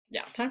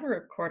Yeah, time to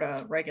record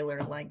a regular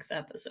length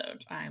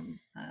episode.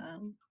 I'm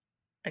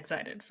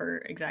excited for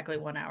exactly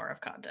 1 hour of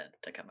content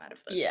to come out of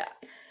this. Yeah.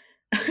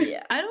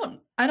 Yeah.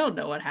 I don't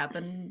know what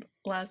happened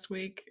last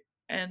week,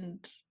 and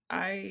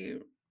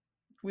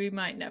we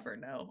might never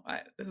know.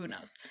 Who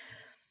knows?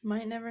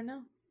 Might never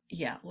know.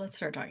 Yeah, let's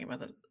start talking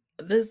about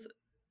this.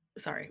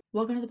 Sorry.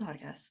 Welcome to the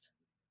podcast.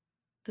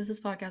 This is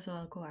Podcast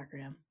Without a Cool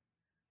Acronym.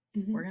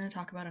 We're Mhm. going to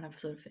talk about an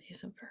episode of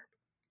Phineas and Ferb.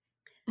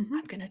 Mhm.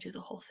 I'm going to do the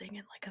whole thing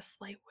in like a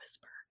slight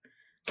whisper.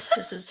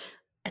 This is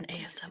an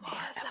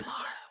ASMR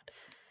episode.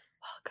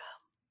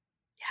 Welcome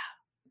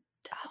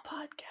to the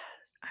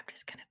podcast. I'm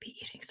just going to be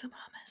eating some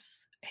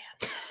hummus,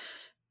 and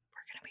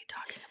we're going to be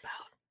talking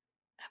about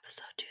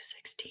episode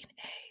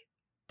 216A,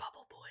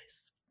 Bubble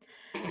Boys.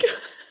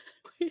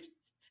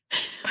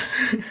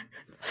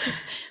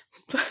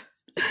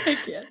 I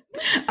can't.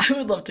 I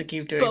would love to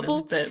keep doing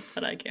this bit,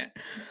 but I can't.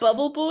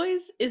 Bubble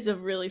Boys is a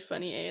really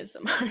funny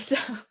ASMR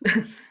sound.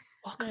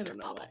 Welcome to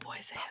Bubble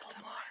Boys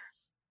ASMR.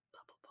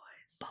 Bubble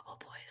Boys. Bubble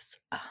Boys.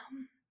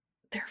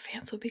 Their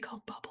fans would be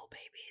called Bubble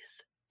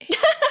Babies. And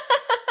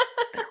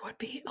there would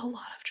be a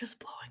lot of just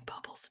blowing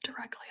bubbles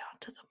directly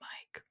onto the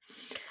mic.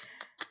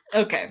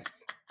 Okay.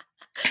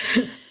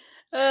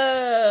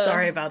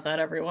 Sorry about that,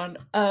 everyone.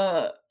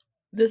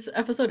 This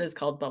episode is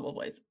called Bubble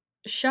Boys.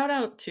 Shout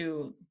out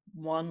to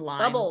one line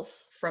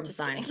Bubbles from just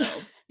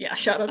Seinfeld. Yeah,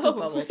 shout out to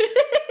Bubbles.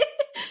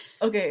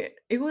 Okay,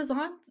 it was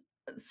on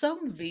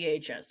some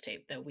VHS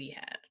tape that we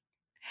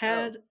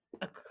had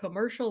a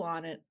commercial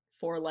on it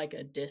for like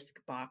a disc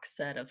box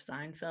set of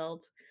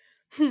Seinfeld.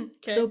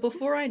 So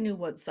before I knew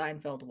what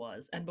Seinfeld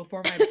was, and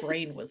before my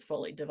brain was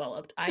fully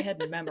developed, I had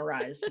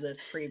memorized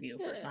this preview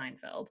for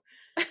Seinfeld.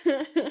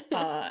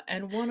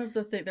 And one of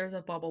the there's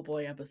a Bubble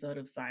Boy episode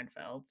of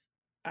Seinfeld,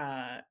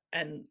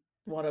 and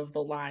one of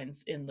the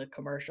lines in the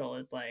commercial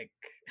is like,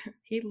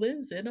 "He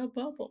lives in a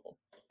bubble,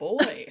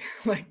 boy."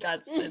 Like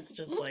it's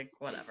just like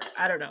whatever.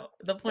 I don't know.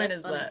 The point That's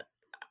is funny. that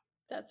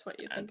That's what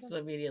you think that's of.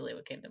 immediately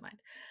what came to mind.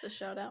 The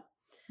shout out.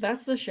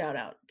 That's the shout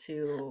out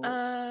to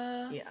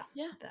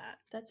Yeah, that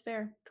that's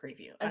fair.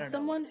 preview. I As don't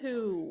someone know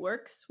who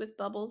works with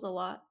bubbles a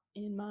lot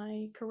in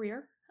my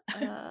career,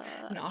 an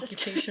just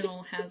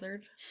occupational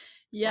hazard.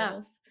 yeah.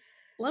 Bubbles.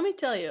 Let me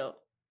tell you,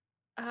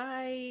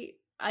 I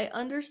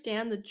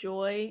understand the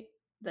joy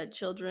that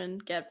children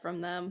get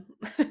from them.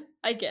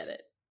 I get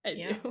it. I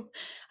do.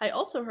 I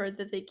also heard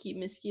that they keep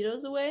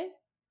mosquitoes away.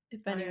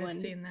 If anyone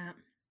seen that.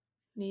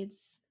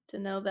 needs to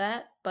know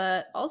that,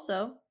 but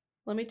also,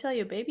 let me tell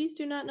you, babies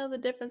do not know the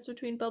difference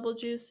between bubble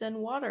juice and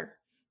water.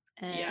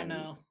 And Yeah,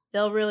 no.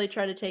 they'll really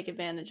try to take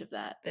advantage of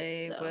that.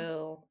 They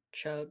will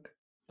chug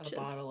a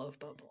bottle of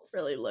bubbles.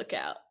 Really look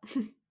out.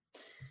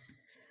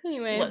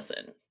 Anyway.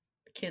 Listen,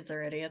 kids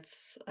are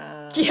idiots.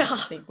 Yeah.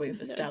 I think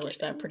we've established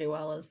that pretty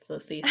well as the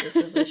thesis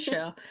of this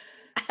show.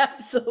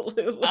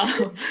 Absolutely.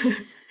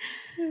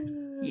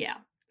 Yeah.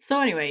 So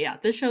anyway, yeah,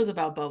 this show's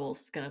about bubbles.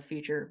 It's gonna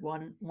feature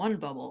one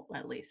bubble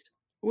at least.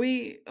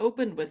 We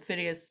opened with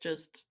Phineas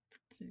just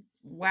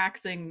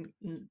waxing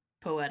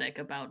poetic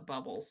about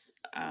bubbles.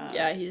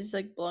 Yeah, he's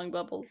like blowing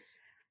bubbles.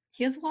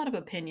 He has a lot of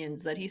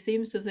opinions that he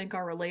seems to think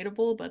are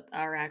relatable, but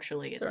are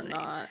actually insane. They're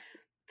not.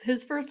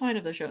 His first line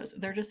of the show is,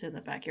 they're just in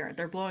the backyard.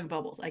 They're blowing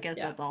bubbles. I guess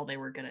that's all they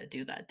were going to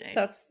do that day.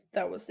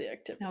 That was the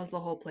activity. That was the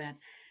whole plan.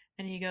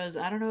 And he goes,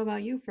 I don't know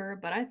about you, Fur,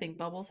 but I think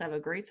bubbles have a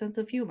great sense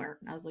of humor.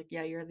 And I was like,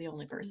 yeah, you're the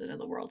only person in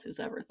the world who's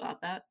ever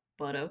thought that,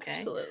 but okay.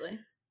 Absolutely.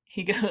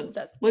 He goes,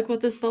 look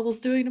what this bubble's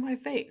doing to my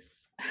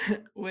face.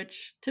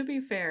 Which, to be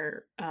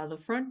fair, the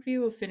front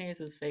view of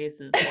Phineas's face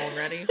is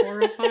already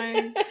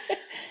horrifying.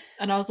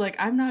 And I was like,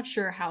 I'm not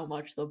sure how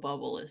much the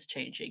bubble is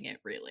changing it,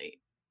 really.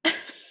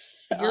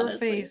 Your Honestly,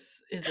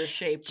 face is a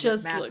shape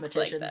just that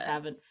mathematicians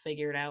haven't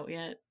figured out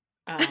yet.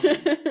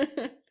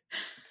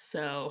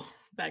 So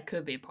that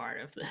could be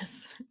part of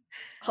this.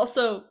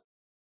 Also,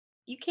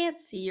 you can't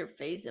see your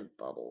face in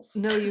bubbles.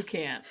 No, you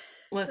can't.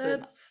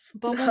 Listen,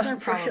 bubbles are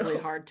probably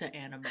hard to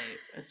animate,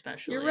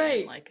 especially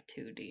in like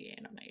 2D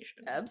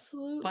animation.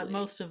 Absolutely. But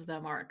most of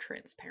them are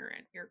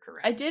transparent. You're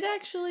correct. I did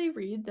actually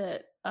read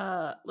that,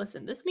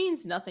 listen, this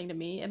means nothing to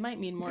me. It might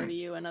mean more to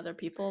you and other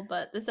people,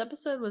 but this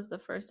episode was the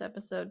first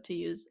episode to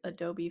use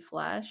Adobe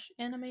Flash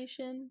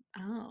animation.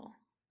 Oh,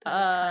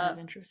 that's kind of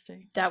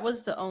interesting. That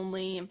was the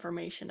only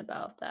information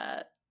about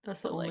that.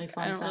 That's the only fun fact.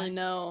 I don't really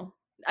know.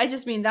 I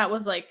just mean that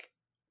was like,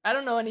 I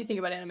don't know anything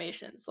about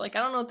animation. So like, I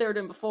don't know what they were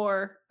doing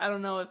before. I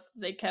don't know if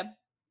they kept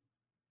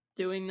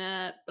doing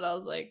that, but I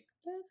was like,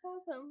 that's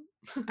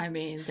awesome. I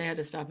mean, they had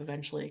to stop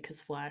eventually because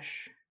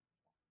Flash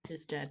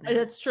is dead now.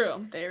 That's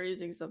true. They're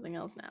using something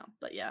else now,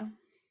 but yeah.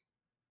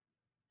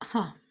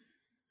 Huh.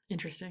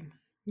 Interesting.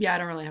 Yeah, I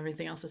don't really have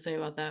anything else to say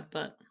about that,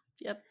 but...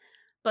 Yep.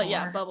 But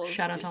yeah, bubbles.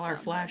 Shout out to all our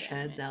Flash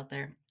heads out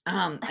there.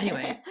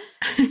 Anyway.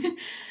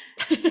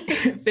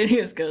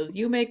 Phineas goes,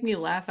 you make me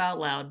laugh out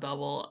loud,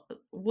 Bubble.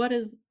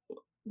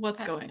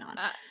 What's going on?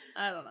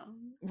 I don't know.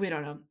 We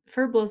don't know.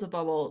 Fur blows a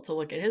bubble to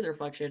look at his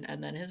reflection,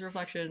 and then his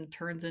reflection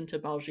turns into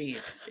Baljeet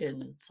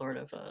in sort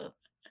of a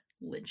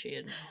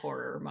Lynchian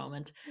horror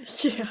moment.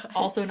 Yeah,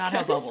 Also it's not how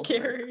kinda bubbles work.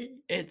 scary.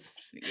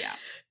 It's yeah.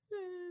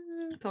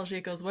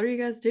 Pelgic goes, "What are you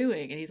guys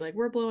doing?" And he's like,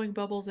 "We're blowing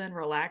bubbles and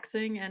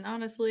relaxing." And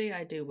honestly,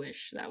 I do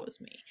wish that was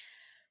me.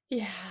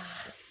 Yeah.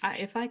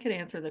 If I could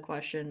answer the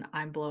question,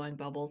 "I'm blowing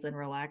bubbles and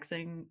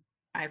relaxing,"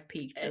 I've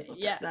peaked as a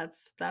Yeah,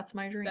 that's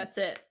my dream. that's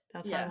it.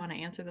 That's how I Yeah. wanna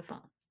answer the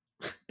phone.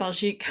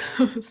 Baljeet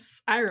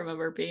goes, "I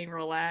remember being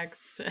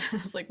relaxed." I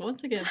was like,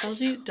 once again, I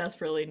Baljeet know.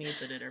 desperately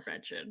needs an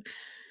intervention.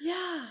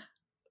 Yeah.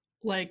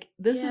 Like,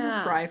 this is a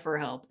Yeah. cry for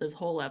help, this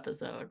whole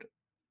episode.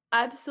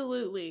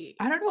 Absolutely.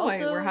 I don't know why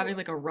we're having, Also,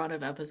 like, a run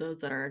of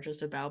episodes that are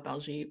just about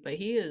Baljeet, but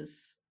he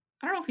is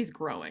I don't know if he's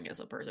growing as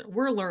a person.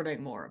 We're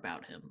learning more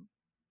about him.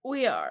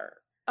 we are.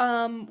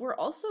 We're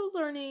also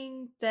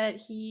learning that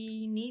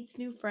he needs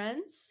new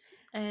friends,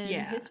 and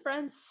Yeah, his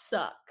friends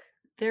suck.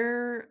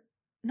 they're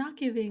not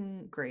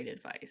giving great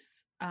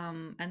advice,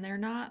 and they're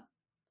not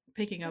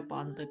picking They're up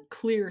on the not.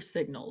 clear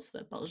signals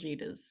that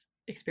Baljeet is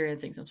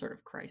experiencing some sort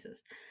of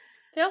crisis.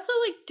 They also,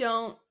 like,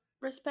 don't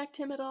respect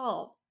him at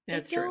all. They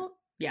That's true. don't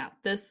Yeah,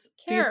 these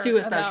care 2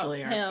 about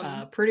especially are,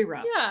 him. pretty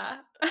rough.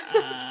 Yeah.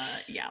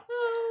 Yeah.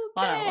 A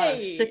lot of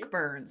sick Okay.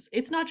 burns.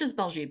 It's not just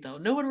Baljeet though.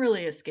 No one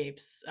really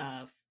escapes,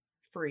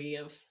 free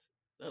of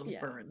Yeah.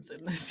 burns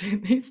in this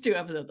in these 2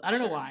 episodes. I don't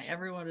know Sure. why.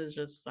 Everyone is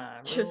just,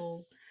 real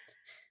Just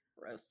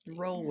roasting.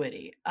 real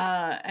witty.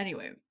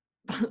 Anyway,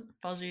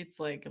 Baljeet's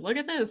like, "Look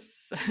at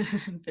this."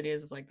 And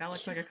Phineas is like, "That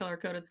looks like a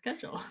color-coded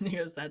schedule." And he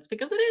goes, "That's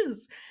because it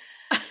is."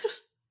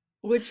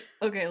 Which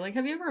okay, like,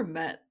 have you ever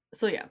met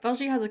so yeah,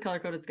 Baljeet has a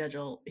color-coded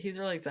schedule. He's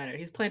really excited.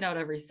 He's planned out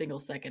every single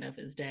second of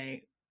his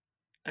day.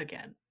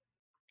 Again,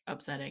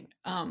 upsetting.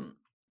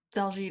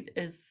 Daljeet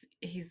is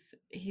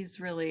he's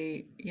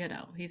really,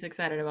 he's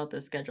excited about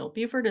this schedule.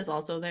 Buford is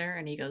also there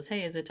and he goes,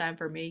 "Hey, is it time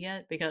for me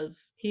yet?"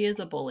 Because he is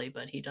a bully,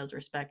 but he does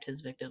respect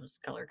his victim's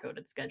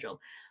color-coded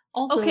schedule.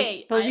 Also,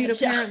 Okay, Baljeet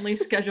yeah. apparently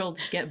scheduled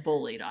get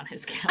bullied on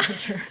his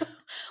calendar.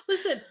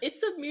 Listen,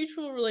 it's a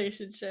mutual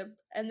relationship,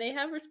 and they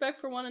have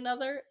respect for one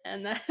another,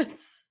 and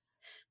that's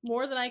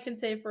more than I can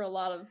say for a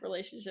lot of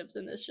relationships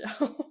in this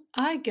show.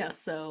 I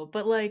guess so,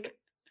 but like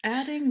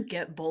adding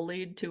get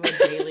bullied to a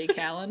daily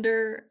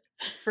calendar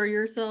for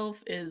yourself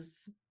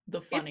is the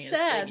It's funniest thing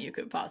sad. you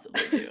could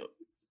possibly do.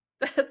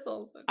 That's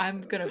also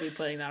I'm true. gonna be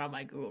putting that on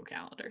my Google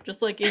Calendar.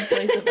 Just like in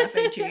place of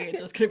FHE, it's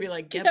just gonna be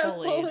like get Get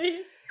bullied. bullied.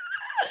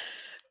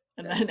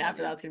 And That's then after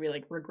funny. that's gonna be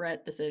like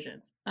regret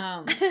decisions.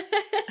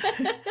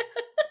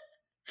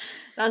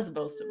 That's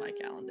most of my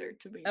calendar,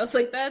 to be I was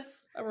like, honest.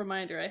 that's a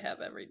reminder I have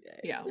every day.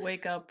 Yeah,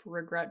 wake up,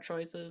 regret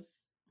choices,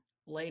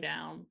 lay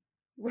down,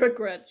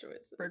 Regret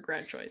choices.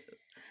 regret choices.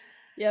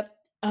 Yep.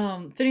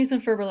 Phineas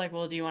and Ferb are like,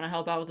 "Well, do you wanna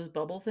help out with this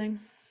bubble thing?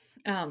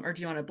 Or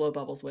do you wanna blow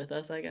bubbles with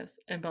us, I guess?"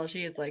 And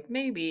Belgie is like,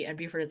 "Maybe," and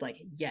Buford is like,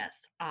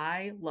 "Yes,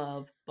 I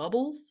love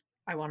bubbles.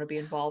 I wanna be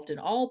Yeah. involved in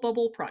all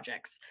bubble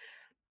projects."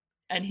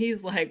 And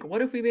he's like,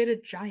 "What if we made a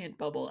giant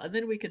bubble and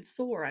then we could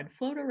soar and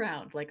float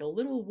around like a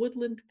little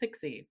woodland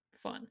pixie?"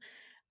 Fun.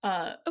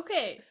 Uh,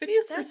 Okay,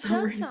 Phineas for that some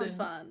does sound reason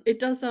fun. it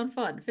does sound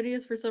fun.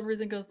 Phineas for some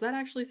reason goes, "That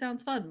actually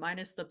sounds fun,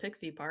 minus the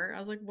pixie part." I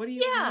was like, "What do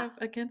you Yeah. have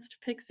against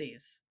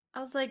pixies? I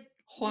was like, dude,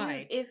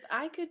 Why?" if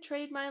I could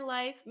trade my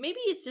life, maybe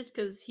it's just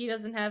because he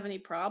doesn't have any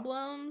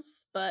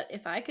problems, but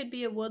if I could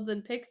be a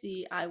woodland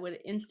pixie, I would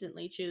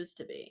instantly choose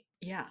to be.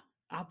 Yeah,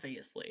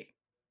 obviously.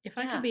 If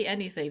I could Yeah. be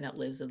anything that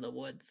lives in the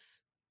woods,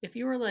 if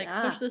you were like,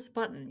 "Push Yeah. this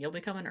button, you'll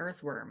become an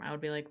earthworm," I would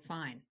be like,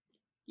 "Fine.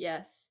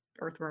 Yes.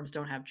 Earthworms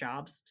don't have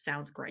jobs.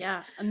 Sounds great."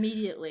 Yeah.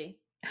 Immediately.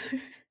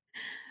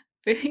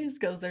 Phineas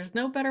goes, "There's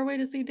no better way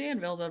to see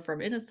Danville than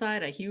from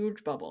inside a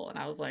huge bubble." And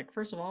I was like,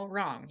 first of all,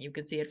 wrong. You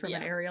can see it from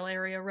an Yeah. aerial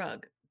area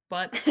rug.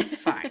 But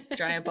fine.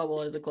 Giant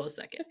bubble is a close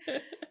second.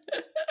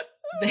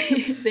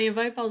 They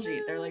invite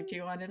Baljeet. They're like, "Do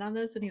you want in on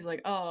this?" And he's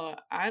like, "Oh,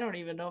 I don't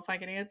even know if I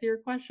can answer your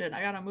question.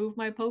 I gotta move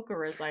my polka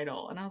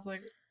recital." And I was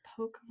like,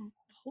 polka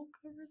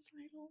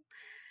recital?"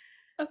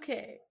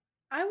 Okay.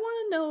 I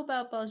want to know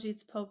about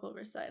Baljeet's Pokel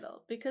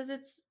recital because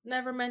it's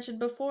never mentioned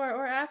before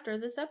or after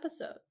this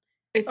episode.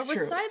 A It's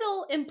true.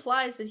 recital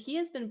implies that he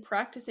has been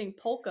practicing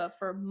polka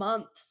for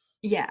months.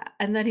 Yeah,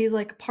 and then he's,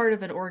 like, part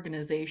of an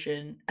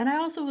organization, and I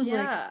also was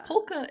like, Yeah.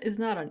 polka is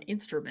not an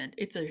instrument,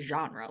 it's a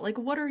genre. Like,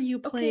 what are you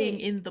playing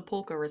Okay. in the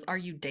polka are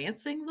you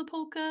dancing the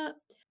polka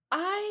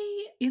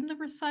I in the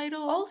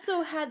recital?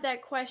 also had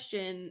that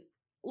question.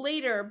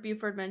 Later,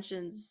 Buford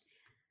mentions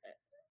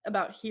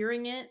about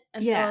hearing it,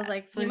 and so I Yeah, was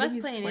like, so he I think must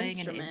he's play an playing an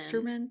instrument,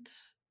 instrument.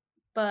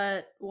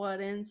 but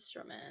what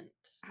instrument?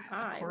 I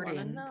wanna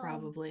Accordion, know.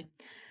 probably.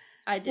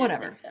 I did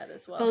Whatever. think that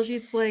as well.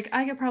 Baljeet's like,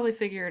 "I could probably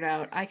figure it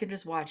out. I could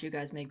just watch you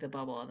guys make the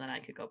bubble, and then I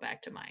could go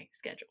back to my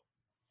schedule."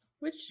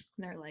 Which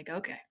And they're like,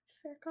 "Okay." is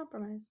a fair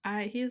compromise.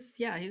 He's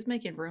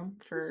making room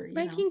He's for,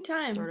 making sort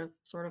time. of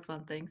sort of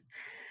fun things.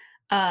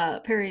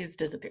 Perry's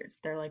disappeared.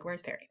 They're like,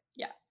 "Where's Perry?"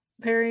 Yeah.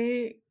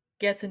 Perry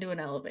gets into an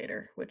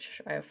elevator,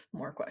 which I have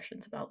more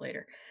questions about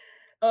later.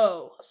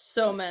 Oh,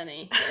 so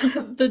many.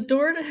 The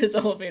door to his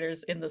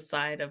elevator's in the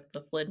side of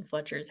the Flynn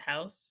Fletcher's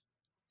house.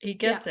 He Yeah.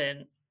 gets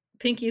in.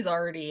 Pinky's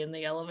already in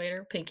the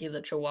elevator, Pinky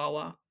the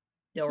Chihuahua.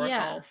 You'll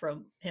Yeah. recall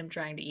from him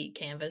trying to eat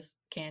Candace,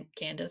 what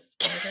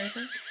did I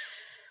say?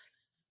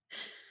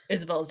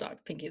 Isabella's dog,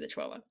 Pinky the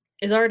Chihuahua,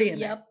 is already in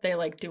there. Yep. They,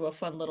 like, do a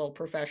fun little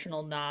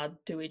professional nod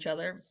to each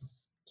other.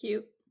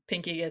 Cute.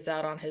 Pinky gets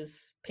out on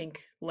his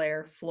pink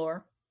lair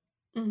floor.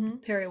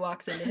 Mhm. Perry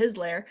walks into his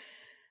lair,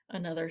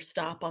 another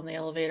stop on the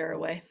elevator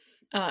away,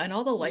 and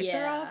all the lights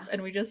are off, Yeah.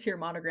 and we just hear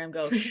Monogram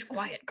go, "Shh,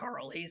 quiet,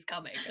 Carl, he's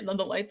coming." And then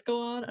the lights go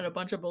on, and a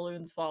bunch of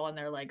balloons fall, and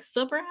they're like,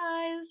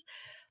 "Surprise!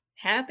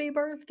 Happy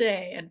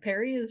birthday!" And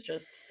Perry is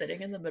just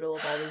sitting in the middle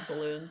of all these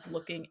balloons,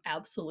 looking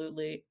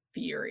absolutely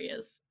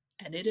furious,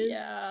 and it is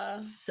Yeah.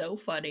 so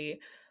funny.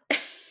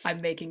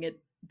 I'm making it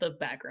the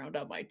background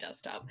on my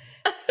desktop.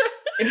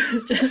 It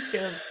was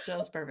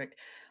just perfect.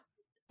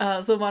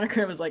 So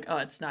Monogram was like, "Oh,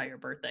 it's not your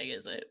birthday,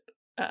 is it?"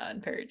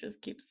 And Perry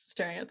just keeps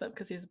staring at them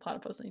because he's a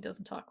platypus and he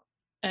doesn't talk.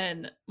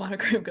 And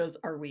Monogram goes,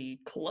 "Are we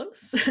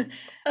close?" Ugh.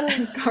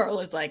 And Carl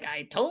is like,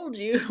 "I told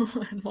you."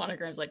 And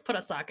Monogram's like, "Put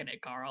a sock in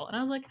it, Carl." And I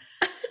was like,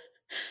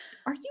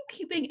 "Are you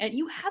keeping and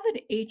you have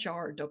an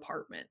HR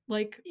department.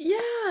 Like,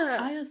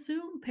 I Yeah.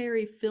 assume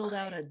Perry filled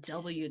out a What?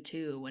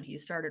 W-2 when he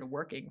started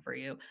working for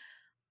you.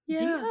 Do you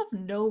Yeah. have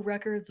no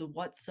records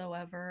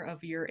whatsoever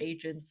of your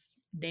agents'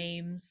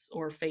 names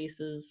or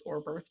faces or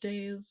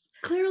birthdays?"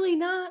 Clearly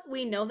not.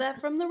 We know that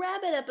from the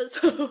rabbit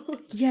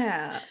episode.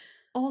 Yeah.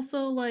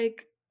 Also,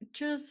 like,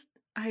 just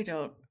I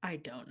don't know. I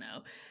don't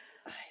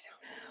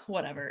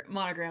Whatever.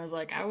 Monogram is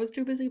like, "I was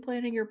too busy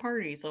planning your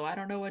party, so I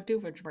don't know what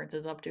Doofenshmirtz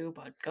is up to,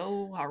 but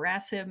go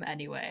harass him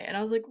anyway." And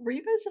I was like, "Were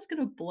you guys just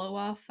gonna blow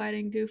off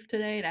fighting Doof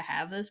today to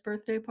have this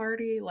birthday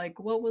party? Like,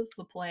 what was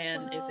the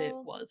plan if it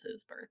Well, was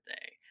his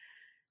birthday?"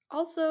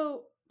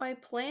 also, by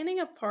planning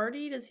a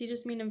party, does he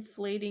just mean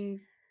inflating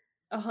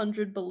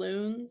 100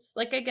 balloons?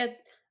 Like, I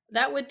get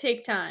that would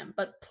take time,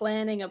 but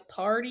planning a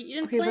party, you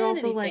didn't Okay, but plan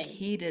also, like, anything.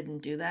 he didn't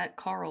do that.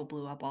 Carl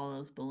blew up all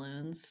those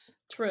balloons.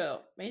 True.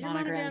 Major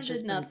Monogram's Monogram did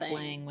just been nothing.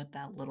 playing with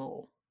that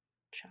little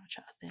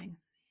cha-cha thing.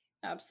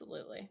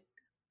 Absolutely.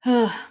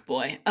 Oh,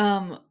 boy.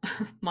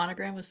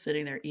 Monogram was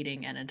sitting there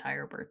eating an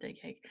entire birthday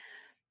cake.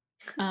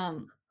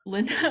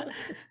 Linda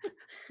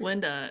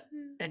Linda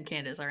and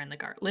Candace are in the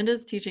car.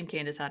 Linda's teaching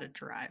Candace how to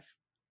drive,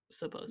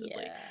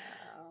 supposedly. Yeah.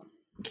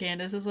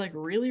 Candace is, like,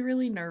 really,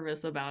 really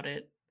nervous about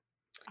it,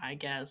 I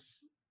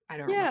guess. I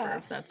don't remember Yeah.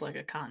 if that's, like,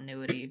 a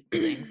continuity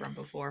thing from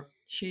before.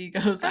 She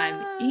goes, "I'm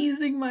Uh,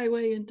 easing my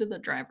way into the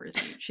driver's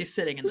seat." She's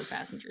sitting in the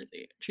passenger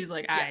seat. She's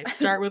like, yeah. "I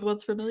start with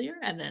what's familiar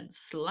and then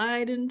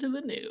slide into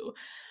the new."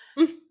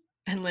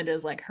 And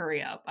Linda's like,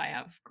 "Hurry up, I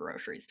have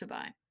groceries to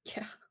buy."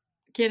 Yeah.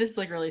 Candace is,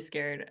 like, really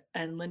scared,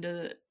 and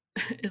Linda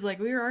is like,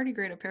 "We were already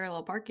great at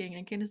parallel parking,"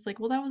 and Candace is like,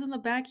 "Well, that was in the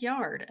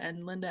backyard,"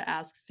 and Linda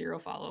asks 0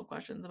 follow-up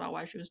questions about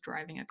why she was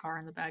driving a car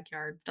in the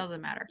backyard,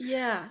 doesn't matter.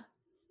 Yeah.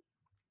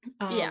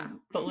 Yeah.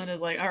 But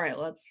Linda's like, "Alright,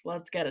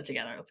 let's get it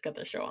together, let's get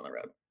this show on the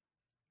road."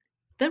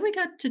 Then we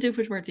got to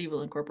Doofenshmirtz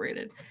Evil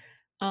Incorporated.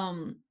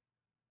 Um,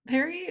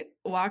 Perry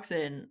walks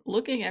in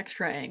looking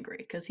extra angry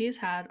because he's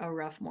had a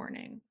rough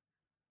morning,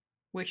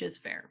 which is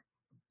fair.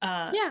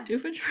 Yeah.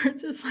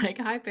 Doofenshmirtz is like,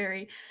 "Hi,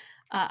 Perry.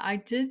 I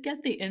did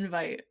get the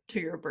invite to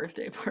your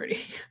birthday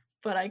party,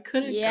 but I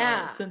couldn't go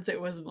Yeah. since it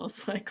was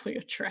most likely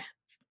a trap."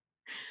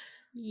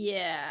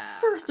 Yeah.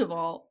 First of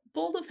all,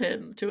 bold of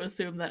him to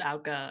assume that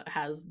Auka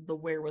has the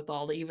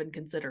wherewithal to even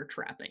consider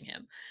trapping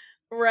him.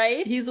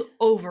 Right? He's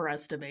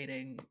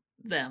overestimating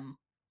them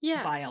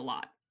Yeah. by a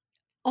lot.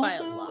 By a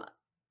Also, lot.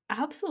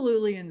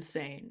 absolutely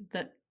insane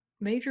that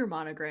Major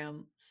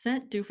Monogram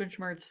sent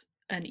Doofenshmirtz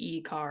an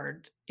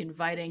e-card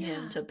inviting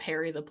him Yeah. to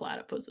Perry the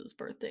Platypus's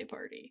birthday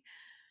party.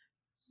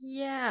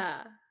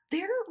 Yeah.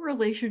 Their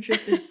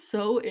relationship is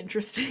so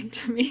interesting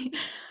to me.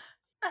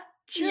 Uh,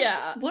 Just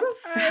yeah. what a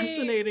I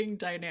fascinating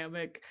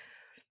dynamic.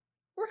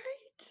 right?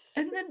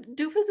 And then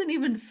Doof isn't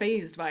even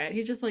phased by it.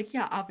 He's just like,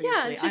 "Yeah, Yeah,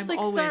 obviously, it's just I'm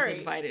like, always "Sorry,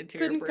 invited to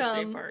your couldn't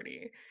birthday come."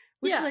 party."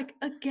 Which, Yeah. like,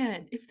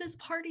 again, if this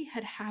party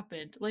had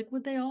happened, like,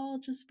 would they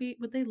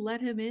let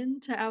him in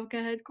to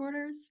Auka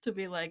headquarters to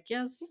be like,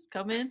 "Yes,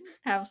 come in,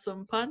 have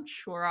some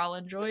punch,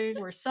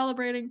 we're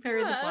celebrating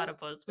Perry the Yeah,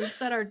 Platypus. We've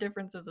set our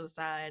differences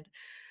aside."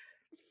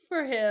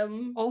 for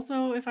him.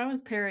 Also, if I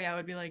was Perry, I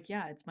would be like,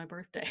 "Yeah, it's my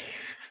birthday."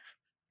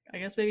 I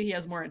guess maybe he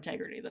has more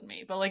integrity than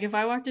me, but, like, if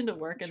I walked into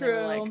work and they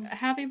were like, True.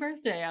 "Happy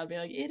birthday," I'd be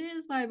like, "It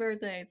is my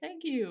birthday,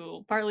 thank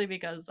you." Partly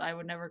because I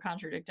would never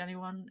contradict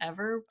anyone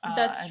ever,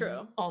 That's and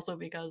true. also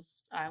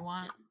because I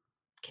want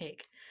Yeah.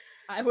 cake,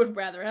 I would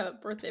rather have a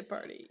birthday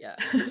party, yeah.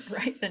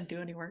 right, than do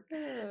any work.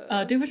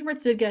 Uh,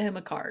 Doofenshmirtz did get him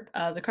a card.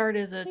 The card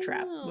is a I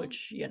trap, know.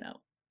 which, you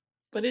know,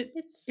 but it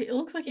It's it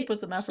looks like he it put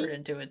some effort he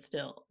into it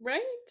still.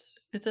 right?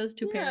 It says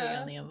to Perry on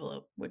Yeah. the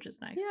envelope, which is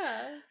nice.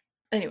 Yeah.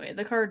 Anyway,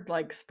 the card,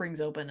 like, springs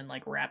open and,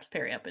 like, wraps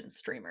Perry up in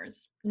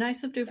streamers.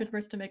 Nice of Yeah.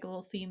 Doofenshmirtz to make a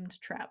little themed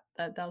trap.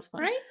 That was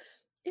fun. Right?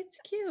 It's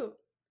cute.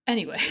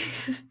 Anyway,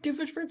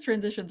 Doofenshmirtz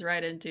transitions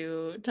right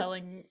into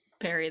telling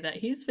Perry that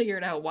he's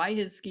figured out why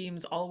his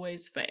schemes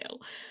always fail.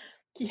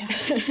 Yeah.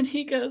 And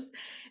he goes,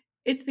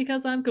 "It's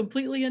because I'm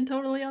completely and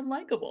totally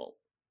unlikable."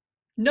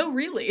 No,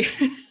 really.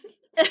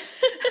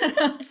 And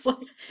I was like,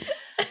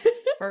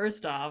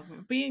 First off,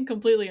 being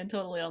completely and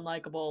totally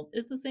unlikable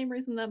is the same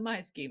reason that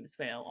my schemes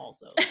fail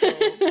also. So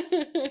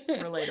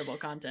relatable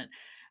content.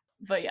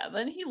 But yeah,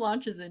 then he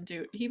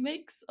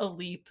makes a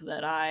leap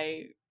that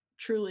I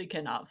truly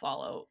cannot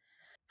follow.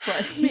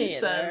 But he Me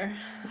says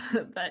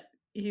either. that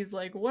he's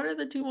like, what are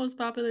the two most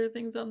popular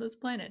things on this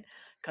planet?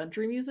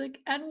 Country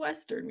music and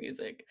Western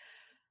music.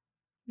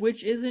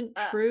 Which isn't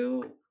Uh,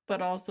 true,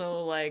 but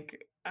also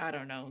like, I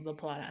don't know, the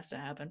plot has to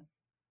happen.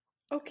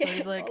 So he's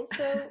okay, like,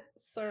 also,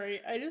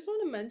 sorry, I just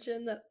want to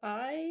mention that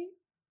I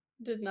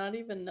did not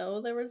even know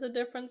there was a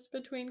difference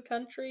between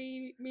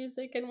country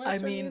music and I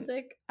Western mean,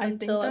 music I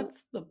think until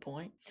that's the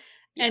point.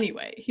 yeah.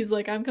 Anyway, he's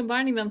like, I'm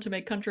combining them to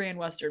make country and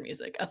Western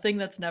music, a thing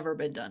that's never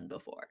been done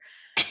before.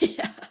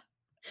 Yeah.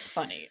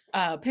 Funny.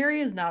 Perry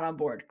is not on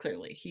board,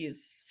 clearly.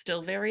 He's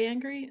still very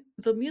angry.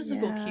 The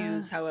musical Yeah.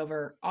 cues,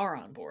 however, are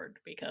on board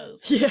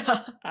because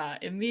Yeah.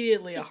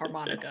 immediately a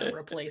harmonica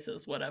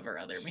replaces whatever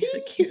other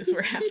music cues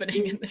were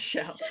happening in the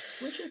show,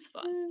 which is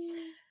fun.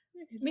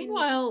 It is.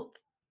 Meanwhile,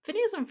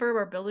 Phineas and Ferb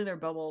are building their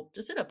bubble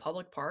just in a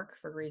public park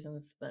for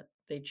reasons that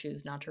they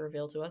choose not to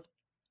reveal to us.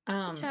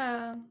 Um,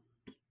 Yeah.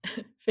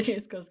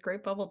 Phineas goes,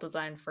 "Great bubble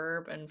design,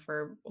 Ferb," and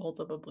Ferb holds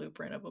up a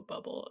blueprint of a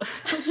bubble.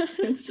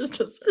 It's just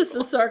a It's just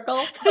a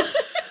circle.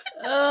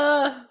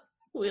 circle.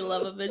 We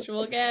love a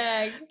visual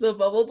gag. The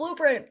bubble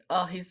blueprint.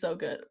 Oh, he's so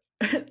good.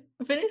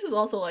 Phineas is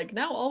also like,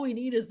 now all we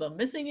need is the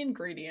missing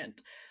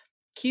ingredient.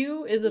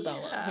 Cue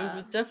Isabella, who Yeah.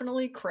 was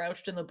definitely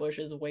crouched in the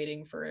bushes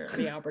waiting for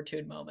the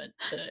opportune moment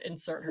to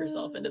insert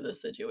herself into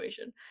this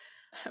situation.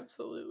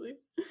 Absolutely.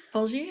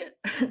 Baljeet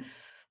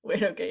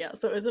wait, okay, yeah,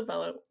 so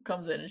Isabella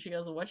comes in and she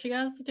goes, "What you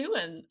guys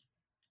doing?"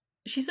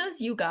 She says,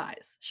 "You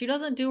guys." She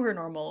doesn't do her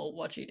normal,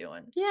 "What you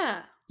doing?"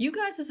 Yeah. You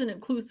guys is an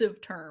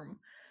inclusive term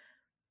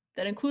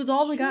that includes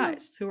all It's the true.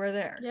 guys who are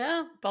there.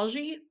 Yeah.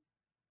 Baljeet,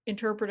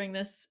 interpreting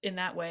this in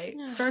that way,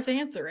 Yeah. starts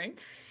answering.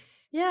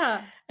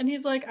 Yeah. And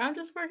he's like, "I'm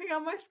just working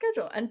on my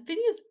schedule." And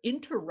Phineas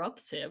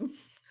interrupts him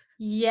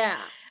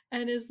Yeah.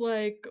 and is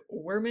like,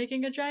 "We're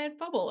making a giant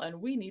bubble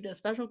and we need a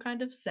special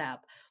kind of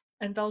sap."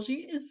 And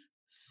Baljeet is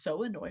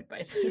so annoyed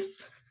by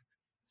this.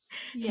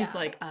 He's Yeah.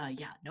 like,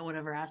 yeah, no one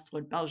ever asked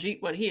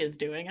what he is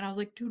doing." And I was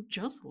like, dude,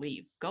 just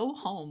leave. Go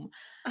home.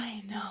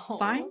 I know.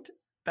 Find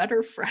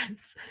better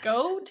friends.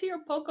 Go to your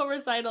polka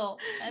recital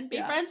and be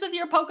Yeah, friends with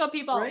your polka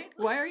people. right?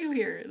 Why are you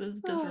here? This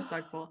is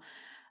disrespectful.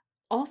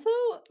 Also,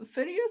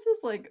 Phineas is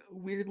like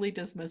weirdly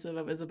dismissive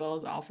of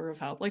Isabella's offer of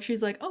help. Like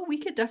she's like, "Oh, we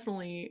could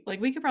definitely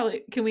we could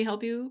probably can we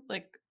help you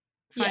like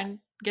Yeah.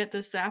 get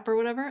this sap or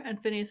whatever?"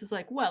 And Phineas is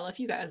like, "Well, if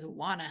you guys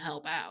want to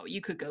help out,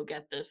 you could go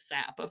get this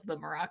sap of the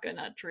maraca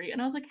nut tree."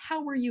 And I was like,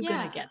 "How were you going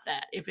to Yeah. get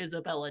that if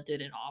Isabella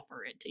didn't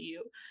offer it to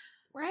you?"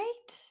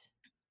 Right?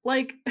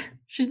 Like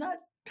she's not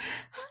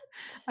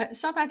What?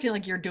 stop acting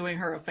like you're doing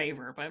her a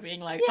favor by being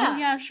like, "Oh Yeah.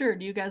 yeah, sure.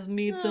 Do you guys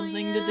need Oh,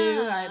 something to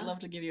do? I'd yeah. love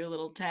to give you a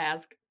little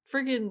task."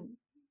 Friggin'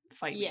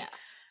 fight Yeah. me.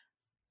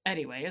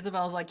 Anyway,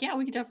 Isabella's like, "Yeah,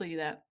 we could definitely do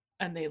that."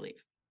 And they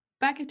leave.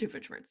 Back at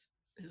Doofenshmirtz.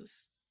 This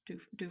is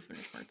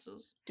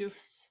Doofenshmirtz's.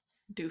 Doofs.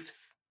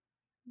 Doofs.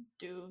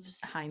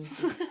 Doofs.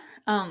 Heinz's.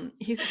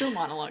 He's still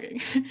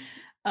monologuing.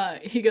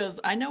 He goes,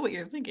 "I know what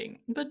you're thinking,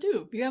 but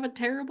Doof, you have a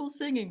terrible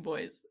singing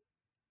voice."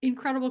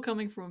 Incredible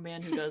coming from a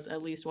man who does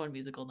at least one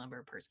musical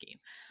number per scheme.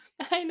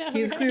 I know,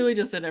 He's right? clearly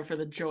just in it for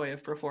the joy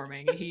of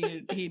performing.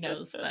 He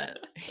knows that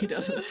he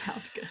doesn't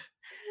sound good.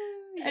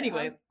 Yeah.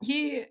 Anyway,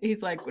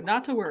 he's like,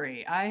 "Not to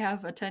worry. I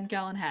have a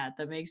 10-gallon hat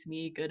that makes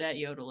me good at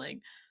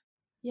yodeling."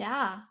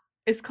 Yeah.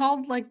 It's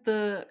called like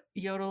the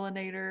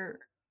Yodelinator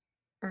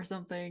or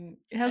something.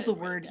 It I has the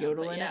didn't write it word down,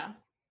 yodel but in it. yeah.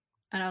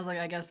 And I was like,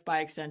 I guess by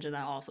extension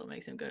that also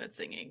makes him good at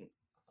singing.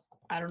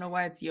 I don't know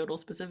why it's yodel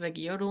specific.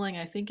 Yodeling,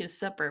 I think, is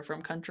separate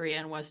from country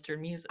and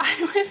Western music.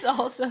 I was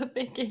also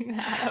thinking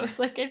that. I was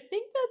like, I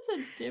think that's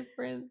a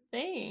different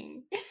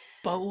thing.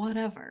 But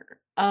whatever.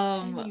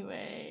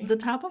 Anyway. The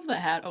top of the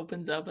hat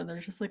opens up and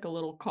there's just like a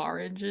little car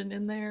engine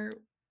in there,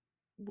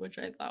 which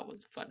I thought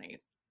was funny.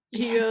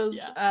 He Yeah. goes,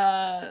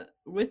 Yeah.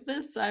 "With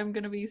this, I'm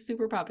gonna be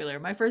super popular.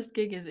 My first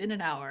gig is in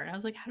an hour." And I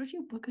was like, "How did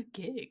you book a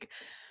gig?"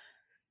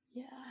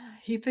 Yeah.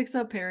 He picks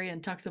up Perry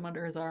and tucks him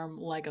under his arm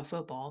like a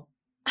football.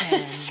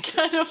 It's And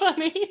kind of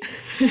funny.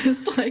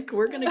 it's like,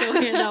 "We're gonna go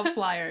hand out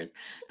flyers."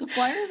 The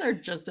flyers are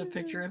just a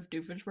picture of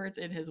Doofenshmirtz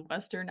in his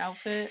Western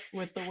outfit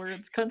with the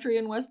words "Country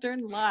and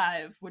Western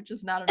Live," which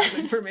is not enough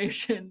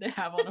information to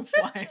have on a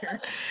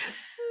flyer.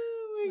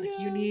 Oh my Like,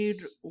 you gosh. need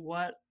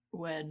what,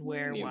 when,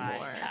 where, Need why,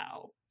 more.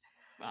 how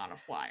on a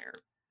flyer.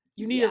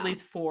 You need at Yeah.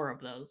 least 4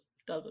 of those.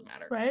 Doesn't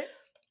matter. Right?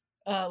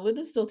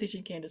 Linda's still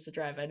teaching Candace to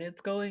drive, and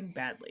it's going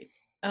badly.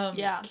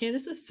 Yeah.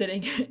 Candace is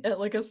sitting at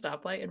like a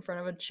stoplight in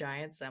front of a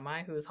giant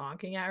semi who's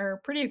honking at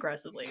her pretty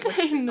aggressively, which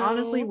I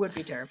honestly know. would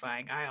be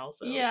terrifying. I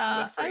also Yeah,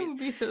 would I freeze. would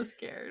be so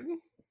scared.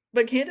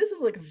 But Candace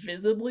is like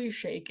visibly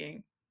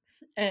shaking,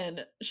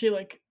 and she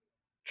like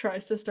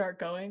tries to start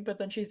going, but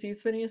then she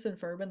sees Phineas and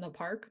Ferb in the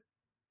park.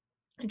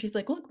 And she's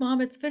like, "Look,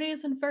 Mom, it's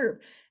Phineas and Ferb."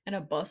 And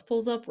a bus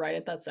pulls up right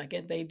at that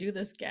second. They do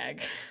this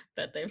gag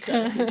that they've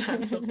done a few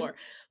times before.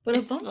 But a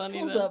It's bus funny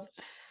pulls though. up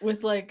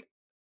with like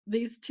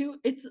these two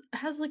it's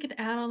has, like, an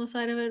ad on the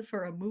side of it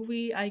for a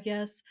movie, I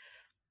guess,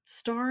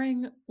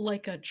 starring,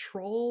 like, a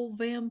troll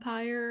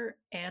vampire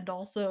and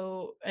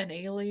also an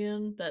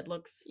alien that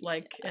looks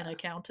like an Yeah.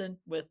 accountant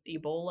with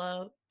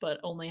Ebola, but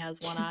only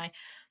has one eye.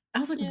 I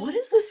was like, "What Yeah.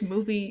 is this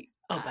movie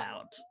Uh,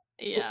 about?"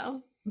 yeah.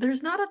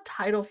 There's not a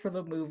title for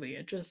the movie,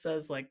 it just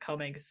says, like,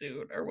 "Coming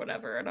soon" or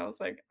whatever, and I was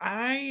like,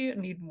 "I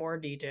need more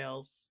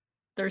details."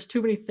 There's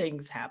too many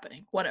things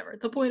happening. Whatever.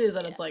 The point is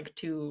that Yeah. it's, like,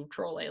 2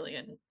 troll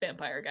alien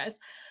vampire guys.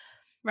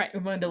 Right.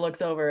 And Linda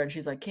looks over and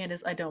she's like,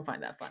 "Candace, I don't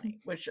find that funny,"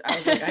 which I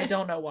was like, "I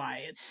don't know why,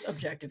 it's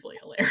objectively I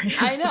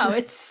hilarious." know,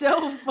 it's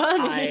so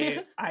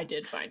funny. I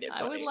did find it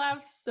I would funny.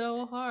 laugh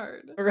so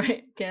hard.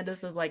 Right,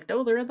 Candace is like,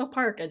 "No, they're in the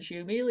park," and she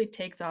immediately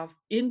takes off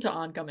into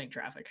oncoming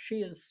traffic.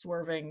 She is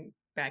swerving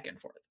back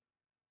and forth.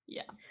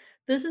 Yeah.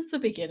 This is the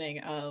beginning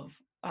of,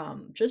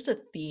 just a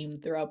theme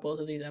throughout both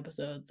of these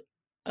episodes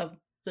of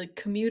the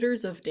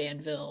commuters of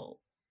Danville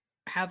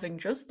having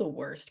just the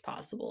worst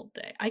possible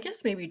day. I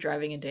guess maybe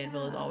driving in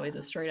Danville is always a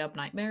Yeah. straight up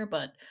nightmare,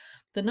 but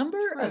the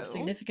number of True.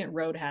 significant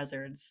road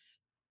hazards,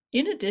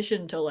 in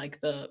addition to, like,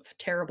 the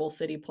terrible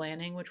city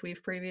planning, which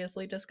we've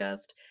previously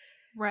discussed,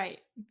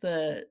 Right.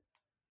 the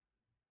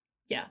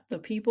yeah, the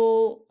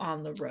people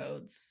on the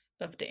roads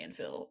of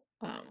Danville,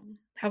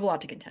 have a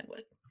lot to contend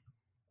with.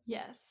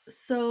 Yes.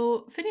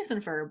 So Phineas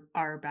and Ferb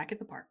are back at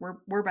the park.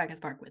 We're back at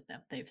the park with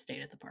them. They've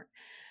stayed at the park.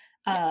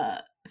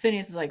 Yeah.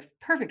 Phineas is like,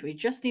 "Perfect, we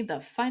just need the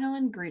final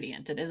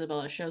ingredient," and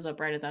Isabella shows up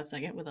right at that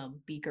second with a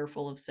beaker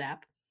full of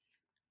sap.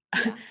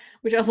 Yeah.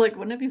 Which I was like,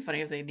 "Wouldn't it be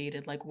funny if they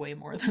needed, like, way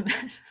more than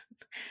that?"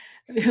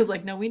 And he was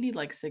like, "No, we need,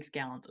 like, 6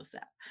 gallons of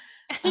sap."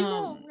 I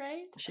know,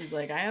 right? She's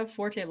like, "I have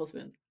 4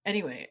 tablespoons."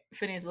 Anyway,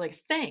 Phineas is like,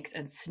 "Thanks,"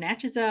 and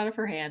snatches it out of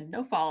her hand,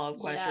 no follow-up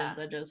questions,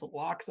 Yeah. and just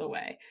walks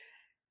away.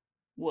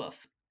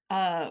 Woof.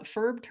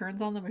 Ferb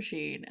turns on the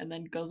machine and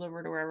then goes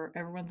over to where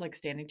everyone's, like,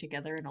 standing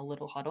together in a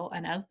little huddle,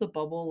 and as the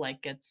bubble,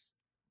 like, gets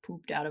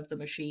pooped out of the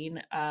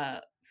machine,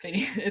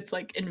 Phineas it's,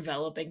 like,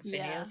 enveloping Yeah.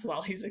 Phineas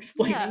while he's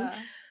explaining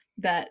Yeah.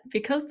 that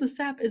because the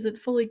sap isn't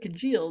fully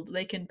congealed,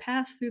 they can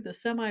pass through the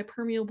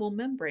semi-permeable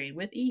membrane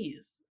with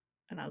ease.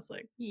 And I was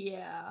like,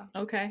 Yeah.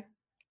 "Okay,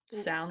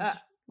 W sounds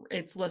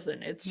it's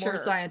listen, it's more sure.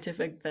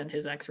 scientific than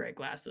his X-ray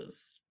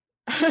glasses."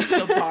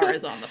 The bar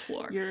is on the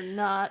floor. You're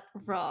not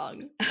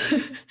wrong.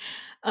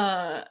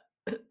 uh,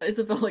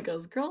 Isabella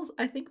goes, "Girls,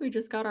 I think we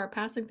just got our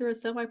passing through a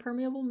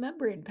semi-permeable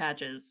membrane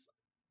patches."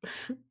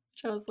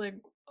 Which I was like,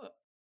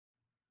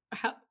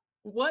 how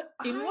what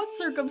in what I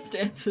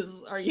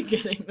circumstances are you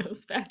getting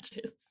those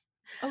patches?"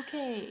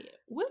 Okay,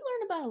 we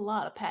learned about a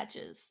lot of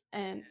patches,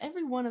 and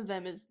every one of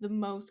them is the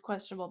most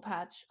questionable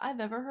patch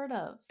I've ever heard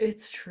of.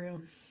 It's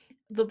true.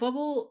 The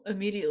bubble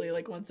immediately,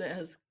 like, once it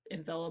has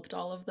enveloped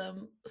all of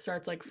them,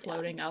 starts, like, Yeah.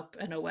 floating up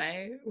and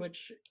away,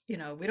 which, we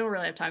don't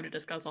really have time to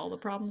discuss all the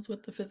problems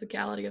with the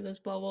physicality of this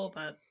bubble,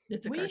 but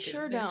it's a We cartoon.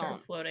 sure They start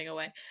don't. floating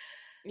away.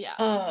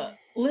 Yeah.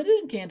 Linda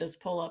and Candace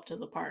pull up to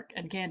the park,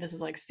 and Candace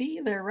is like, "See,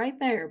 they're right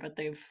there," but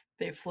they've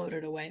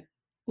floated away.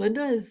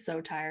 Linda is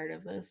so tired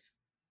of this.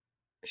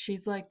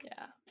 She's, like,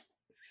 Yeah.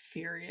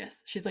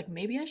 furious. She's like,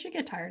 "Maybe I should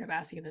get tired of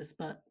asking this,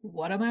 but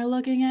what am I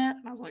looking at?"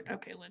 And I was like,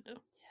 "Okay, Linda,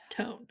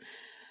 tone."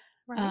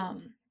 Right?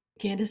 Um,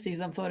 Candace sees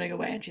them floating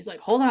away, and she's like,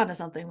 "Hold on to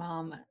something,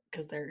 mom,"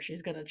 because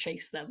she's gonna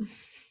chase them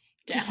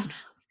Yeah. down.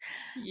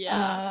 Yeah.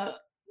 Uh,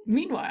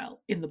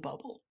 Meanwhile, in the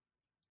bubble,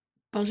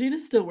 Baljeet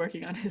is still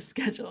working on his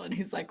schedule, and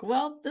he's like,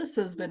 "Well, this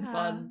has been Yeah.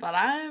 fun, but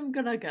I'm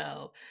gonna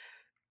go."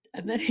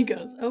 And then he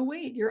goes, Yeah. "Oh,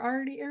 wait, you're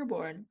already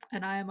airborne,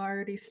 and I am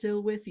already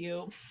still with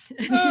you." And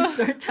he Ugh,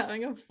 starts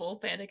having a full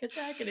panic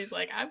attack, and he's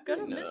like, "I'm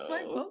gonna miss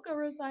my no. polka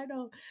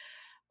recital."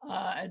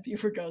 And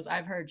Buford goes,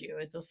 "I've heard you.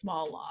 It's a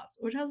small loss."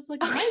 Which I was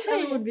like, why is Okay.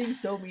 everyone being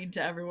so mean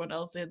to everyone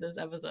else in this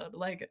episode?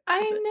 Like,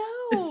 I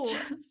it's know.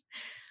 just,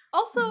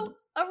 Also,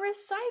 a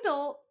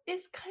recital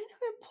is kind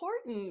of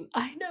important.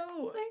 I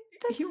know.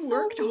 Like, He that's so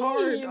worked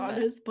hard on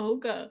mean. his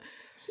polka.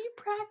 He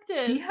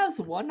He has practiced,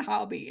 one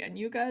hobby, and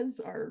you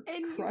guys are and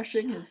you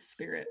crushing his just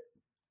spirit.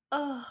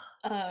 ugh,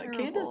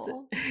 Candace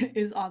terrible.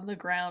 is on the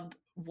ground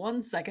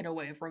 1 second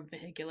away from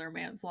vehicular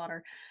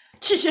manslaughter.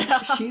 Yeah.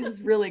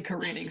 She's really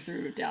careening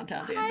through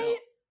downtown I Danville.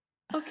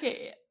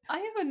 okay, I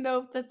have a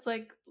note that's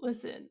like,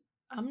 "Listen,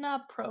 I'm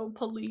not pro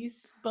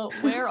police, but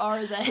where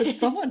are But they?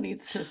 someone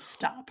needs to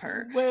stop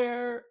her.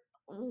 Where?"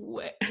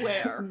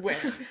 Where?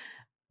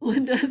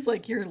 Linda is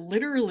like, "You're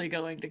literally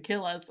going to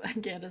kill us,"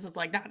 and Candace is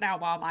like, "Not now,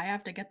 mom, I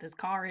have to get this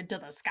car into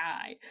the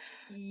sky."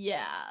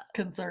 Yeah.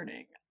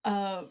 Concerning.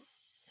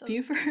 So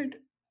Buford scary.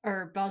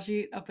 or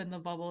Baljeet up in the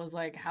bubble is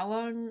like, "How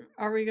long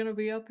are we gonna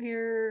be up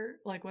here?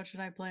 Like, what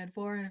should I plan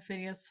for?" And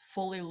Phineas,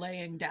 fully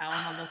laying down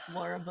on the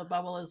floor of the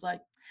bubble, is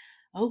like,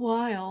 "A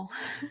while."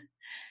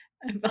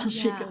 And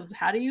Baljeet Yeah. goes,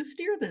 "How do you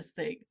steer this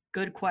thing?"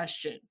 Good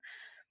question.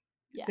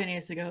 Yeah.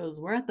 Phineas goes,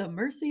 "We're at the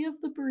mercy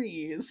of the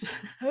breeze."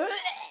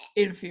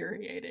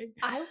 Infuriating.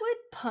 I would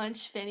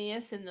punch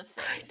Phineas in the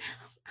I know.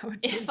 face. I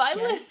would be If like, I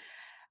 "Get was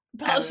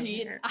out of Baljeet,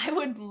 here. I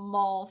would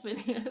maul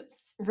Phineas.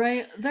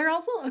 Right? They're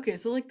also okay,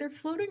 so, like, they're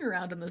floating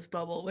around in this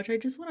bubble, which I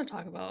just wanna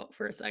talk about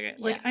for a second.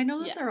 Like, Yeah, I know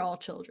that yeah, they're all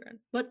children,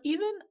 but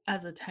even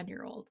as a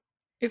 10-year-old,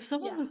 if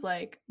someone yeah, was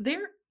like,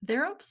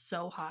 they're up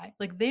so high,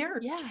 like, they're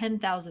yeah,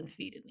 10,000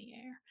 feet in the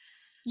air.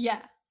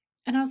 yeah.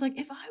 And I was like,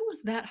 "If I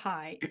was that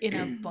high in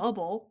a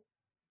bubble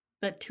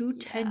that 2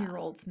 Yeah,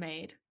 10-year-olds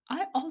made,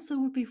 I also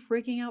would be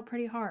freaking out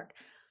pretty hard."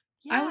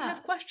 I would yeah.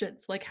 have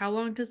questions, like, "How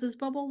long does this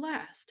bubble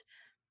last?"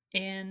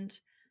 And,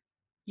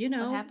 you What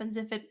know, happens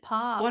if it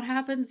what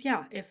happens, pops?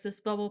 yeah, if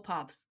this bubble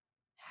pops?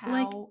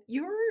 Like, How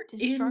you're in,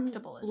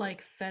 destructible is like,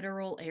 it?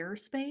 federal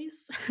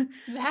airspace.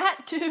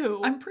 That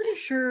too. I'm pretty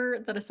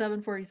sure that a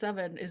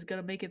 747 is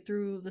gonna make it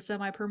through the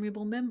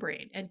semi-permeable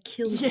membrane and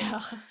kill you.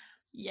 Yeah,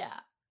 yeah.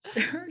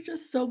 There are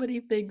just so many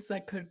things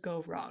that could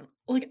go wrong.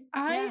 Like,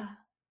 I Yeah,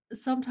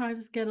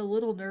 sometimes get a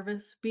little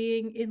nervous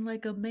being in,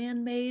 like, a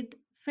man-made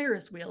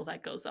Ferris wheel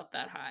that goes up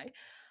that high.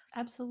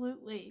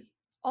 absolutely.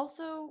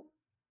 Also,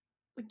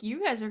 like,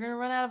 you guys are gonna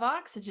run out of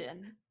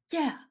oxygen.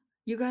 Yeah,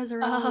 you guys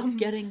are all Um,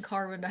 getting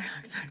carbon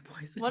dioxide what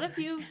poisoning if right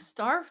you now.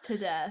 starve to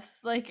death?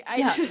 Like, I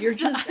Yeah, you're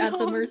just just I at the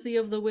don't mercy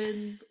of the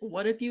winds.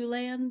 What if you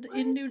land in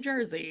what? New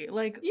Jersey?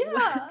 Like,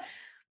 Yeah.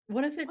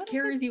 what if it What if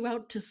carries you it's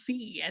out to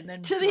sea and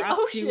then to the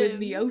drops you in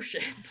the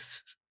ocean? ocean?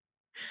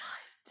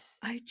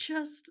 What? I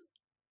just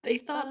they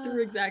thought through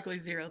Uh, exactly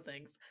 0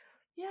 things.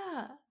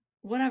 yeah,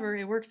 Whatever,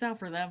 it works out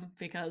for them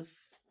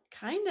because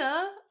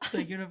kinda.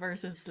 the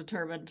universe is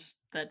determined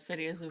that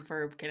Phineas and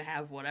Ferb can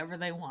have whatever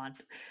they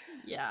want.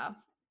 Yeah.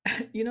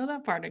 You know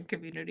that part in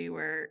Community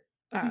where,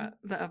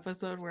 the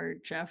episode where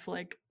Jeff,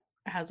 like,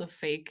 has a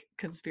fake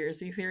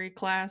conspiracy theory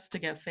class to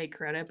get fake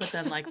credit, but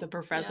then, like, the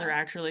professor Yeah.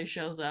 actually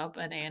shows up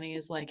and Annie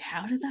is like,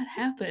 "How did that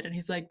happen?" And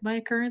he's like,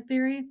 "My current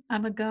theory?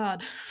 I'm a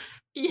god."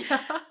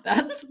 Yeah.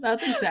 That's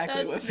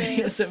exactly That's what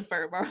Phineas and this.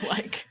 Ferb are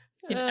like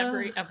in Uh,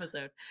 every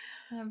episode.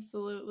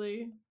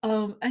 absolutely.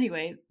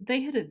 Anyway,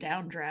 they hit a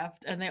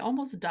downdraft and they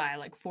almost die,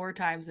 like, 4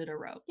 times in a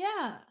row.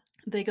 Yeah.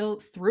 They go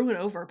through an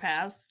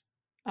overpass.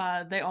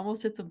 They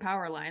almost hit some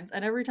power lines,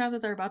 and every time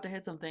that they're about to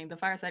hit something, the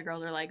Fireside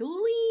Girls are like,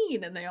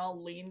 "Lean!" And they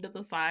all lean to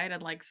the side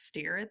and, like,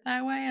 steer it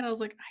that way, and I was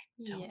like,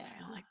 "I don't feel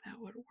Yeah. like that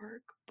would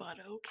work, but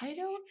I okay."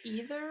 don't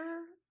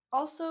either.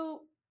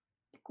 Also,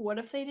 like, what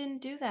if they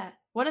didn't do that?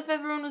 What if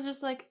everyone was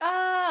just like,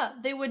 "Ah,"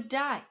 they would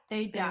die.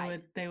 They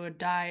died. They would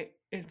die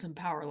in some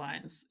power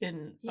lines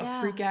in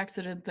a freak Yeah.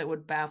 accident that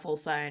would baffle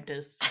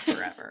scientists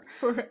forever.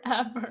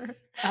 Forever.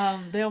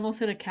 They almost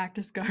hit a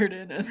cactus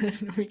garden, and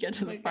then we get Oh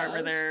to the my part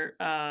where gosh.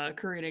 they're,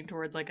 careening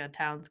towards, like, a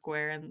town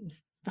square, and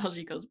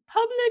Belgie goes,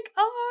 "Public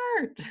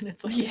art!" And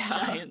it's like a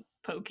Yeah. giant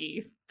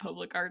pokey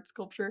public art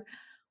sculpture,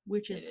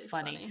 which It is is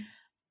funny. funny.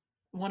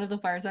 One of the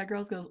Fireside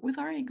Girls goes, "With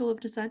our angle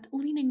of descent,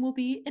 leaning will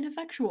be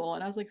ineffectual."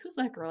 And I was like, "Who's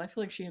that girl? I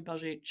feel like she and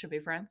Belgie should be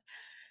friends."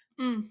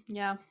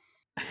 Yeah.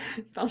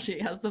 Belgie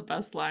has the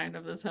best line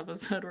of this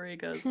episode where he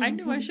goes, "I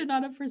knew I should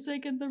not have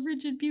forsaken the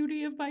rigid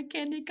beauty of my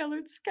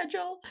candy-colored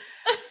schedule."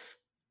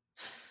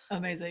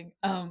 Amazing.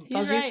 He's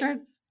Belgique right.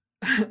 starts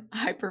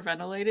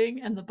hyperventilating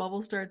and the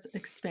bubble starts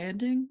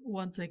expanding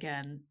once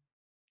again.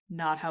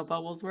 Not how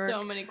bubbles So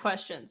work. many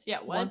questions. Yeah,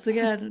 what? Once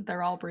again,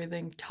 they're all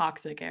breathing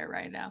toxic air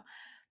right now.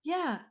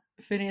 Yeah.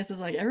 Phineas is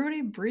like,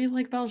 "Everybody breathe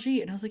like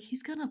Belgique." And I was like,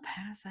 "He's gonna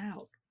pass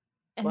out."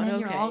 And But then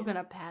you're all okay.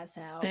 gonna pass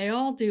out. They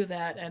all do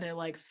that and it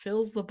like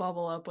fills the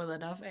bubble up with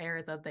enough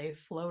air that they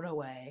float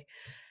away.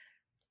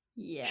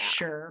 Yeah.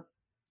 Sure.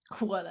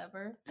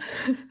 Whatever.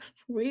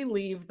 We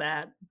leave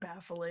that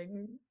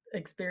baffling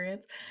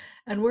experience,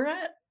 and we're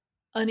at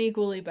an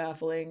equally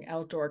baffling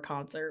outdoor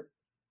concert,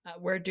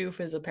 where Doof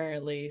is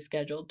apparently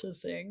scheduled to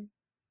sing.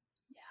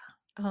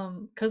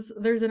 Because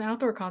there's an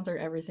outdoor concert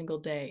every single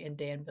day in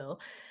Danville,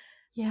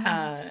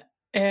 Yeah. uh,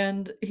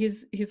 and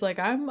he's like,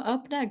 "I'm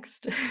up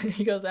next."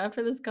 He goes,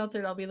 "After this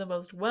concert, I'll be the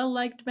most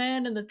well-liked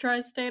man in the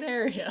tri-state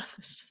area."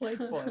 It's just like,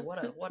 boy,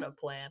 what a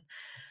plan.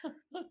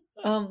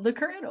 The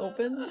curtain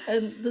opens,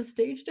 and the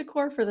stage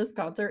decor for this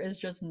concert is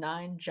just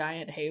 9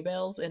 giant hay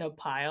bales in a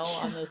pile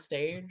on the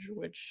stage,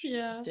 which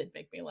Yeah. did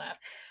make me laugh.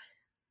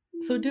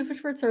 So Mm,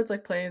 Doofenshmirtz starts,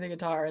 like, playing the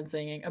guitar and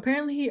singing.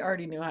 Apparently, he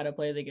already knew how to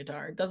play the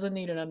guitar, doesn't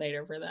need an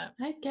unnator for that.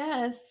 I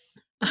guess.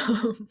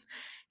 Um,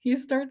 he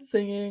starts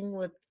singing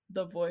with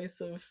the voice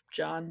of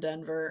John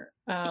Denver.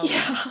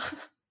 Yeah.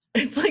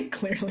 It's, like,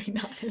 clearly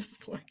not his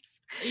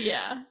voice.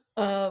 Yeah.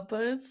 But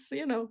it's,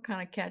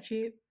 kinda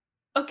catchy.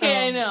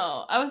 Okay, I Um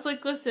know. I was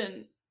like,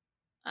 "Listen,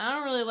 I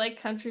don't really like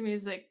country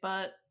music,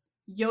 but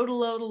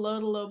Yodel Odel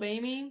Odel Obey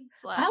Me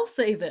I'll slaps."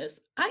 say this,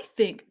 I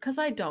think, because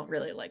I don't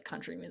really like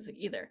country music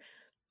either,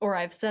 or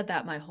I've said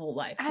that my whole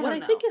life. I What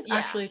don't I think know. is Yeah.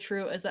 actually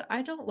true is that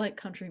I don't like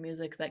country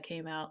music that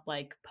came out,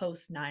 like,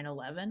 post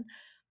 9/11, Mm.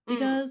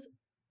 because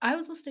I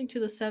was listening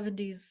to the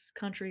 '70s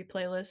country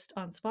playlist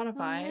on Oh,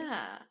 Spotify,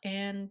 yeah.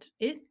 and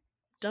it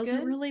It's doesn't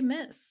good. really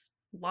miss.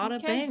 A lot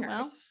of Okay, well,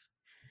 bangers,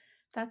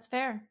 that's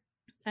fair.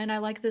 and I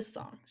like this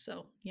song,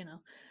 so, Yeah.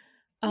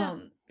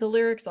 the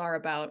lyrics are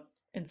about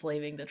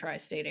enslaving the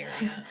tri-state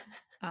area,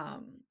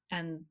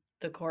 and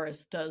the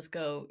chorus does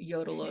go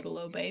yodel odel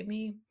obey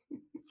me,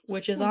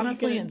 which is What are you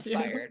honestly gonna do?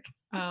 inspired.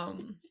 I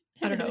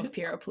don't It know if is.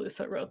 Piero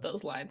Plusa wrote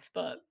those lines,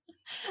 but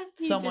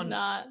He did someone,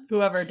 not.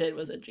 whoever did,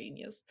 was a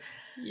genius.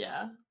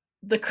 Yeah.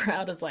 The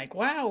crowd is like,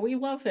 wow, we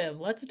love him.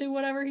 Let's do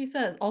whatever he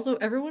says. Also,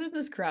 everyone in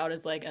this crowd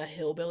is like a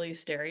hillbilly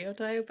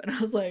stereotype. And I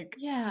was like,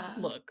 Yeah.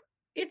 look,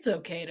 it's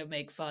okay to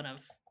make fun of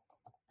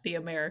the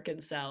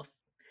American South,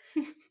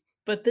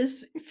 but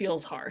this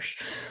feels harsh.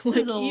 This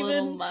is Like, a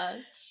little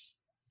much.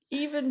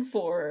 even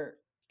for,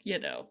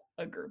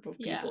 a group of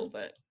Yeah. people,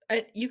 but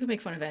you can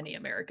make fun of any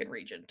American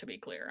region, to be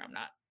clear. I'm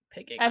not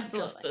picking on just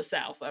Absolutely. the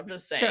South. I'm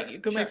just saying Sure, you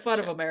can make sure, fun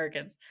of sure.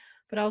 Americans.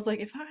 But I was like,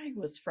 if I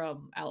was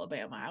from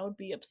Alabama, I would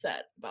be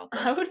upset about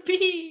I this. would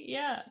be,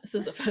 yeah. This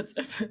is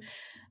offensive.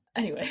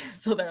 Anyway,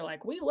 so they're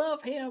like, we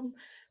love him.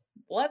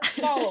 Let's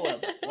follow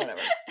him.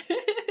 Whatever.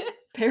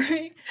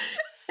 Perry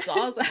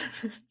saws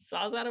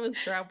out of his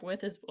trap with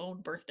his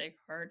own birthday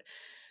card.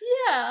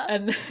 Yeah.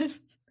 And then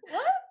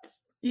What?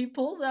 he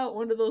pulls out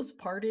one of those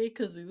party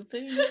kazoo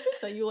things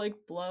that you like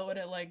blow and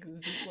it like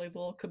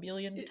little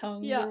chameleon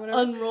tongues Yeah, or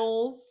whatever.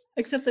 unrolls.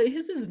 Except that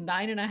his is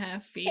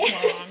 9.5 feet long.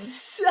 It's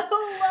so long!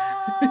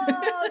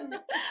 I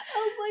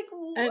was like,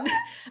 what? And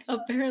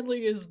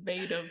apparently is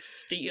made of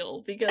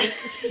steel because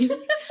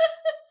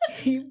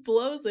he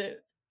blows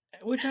it.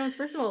 Which I was,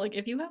 first of all, like,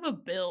 if you have a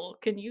bill,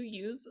 can you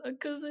use a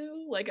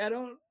kazoo? Like, I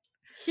don't.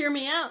 Hear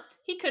me out.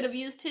 He could have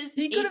used his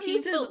He could have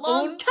used his 18-foot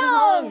long own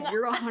tongue.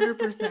 You're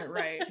 100%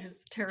 right. His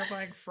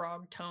terrifying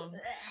frog tongue.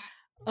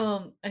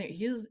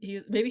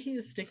 Anyway, maybe he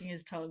is sticking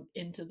his tongue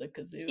into the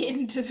kazoo.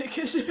 Into the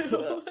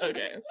kazoo.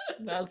 Okay,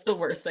 that's the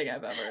worst thing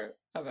I've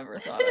ever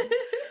thought of.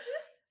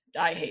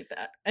 I hate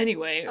that.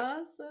 Anyway,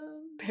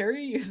 awesome.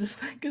 Perry uses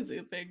that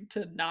kazoo thing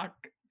to knock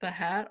the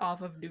hat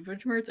off of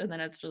Doofenshmirtz, and then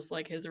it's just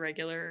like his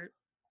regular,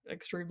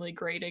 extremely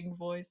grating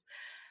voice.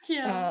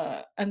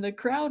 Yeah. And the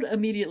crowd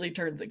immediately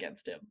turns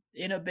against him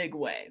in a big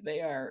way.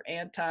 They are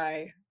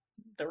anti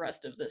the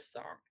rest of this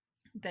song.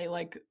 They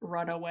like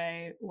run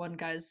away. One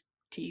guy's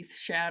teeth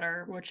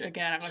shatter, which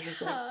again, I was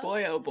just like,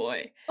 boy, oh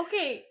boy.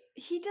 Okay,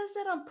 he does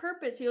that on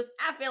purpose. He goes,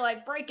 I feel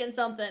like breaking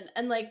something,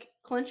 and like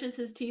clenches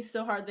his teeth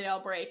so hard they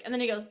all break. And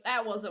then he goes,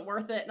 that wasn't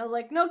worth it. And I was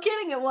like, no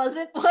kidding, it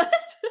wasn't. What?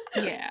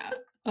 Yeah.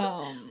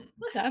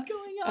 That's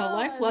a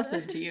life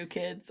lesson to you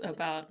kids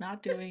about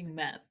not doing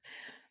meth.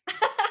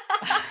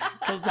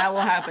 Because that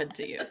will happen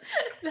to you.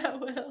 That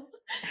will.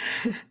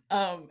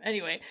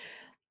 Anyway,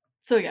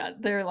 so yeah,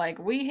 they're like,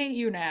 we hate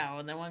you now.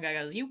 And then one guy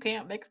goes, you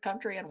can't mix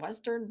country and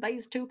western.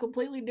 These two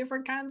completely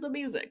different kinds of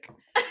music.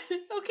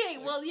 Okay,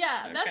 well,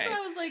 yeah, that's okay. why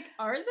I was like,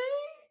 are they?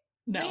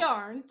 No. They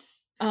aren't.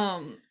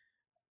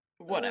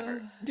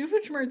 Whatever.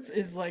 Doofenshmirtz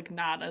is like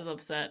not as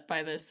upset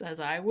by this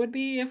as I would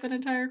be if an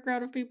entire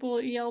crowd of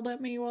people yelled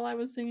at me while I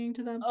was singing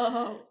to them.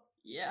 Oh,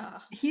 yeah.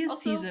 He is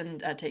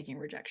seasoned at taking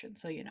rejection,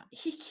 so you know.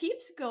 He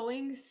keeps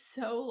going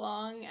so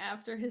long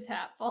after his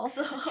hat falls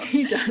off.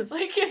 He does.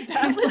 Like, if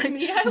that was like,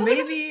 me, I would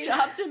have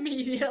stopped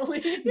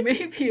immediately.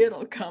 Maybe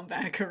it'll come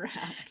back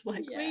around.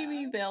 Like,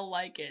 maybe they'll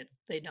like it.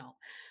 They don't.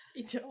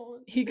 They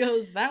don't. He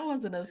goes, that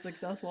wasn't as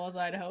successful as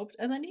I'd hoped.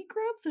 And then he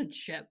grabs a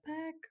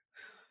jetpack.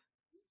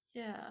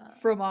 Yeah.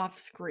 From off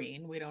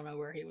screen. We don't know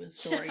where he was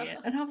storing it.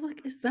 And I was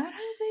like, is that how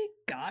they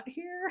got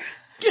here?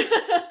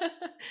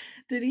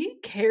 Did he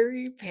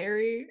carry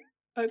Perry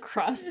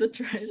across the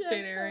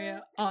tri-state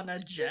area on a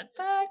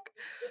jetpack?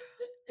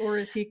 Or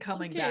is he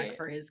coming back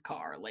for his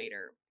car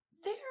later?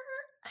 There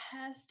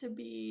has to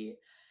be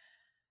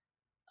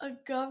a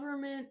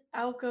government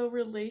Alco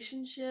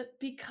relationship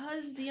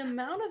because the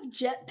amount of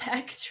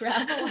jetpack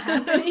travel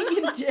happening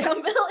in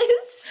Danville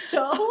is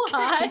so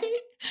high.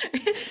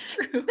 It's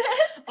true.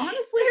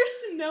 Honestly,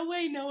 there's no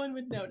way no one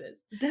would notice.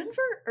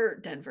 Danville.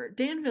 Denver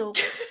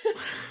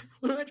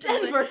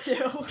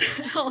too.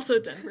 Also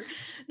Denver.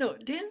 No,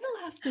 Danville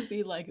has to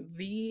be like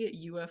the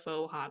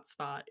UFO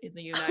hotspot in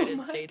the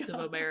United States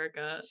of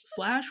America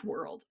 /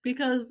 world.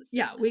 Because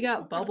yeah, we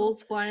got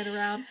bubbles flying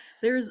around.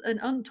 There's an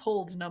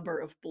untold number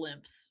of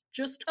blimps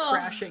just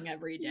crashing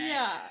every day.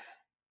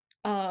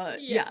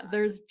 Yeah,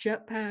 there's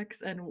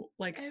jetpacks and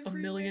like a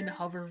million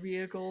hover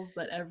vehicles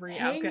that every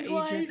Alka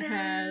agent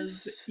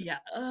has. Yeah,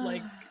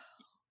 like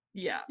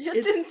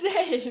it's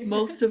insane.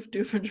 Most of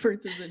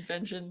Doofenshmirtz's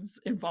inventions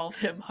involve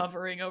him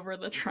hovering over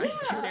the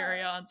tri-state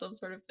area on some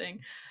sort of thing.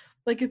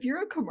 Like if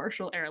you're a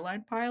commercial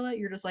airline pilot,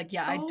 you're just like,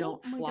 I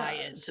don't fly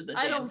into the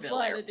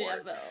Danville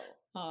airport.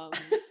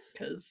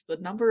 Because the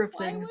number of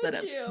things that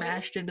have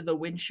smashed into the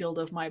windshield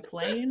of my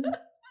plane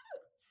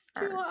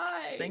too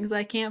high. Things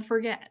I can't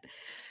forget.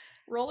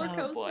 Roller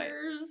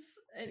coasters.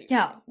 Anyway.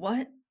 Yeah,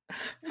 what?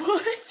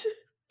 What?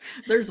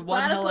 There's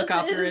one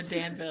helicopter in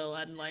Danville,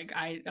 and like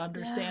I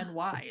understand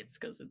why. It's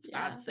because it's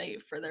not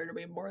safe for there to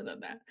be more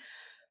than that.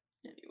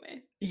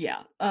 Anyway.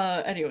 Yeah.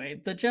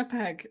 Anyway, the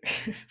jetpack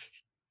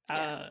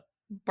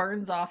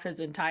burns off his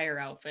entire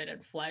outfit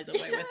and flies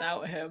away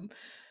without him.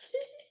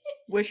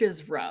 Which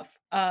is rough.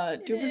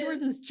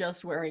 Doofenshmirtz is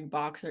just wearing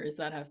boxers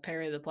that have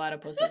Perry the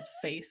Platypus's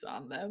face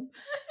on them.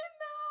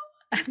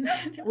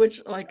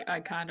 which, like, I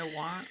kinda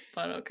want,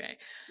 but okay.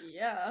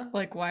 Yeah.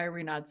 Like, why are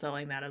we not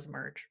selling that as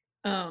merch?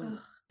 Ugh.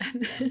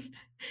 And then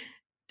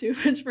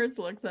Doofenshmirtz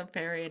looks at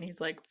Perry and he's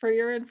like, "For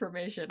your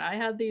information, I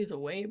had these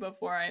way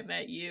before I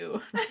met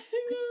you." I It's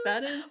like,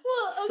 that is know.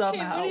 Well, okay, when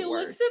somehow he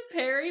looks worse. at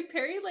Perry,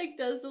 Perry, like,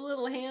 does the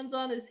little hands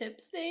on his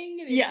hips thing,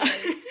 and he's Yeah.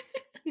 like,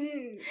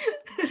 "Hmm."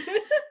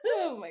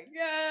 Oh my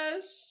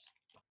gosh.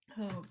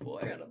 Oh, boy.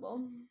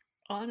 Incredible.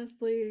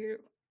 Honestly,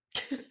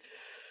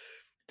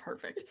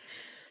 perfect.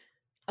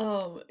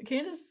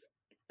 Candace,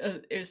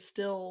 is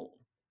still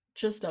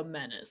just a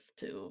menace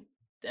to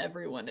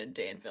everyone in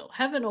Danville.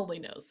 Heaven only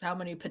knows how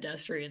many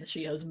pedestrians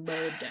she has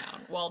mowed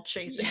down while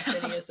chasing Yeah.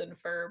 Phineas and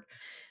Ferb.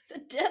 The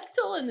death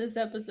toll in this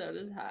episode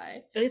is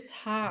high. It's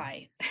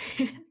high.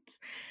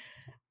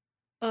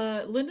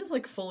 And, Linda's,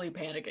 like, fully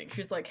panicking.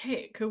 She's like,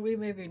 "Hey, could we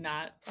maybe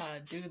not,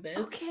 do this?"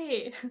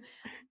 Okay.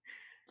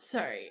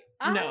 Sorry.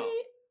 No,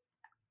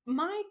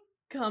 My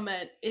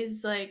comment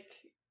is like,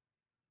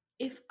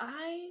 if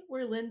I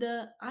were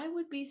Linda, I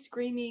would be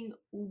screaming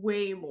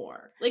way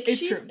more. Like, it's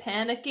she's true.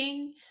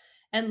 panicking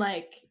and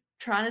like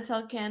trying to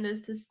tell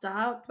Candace to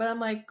stop, but I'm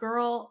like,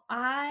 girl,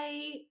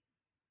 I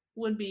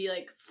would be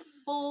like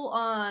full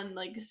on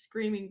like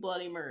screaming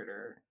bloody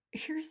murder.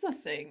 Here's the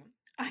thing.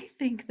 I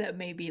think that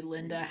maybe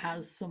Linda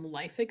has some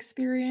life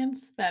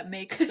experience that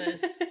makes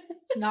this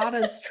not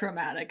as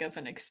traumatic of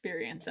an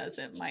experience as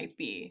it might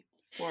be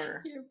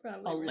for You're a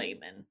probably right.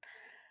 layman.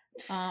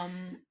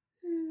 Um,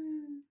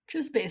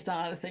 just based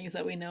on other things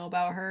that we know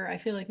about her, I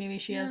feel like maybe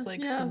she Yeah, has,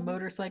 like, yeah. some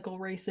motorcycle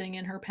racing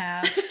in her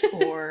past,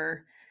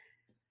 or,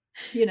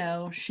 she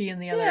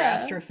and the other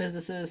Yeah.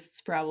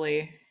 astrophysicists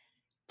probably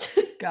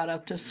got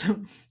up to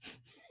some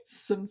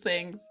some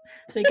things.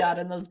 They got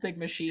in those big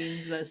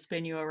machines that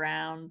spin you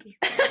around,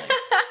 but,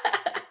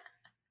 like,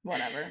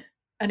 whatever.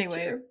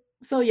 Anyway, True.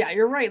 so yeah,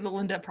 you're right, that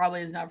Linda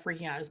probably is not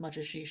freaking out as much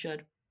as she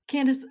should.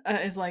 Candace,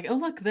 is like, "Oh,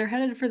 look, they're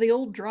headed for the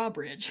old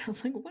drawbridge." I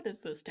was like, "What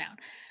is this town?"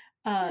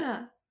 Uh,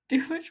 Yeah.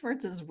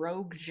 Doofenshmirtz's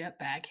rogue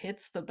jetpack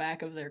hits the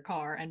back of their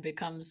car and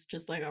becomes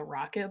just like a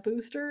rocket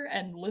booster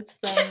and lifts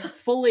them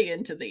fully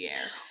into the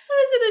air.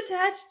 What is it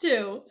attached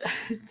to?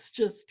 It's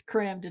just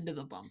crammed into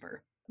the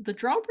bumper. The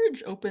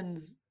drawbridge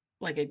opens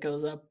like it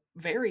goes up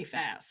very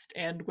fast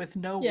and with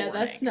no Yeah,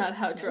 that's warning. not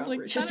how I was like,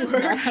 "That drawbridges is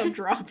not work. how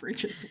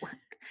drawbridges work."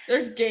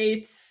 There's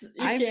gates.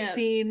 You I've can't.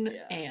 seen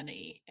Yeah.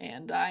 Annie,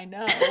 and I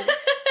know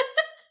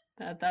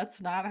that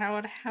that's not how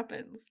it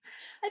happens.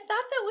 I thought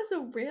that was a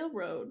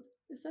railroad.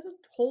 Is that a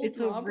whole It's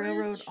a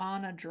railroad drawbridge?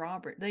 on a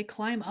drawbridge. They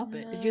climb up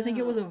it. Did you think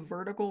it was a Oh.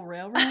 vertical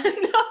railroad?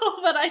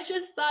 No, but I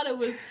just thought it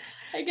was.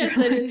 I guess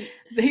You're I like, didn't.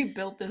 they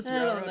built this I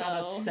don't railroad on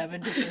a know.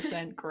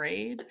 70%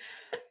 grade?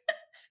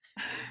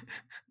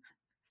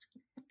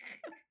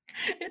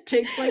 It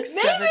takes, like, Maybe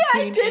I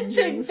 17 did think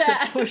engines to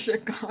that. push a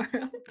car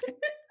up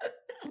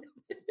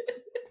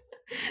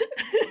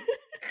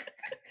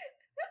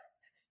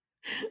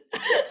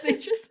They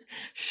just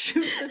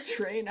shoot the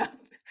train up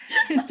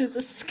into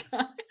the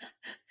sky.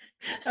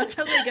 That's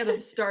how they get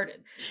them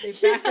started. They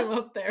back them Yeah.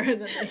 up there,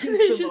 and then they use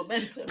They the just.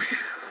 momentum.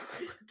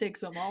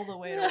 Takes them all the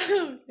way to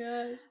Rome.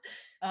 Oh gosh.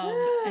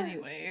 Ah.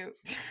 Anyway.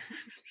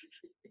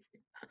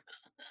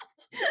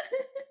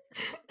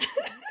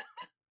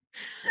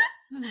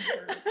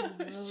 Vertical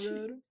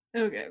railroad.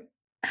 Okay.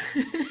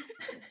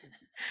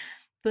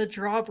 The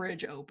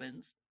drawbridge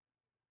opens,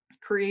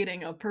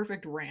 creating a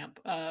perfect ramp,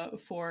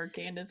 for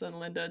Candace and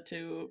Linda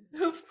to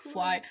Of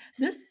fly.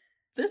 course.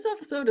 This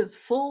episode is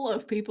full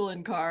of people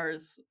in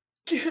cars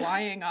It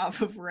flying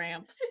off of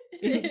ramps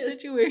in is.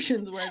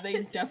 situations where they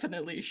It's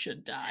definitely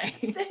should die.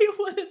 they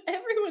would have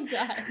everyone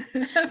died.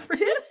 Everyone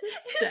This is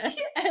is dead.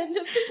 the end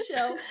of the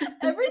show.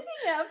 Everything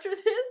after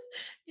this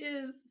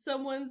is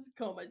someone's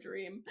coma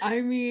dream.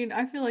 I mean,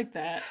 I feel like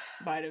that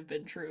might have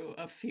been true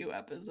a few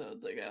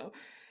episodes ago.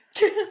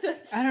 I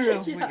That's don't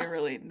know if we can yeah.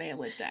 really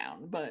nail it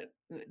down, but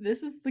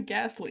this is the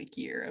gas leak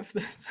year of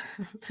this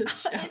of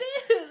this show. It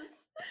is.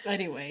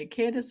 Anyway, This is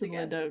Candace the and gas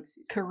Linda leak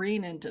season.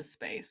 careen into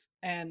space,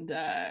 and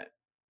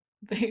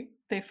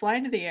they fly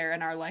into the air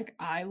and are like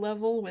eye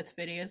level with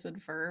Phineas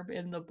and Ferb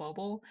in the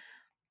bubble.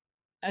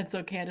 And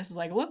so Candace is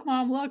like, "Look,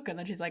 mom, look," and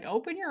then she's like,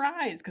 "Open your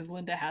eyes," because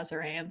Linda has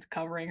her hands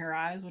covering her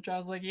eyes, which I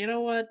was like, you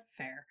know what,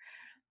 fair.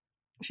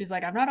 She's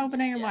like, "I'm not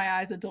opening Yeah. my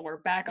eyes until we're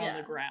back on the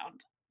Yeah.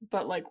 ground,"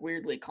 but like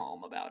weirdly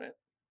calm about it.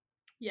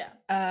 Yeah.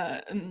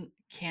 And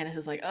Candace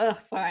is like, "Ugh,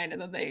 fine," and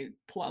then they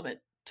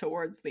plummet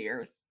towards the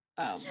earth,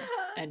 Yeah.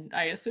 and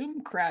I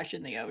assume crash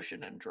in the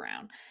ocean and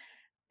drown.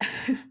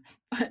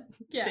 But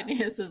Yeah.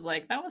 Phineas is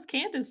like, "That was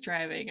Candace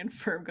driving," and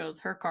Ferb goes,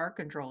 "Her car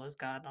control has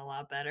gotten a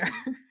lot better."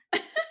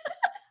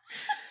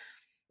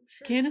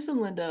 Sure. Candace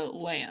and Linda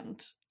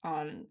land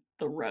on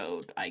the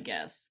road, I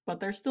guess, but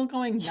they're still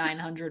going Yeah.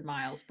 900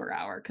 miles per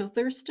hour because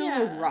there's still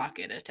a Yeah.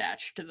 rocket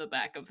attached to the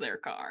back of their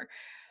car.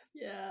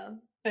 Yeah.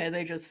 And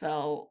they just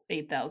fell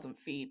 8,000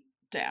 feet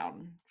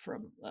down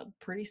from a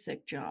pretty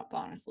sick jump,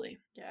 honestly.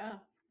 Yeah.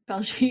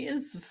 Belgi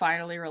is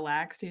finally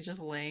relaxed. He's just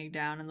laying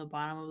down in the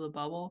bottom of the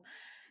bubble.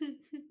 And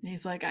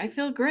he's like, "I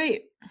feel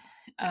great."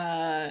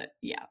 Yeah.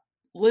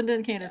 Linda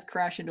and Candace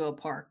crash into a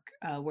park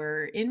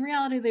where in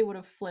reality they would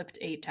have flipped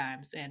 8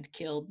 times and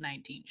killed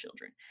 19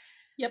 children.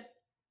 Yep.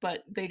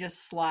 But they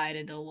just slide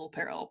into a little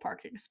parallel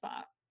parking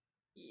spot.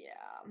 Yeah.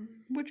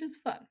 Which is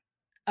fun.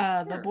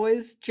 Sure. The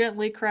boys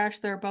gently crash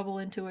their bubble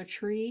into a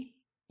tree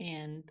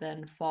and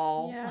then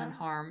fall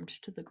unharmed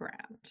to the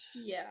ground.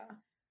 Yeah.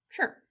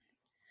 Sure.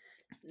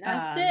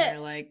 That's and it. they're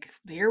like,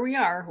 here we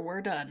are,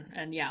 we're done.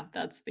 And yeah,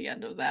 that's the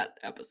end of that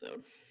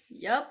episode.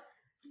 Yep.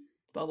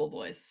 Bubble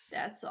Boys.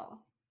 That's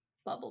all.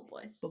 Bubble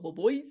Boys. Bubble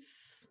Boys.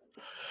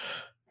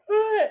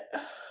 Alright.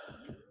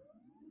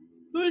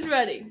 Who's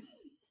ready?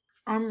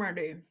 I'm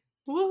ready.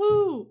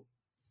 Woohoo!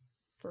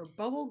 For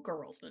Bubble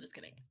Girls. No, just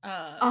kidding.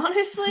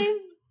 Honestly,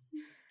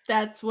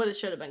 that's what it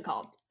should have been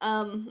called.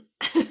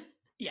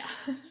 Yeah.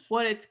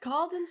 What it's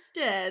called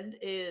instead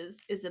is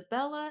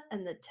Isabella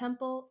and the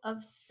Temple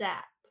of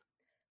Sap,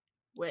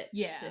 which,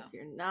 if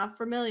you're not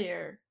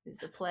familiar,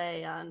 is a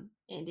play on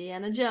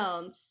Indiana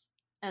Jones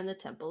and the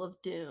Temple of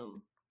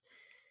Doom.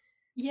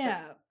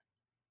 Yeah. So,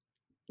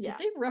 yeah. Did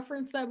they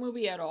reference that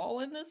movie at all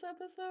in this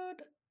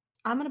episode?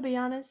 I'm gonna be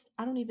honest,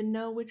 I don't even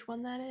know which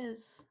one that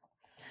is.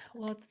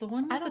 Well, it's the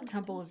one with the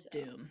Temple of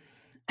Doom.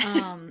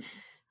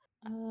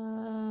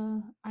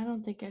 I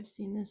don't think I've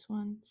seen this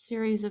one.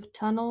 Series of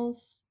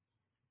tunnels,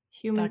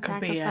 human that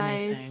could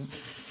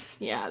sacrifice.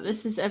 Be yeah,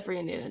 this is every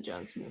Indiana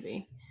Jones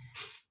movie.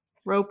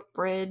 Rope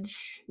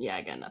bridge. Yeah,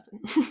 I got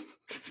nothing.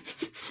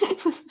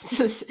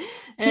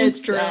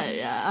 it's true.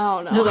 Yeah,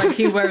 I don't know. Like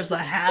he wears the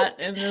hat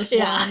in this one.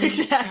 Yeah,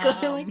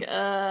 exactly. There's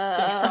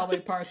probably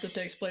part that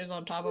takes place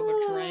on top of a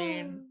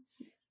train.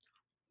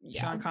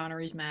 Yeah. Sean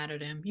Connery's mad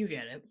at him. You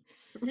get it.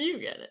 You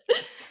get it.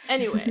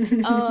 Anyway,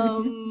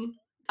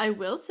 I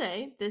will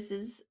say this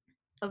is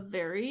a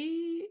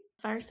very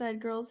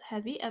Fireside Girls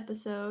heavy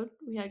episode.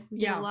 We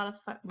get a lot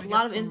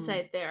of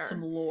insight there.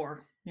 Some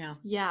lore. Yeah.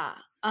 Yeah.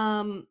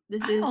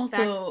 This is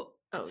also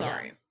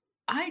sorry.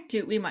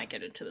 Yeah. We might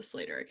get into this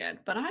later again,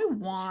 but I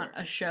want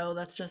a show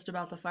that's just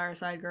about the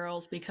Fireside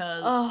Girls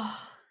because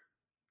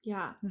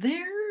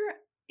their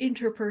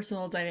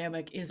interpersonal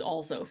dynamic is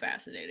also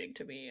fascinating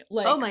to me.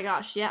 Like, oh my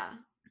gosh, yeah.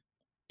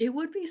 It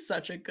would be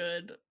such a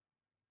good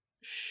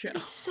show.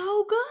 It's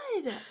so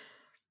good.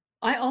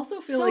 I also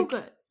feel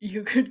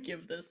you could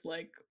give this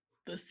like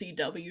the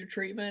CW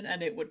treatment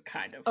and it would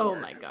kind of work. Oh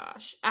my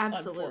gosh,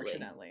 absolutely.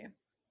 Unfortunately.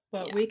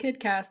 But we could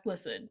cast,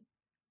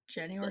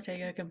 Jenny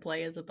Ortega can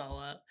play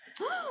Isabella.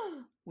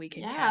 We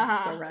can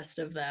cast the rest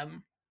of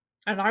them.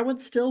 And I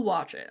would still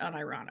watch it,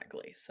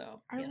 unironically.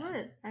 So I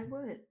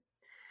would.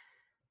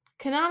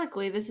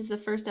 Canonically, this is the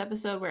first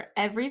episode where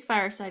every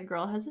Fireside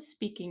Girl has a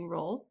speaking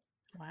role.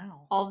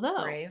 Wow.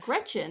 Although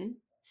Gretchen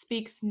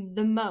speaks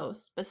the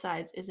most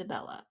besides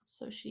Isabella.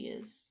 So she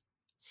is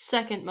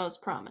second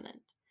most prominent.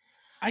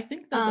 I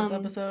think that this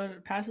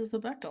episode passes the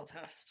Bechdel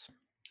test.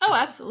 Oh,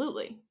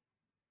 absolutely.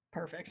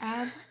 Perfect.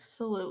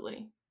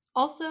 Absolutely.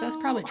 Also, that's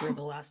probably true of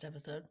the last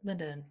episode.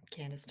 Linda and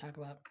Candace talk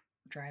about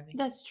driving.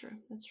 That's true.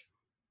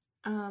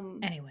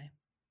 Anyway.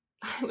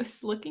 I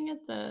was looking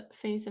at the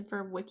Phineas and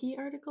Ferb wiki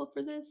article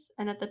for this,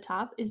 and at the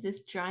top is this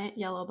giant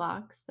yellow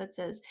box that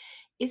says,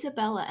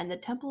 Isabella and the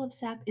Temple of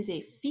Sap is a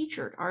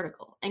featured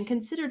article and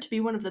considered to be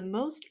one of the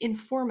most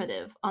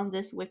informative on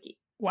this wiki.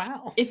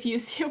 Wow. If you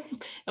see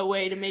a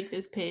way to make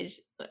this page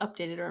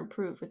updated or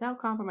improved without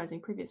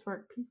compromising previous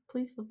work,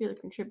 please feel free to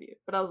contribute.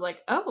 But I was like,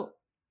 oh,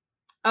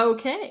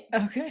 okay.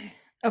 Okay.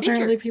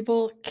 Apparently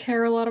people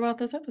care a lot about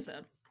this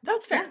episode.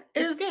 That's fair.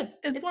 Yeah, it's good.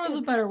 It's one of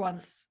the better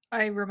ones.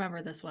 I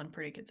remember this one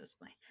pretty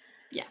consistently.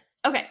 Yeah.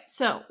 Okay,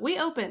 so we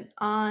open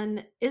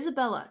on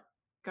Isabella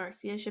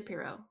Garcia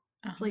Shapiro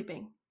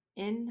sleeping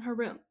in her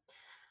room.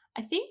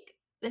 I think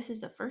this is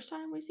the first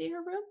time we see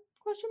her room? ?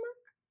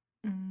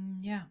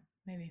 Yeah,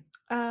 maybe.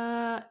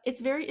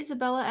 It's very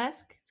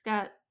Isabella-esque. It's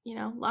got,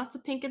 lots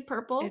of pink and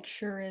purple. It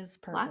sure is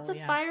purple. Lots of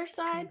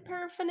fireside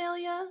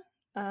paraphernalia.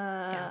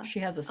 Yeah, she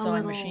has a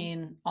sewing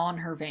machine on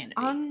her vanity,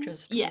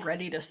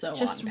 ready to sew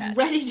just on patches.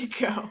 Ready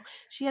to go.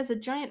 She has a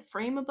giant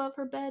frame above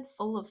her bed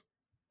full of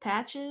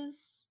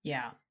patches.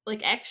 Yeah.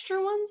 Like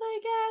extra ones, I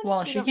guess.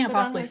 Well, she can't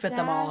possibly fit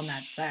them all in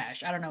that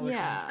sash. I don't know which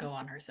ones go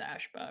on her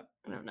sash, but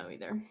I don't know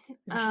either. She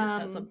just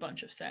has a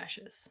bunch of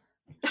sashes.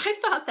 I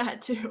thought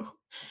that too.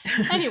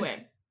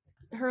 Anyway,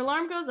 her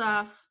alarm goes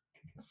off.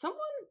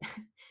 Someone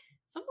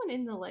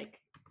in the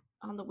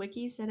on the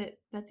wiki said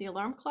that the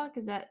alarm clock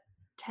is at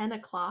 10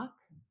 o'clock.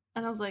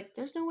 And I was like,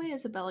 there's no way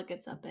Isabella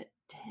gets up at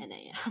 10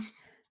 a.m.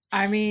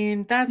 I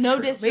mean, that's no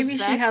true. Disrespect, maybe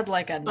she had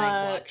a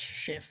night watch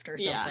shift or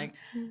something.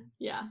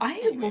 Yeah.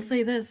 I will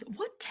say this.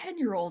 What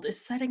 10-year-old is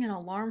setting an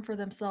alarm for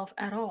themselves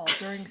at all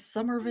during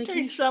summer vacation?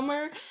 During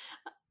summer,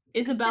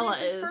 Isabella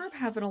is. Ferb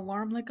have an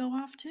alarm that go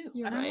off too.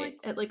 You're and right.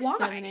 I'm at why?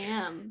 7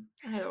 a.m.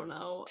 I don't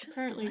know. Just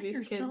apparently let these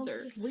kids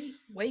are sleep.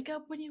 Wake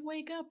up when you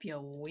wake up, you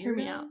weirdos. Hear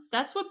me out.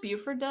 That's what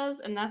Buford does,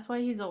 and that's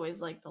why he's always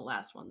the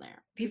last one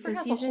there. Buford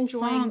has a whole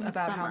song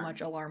about how much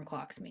alarm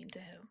clocks mean to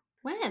him.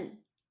 When?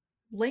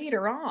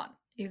 Later on.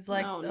 He's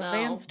like,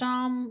 Van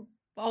Stom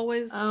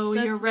always Oh,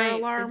 you're sets their right. It's,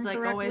 alarm like,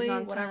 always correctly,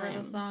 on whatever the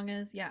time. song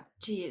is. Yeah.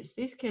 Jeez,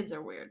 these kids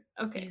are weird.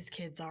 Okay. These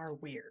kids are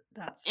weird.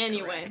 That's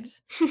Anyway,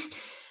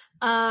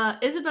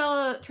 correct.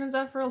 Isabella turns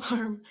off her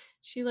alarm.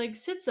 She, like,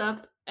 sits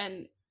up,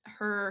 and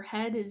her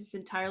head is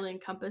entirely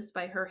encompassed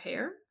by her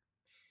hair,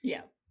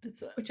 Yeah.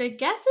 It's which I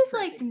guess is,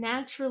 like, frizzy.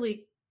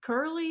 naturally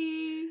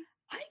curly.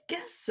 I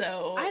guess I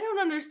so. don't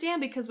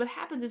understand because what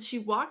happens is she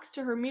walks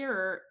to her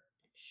mirror,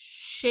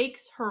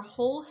 shakes her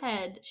whole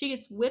head, she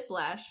gets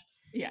whiplash,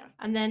 Yeah.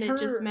 and then it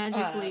just Her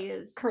magically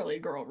is curly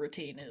girl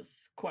routine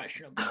is Oh,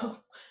 questionable. I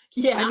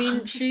yeah.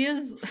 mean, she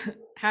is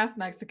half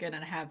Mexican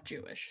and half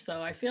Jewish,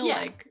 so I feel Yeah,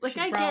 like like, she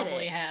I get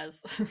probably it,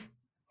 has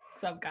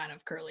some kind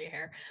of curly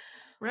hair.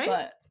 right?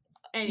 But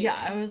yeah,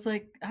 I Anyway, was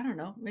like, I don't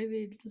know,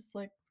 maybe just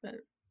like that,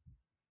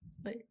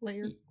 y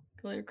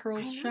let your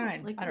curls I know,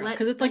 shine. like, I don't know, let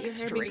because it's let like your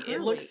hair be straight.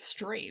 It looks curly.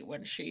 straight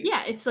when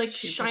Yeah, it's, like,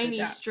 she puts it shiny,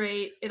 down.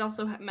 straight, it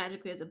also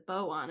magically has a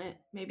bow on it,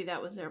 maybe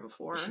that was there She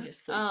before.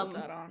 just sleeps with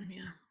that on.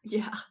 Yeah,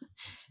 Yeah,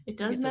 it maybe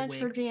does it's a match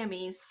her wig.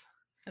 jammies.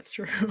 That's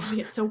true.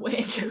 Maybe it's a wig.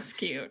 It is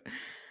cute.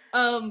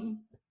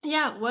 Um,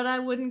 yeah, what I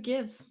wouldn't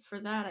give for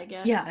that, I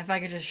Yeah, guess. if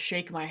I could just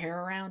shake my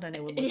hair around and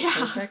it would look Yeah,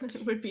 perfect,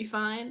 would be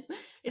fine.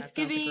 It's that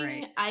sounds giving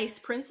great. Ice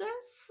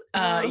Princess.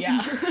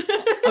 Yeah.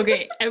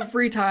 Okay,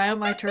 every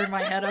time I turn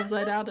my head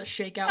upside down to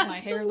shake out my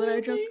hair that I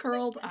Absolutely. just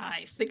curled,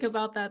 I think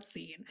about that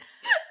scene.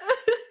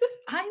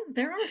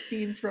 There are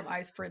scenes from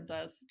Ice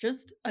Princess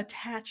just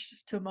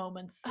attached to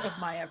moments of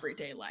my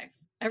everyday life.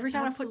 Every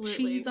time I put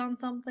cheese Absolutely. on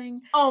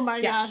something, Oh my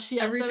yeah, gosh,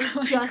 yes, every I was time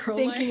I just curl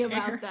my thinking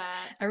about hair,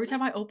 that. every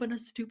time I open a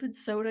stupid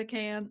soda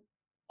can,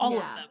 all of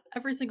Yeah. them,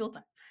 every single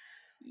time.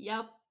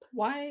 Yep.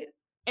 Why?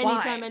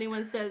 Anytime Why?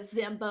 anyone says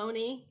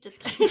Zamboni, just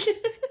kidding.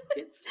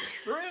 It's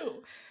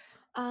true.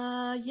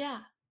 Yeah.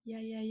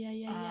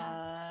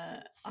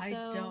 Yeah. I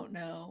So, don't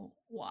know I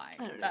why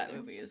don't know that either.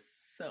 movie is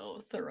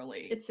so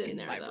thoroughly It's in in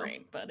there my though.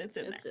 brain, but it's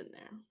in It's there. in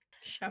there.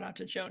 Shout out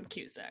to Joan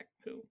Cusack,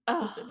 who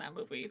was in Oh, that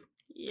movie for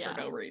yeah.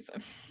 no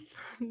reason.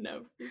 For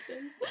no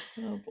reason.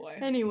 Oh boy.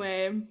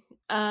 Anyway,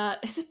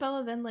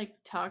 Isabella then like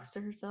talks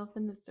to herself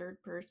in the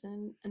third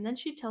person, and then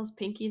she tells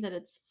Pinky that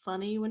it's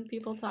funny when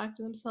people talk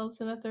to themselves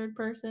in a third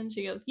person.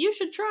 She goes, "You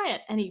should try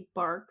it," and he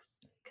barks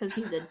because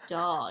he's a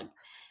dog.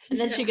 And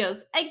then she Yeah.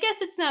 goes, "I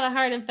guess it's not a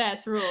hard and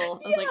fast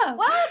rule." I was like, Yeah.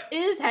 "What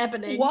is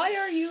happening?" Why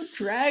are you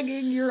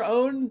dragging your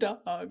own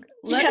dog?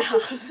 Let Yeah,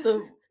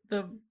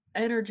 the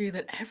energy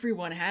that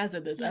everyone has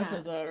in this yeah,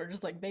 episode, or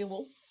just like they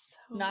will so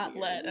not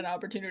weird let an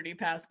opportunity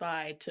pass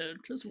by to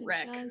just to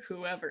wreck just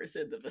whoever's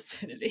in the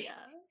vicinity.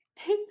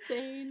 yeah,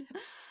 insane.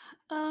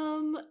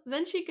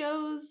 Then she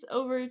goes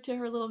over to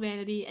her little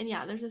vanity, and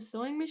yeah, there's a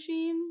sewing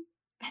machine,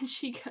 and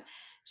she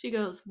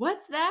goes,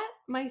 "What's that?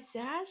 My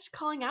sash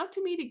calling out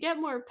to me to get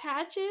more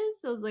patches?"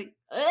 I was like,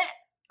 "Ugh,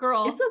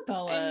 girl, I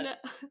Isabella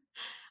know."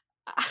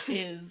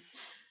 is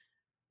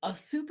a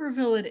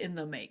supervillain in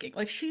the making.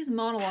 Like, she's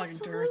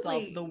monologuing to herself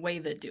the Absolutely, way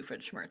that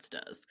Doofenshmirtz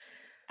does.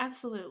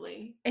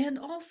 absolutely. And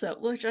also,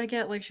 which I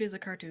get, like, she's a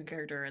cartoon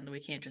character and we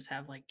can't just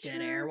have, like,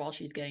 dead air True. while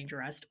she's getting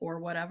dressed or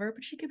whatever,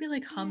 but she could be,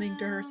 like, humming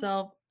to Yeah.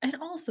 herself. And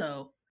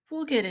also,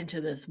 we'll get into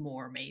this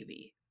more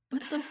maybe,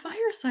 but the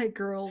Fireside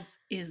Girls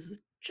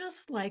is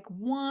just, like,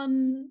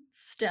 one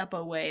step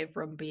away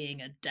from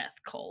being a death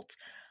cult.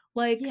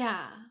 Like,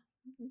 Yeah.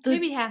 the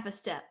Maybe half a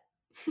step.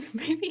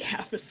 maybe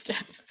half a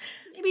step.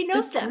 Maybe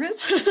no The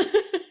steps.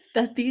 grip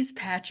that these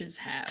patches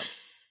have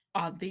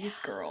on these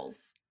Yeah.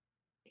 girls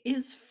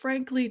is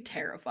frankly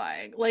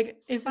terrifying.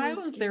 Like, if I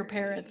So was their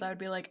parents, scary. I'd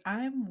be like,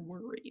 "I'm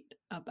worried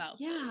about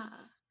Yeah.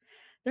 this."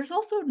 There's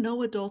also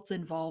no adults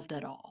involved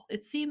at all.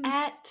 It seems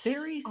At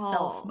very all.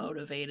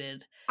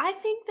 self-motivated. I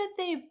think that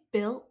they've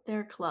built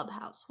their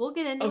clubhouse. We'll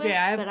get into Okay, it,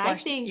 I have but I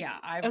questions. think Yeah,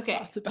 I have okay.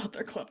 thoughts about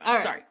their All clubhouse.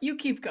 right. Sorry, you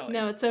keep going.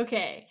 No, it's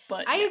okay.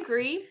 But I yeah,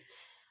 agree.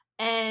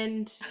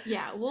 And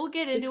yeah, we'll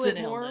get into it's it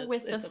an more illness.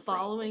 with the It's a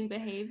following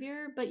problem.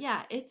 behavior, but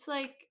yeah, it's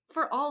like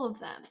for all of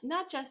them,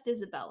 not just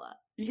Isabella.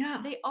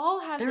 Yeah, They all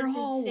have they're this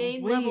all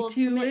insane way level of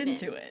too commitment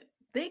into it.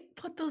 They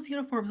put those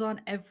uniforms on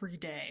every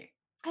day.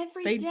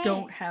 every They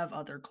don't day. have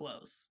other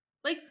clothes.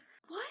 Like,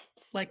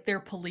 what? Like, they're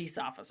police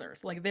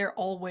officers. Like, they're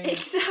always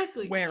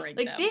Exactly. wearing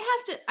Like, they them.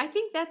 have to I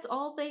think that's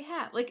all they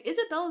have. Like,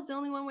 Isabella's the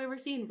only one we ever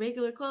see in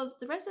regular clothes.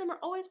 The rest of them are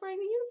always wearing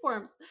the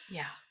uniforms.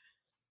 Yeah.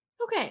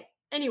 Okay.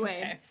 Anyway,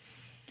 Okay.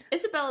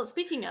 Isabella,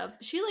 speaking of,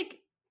 she like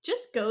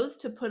just goes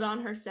to put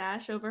on her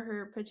sash over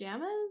her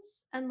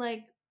pajamas and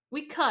like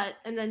we cut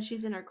and then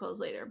she's in her clothes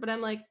later. But I'm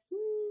like,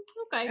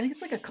 I okay, think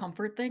it's like a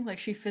comfort thing. Like,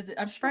 I'm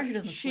surprised sure. she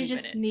doesn't She sleep in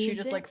just it. She needs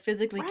just, it, like,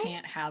 physically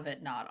can't right? have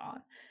it not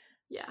on.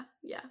 Yeah,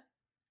 yeah.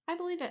 I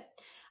believe it.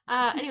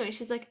 Anyway,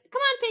 she's like, come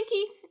on,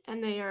 Pinky.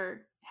 And they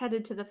are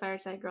headed to the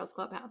Fireside Girls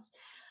Clubhouse.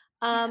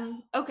 Yeah.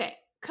 Okay.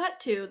 Cut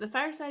to the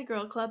Fireside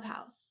Girl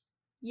Clubhouse.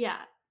 Yeah.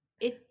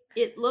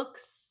 It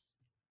looks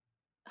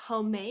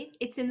homemade.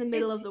 It's in the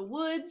middle of It's the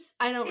woods.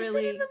 I don't Is it in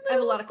really the I have a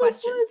middle lot of of the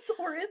questions. woods,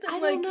 or is it, I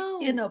don't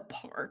like, in a know.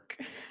 park?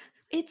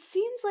 It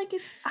seems like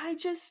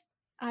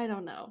I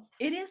don't know.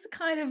 It is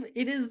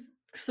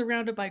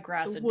surrounded by It's a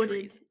grass and wooded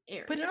trees,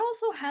 but it area.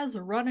 also has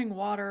running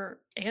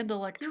water and You're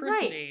right.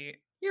 electricity.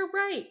 You're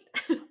right.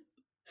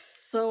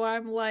 So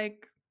I'm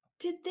like,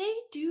 Did they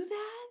do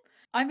that?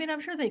 I mean, I'm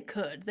sure they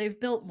could. They've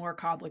built more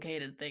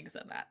complicated things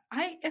than that.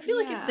 I feel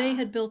like if they Yeah.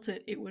 had built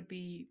it, it would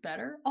be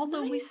better.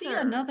 Also, we see Nicer.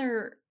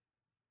 another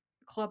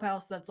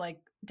clubhouse that's, like,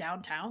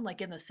 downtown,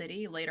 like, in the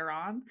city later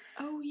on.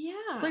 Oh,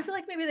 So I yeah. feel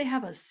like maybe they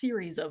have a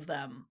series of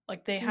them.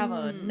 Like, they have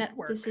a This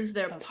network is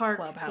their of park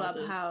clubhouses.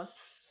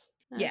 clubhouse.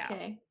 Yeah,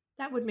 Okay.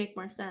 That would make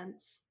more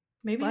sense.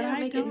 Maybe but they'll I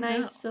make it don't nice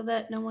know. so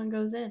that no one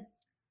goes in.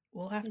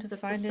 We'll have to It's a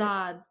find it.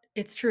 facade.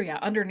 It's true, yeah,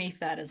 underneath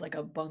that is, like,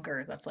 a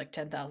bunker that's, like,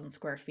 10,000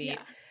 square feet.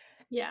 Yeah.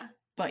 Yeah.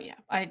 But yeah,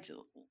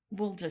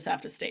 we'll just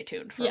have to stay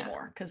tuned for Yeah.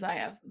 more because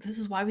this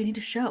is why we need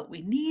a show.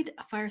 We need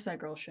a Fireside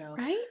Girl show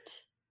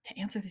Right? to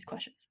answer these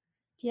questions.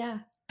 Yeah. Yeah.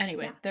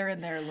 Anyway, they're in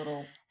their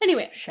little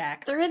Anyway,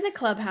 shack. they're in the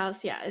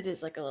clubhouse. Yeah, it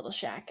is like a little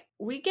shack.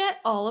 We get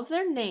all of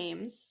their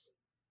names.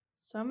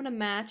 So I'm gonna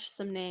match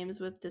some names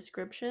with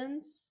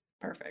descriptions.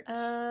 Perfect.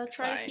 'Cause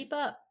Try to I keep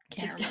up.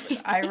 can't Just remember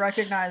kidding. that. I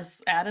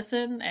recognize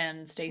Addison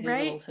and Stacy's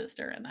little Right?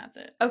 sister, and that's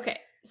it. Okay.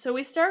 So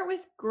we start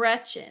with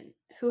Gretchen,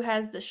 who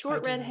has the I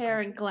short do red know hair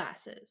and Gretchen.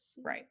 glasses.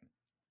 Right.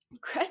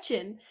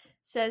 Gretchen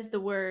says the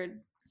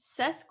word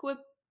sesquip.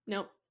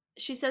 Nope.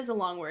 She says a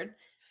long word.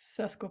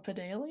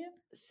 Sesquipedalian?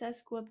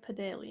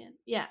 Sesquipedalian.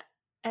 Yeah.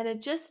 And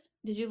it just,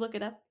 did you look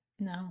it up?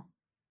 No.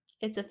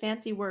 It's a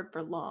fancy word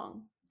for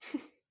long.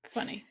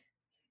 Funny.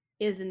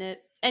 Isn't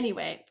it?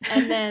 Anyway,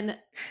 and then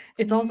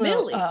It's also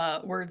Millie.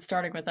 a word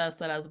starting with S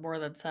that has more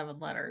than 7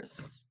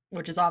 letters,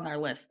 which is on their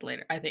list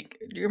later, I think.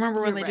 Do you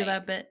remember when You're they do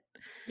right. that bit?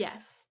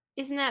 Yes.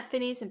 Isn't that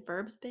Phineas and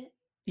Ferb's bit?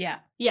 Yeah.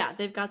 Yeah,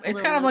 they've got the It's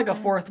little kind of like a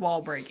notepad. fourth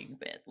wall breaking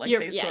bit. Like, You're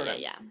they yeah, sort yeah, of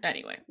yeah.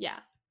 anyway. Yeah.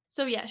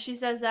 So yeah, she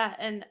says that,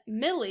 and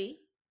Millie,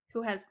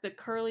 who has the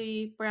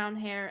curly brown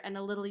hair and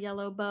a little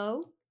yellow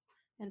bow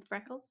and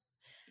freckles,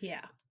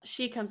 Yeah.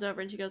 she comes over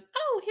and she goes,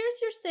 "Oh,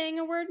 here's your saying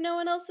a word no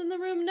one else in the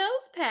room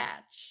knows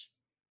patch."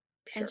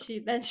 And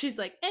Sure. she's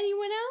like,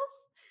 "Anyone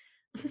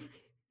else?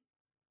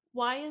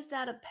 Why is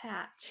that a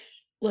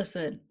patch?"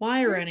 Listen,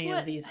 why are Here's any of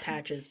what these I don't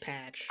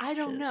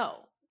patches?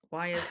 know.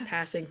 Why is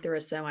passing through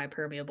a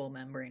semi-permeable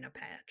membrane a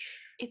patch?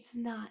 It's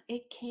not.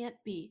 It can't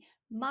be.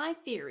 My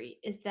theory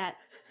is that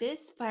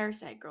this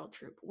Fireside Girl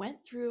troop went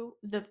through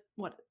the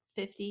what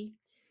 50,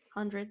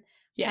 100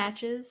 Yeah.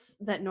 patches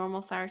that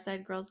normal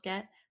Fireside Girls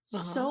get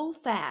Uh-huh. so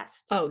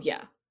fast Oh,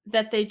 yeah.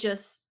 that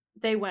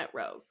they went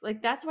rogue.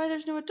 Like that's why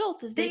there's no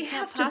adults is they They can't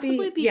have to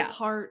possibly be, be yeah,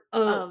 part a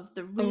of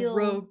the a real.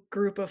 rogue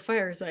group of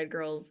Fireside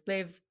Girls.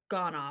 They've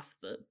gone off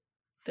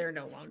they're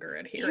no longer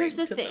Here's adhering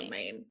the to the thing.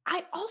 main.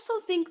 I also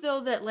think though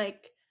that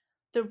like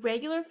the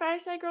regular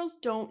Fireside Girls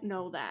don't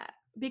know that.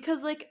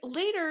 Because like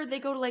later they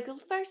go to like a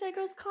Fireside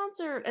Girls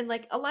concert and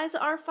like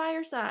Eliza R.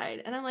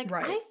 Fireside. And I'm like,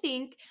 Right. I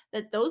think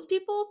that those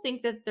people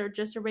think that they're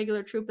just a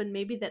regular troop and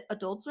maybe that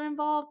adults are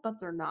involved, but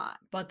they're not.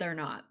 But they're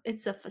not.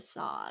 It's a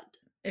facade.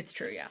 It's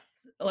true, yeah.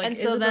 Like, And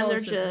so then they're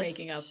Isabella's just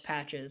making just up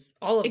patches.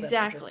 All of them are just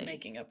exactly.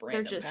 making up They're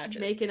random just patches.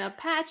 making up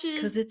patches,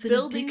 Because it's an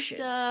building addiction.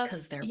 stuff.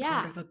 Because they're part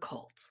Yeah. of a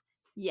cult.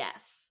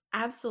 Yes,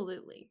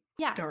 absolutely.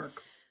 Yeah.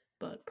 Dark,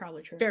 but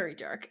probably true. Very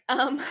dark.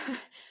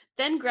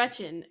 Then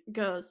Gretchen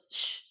goes,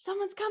 "Shh,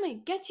 someone's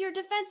coming. Get to your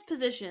defense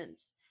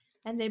positions."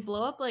 And they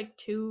blow up like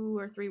 2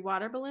 or 3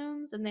 water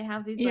balloons and they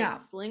have these like Yeah.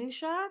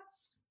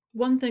 slingshots.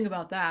 One thing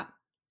about that,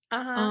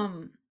 Uh-huh.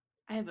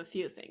 I have a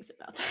few things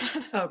about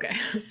that. okay.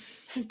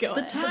 Go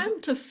The ahead.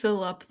 time to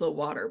fill up the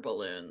water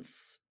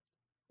balloons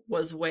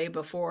was way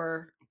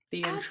before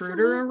the intruder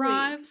Absolutely.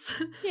 arrives.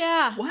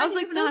 Yeah. Why I do was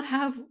you like, not those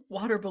have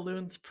water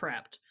balloons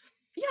prepped?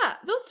 yeah,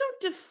 those don't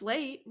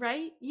deflate,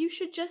 right? You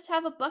should just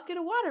have a bucket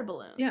of water Yeah,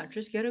 balloons.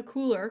 just get a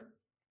cooler,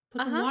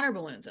 put some Uh-huh. water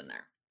balloons in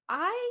there.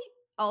 I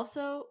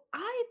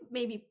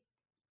maybe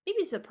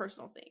it's a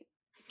personal thing.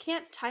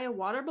 Can't tie a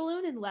water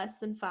balloon in less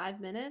than 5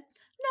 minutes.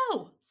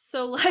 No.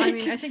 So I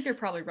mean, I like think they're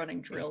probably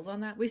running drills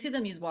on that. We see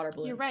them use water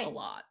you're balloons a right.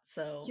 lot,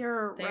 so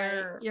You're right.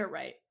 they're You're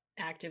right.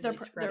 actively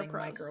They're spreading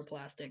pros.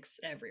 microplastics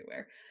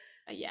everywhere.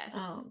 Yes.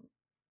 Um,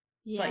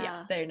 but yeah,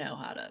 Yeah. they know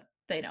how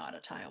to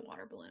tie a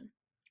water balloon.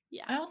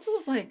 Yeah. I also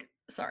was like,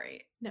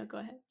 sorry, No, go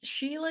ahead.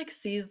 she like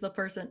sees the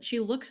person, she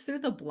looks through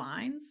the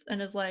blinds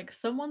and is like,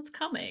 someone's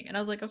coming. And I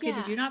was like, okay, did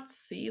Yeah. you not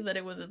see that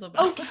it was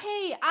Isabella?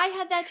 Okay, I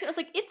had that too. I was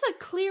like, it's a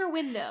clear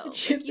window.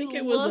 Did you Like you think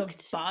it was a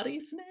looked body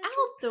snatcher?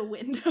 out the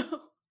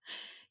window.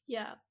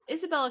 Yeah.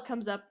 Isabella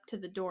comes up to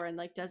the door and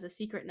like does a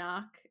secret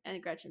knock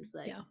and Gretchen's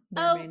like, Yeah,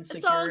 their "Oh, main it's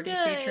all security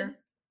good." feature.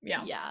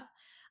 Yeah, Yeah.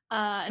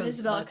 And because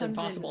Isabella that's comes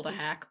in impossible to and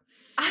hack.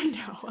 I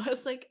know. I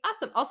was like,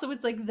 awesome. Also,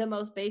 it's like the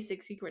most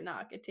basic secret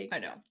knock. It takes I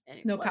know.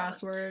 anyway, No whatever.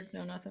 password,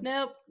 no nothing.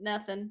 Nope,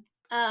 nothing.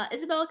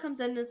 Isabella comes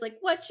in and is like,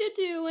 "What you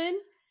doing?"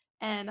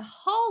 And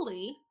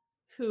Holly,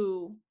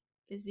 who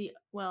is the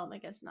well, I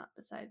guess not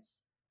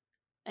besides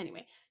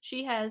anyway,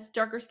 she has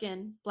darker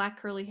skin, black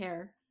curly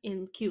hair,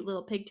 in cute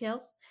little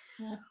pigtails,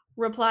 Yeah.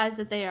 replies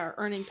that they are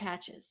earning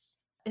patches.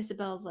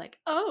 Isabella's like,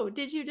 "Oh,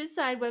 did you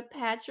decide what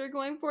patch you're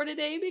going for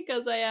today?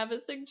 Because I have a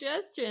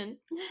suggestion."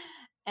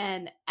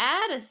 And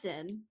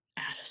Addison,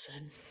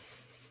 Addison.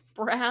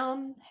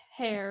 brown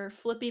hair,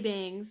 flippy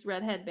bangs,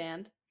 red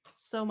headband,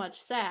 so much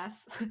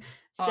sass,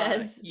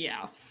 says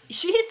Yeah.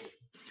 she's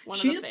one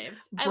of the She's faves.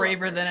 I love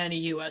braver her. than any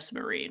US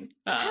Marine.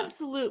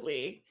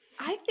 Absolutely.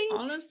 I think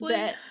Honestly.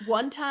 that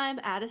one time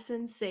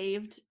Addison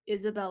saved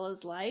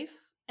Isabella's life,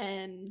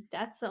 and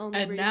that's the only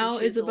And reason now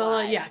she's Isabella,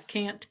 alive. yeah,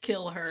 can't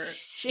kill her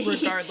She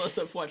regardless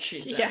of what she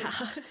Yeah,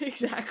 says.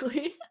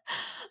 exactly.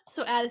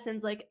 So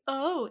Addison's like,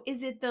 "Oh,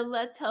 is it the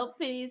Let's Help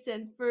Phineas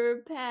and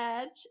Ferb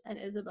patch?" And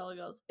Isabella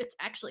goes, "It's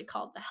actually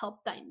called the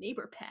Help Thy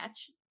Neighbor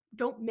patch.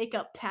 Don't make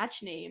up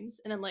patch names."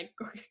 And I'm like,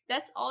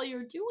 "That's all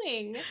you're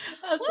doing.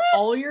 That's What?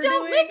 all you're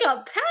Don't doing? make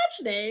up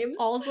patch names."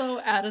 Also,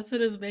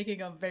 Addison is making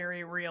a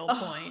very real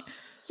Oh, point.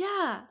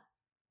 yeah,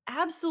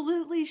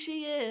 absolutely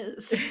she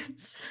is.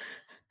 It's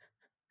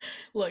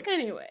look,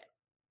 Anyway.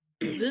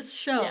 this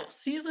Yeah. show,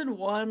 season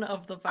 1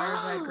 of the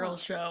Fireside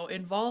Girls Oh, show,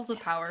 involves a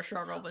power it's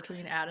so struggle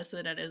between good.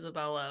 Addison and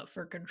Isabella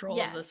for control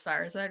of this Yes.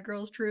 Fireside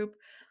Girls troop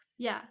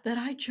Yeah, that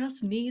I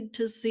just need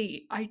to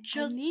see. I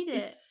need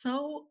It's it.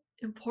 so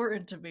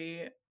important to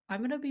me.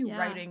 I'm gonna be Yeah,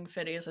 writing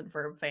Phineas and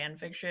Ferb fan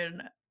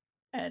fiction,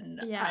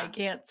 and I yeah.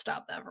 can't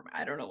stop that from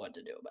I don't know what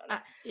to do about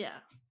it. Yeah,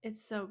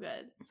 it's so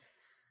good.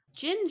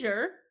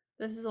 Ginger,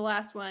 this is the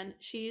last one.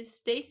 She's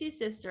Stacy's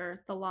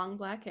sister, the long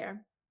black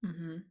hair.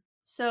 Mhm.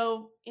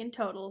 So in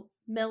total,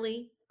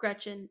 Millie,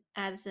 Gretchen,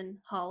 Addison,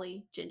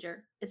 Holly,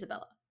 Ginger,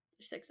 Isabella.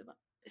 There's 6 of them.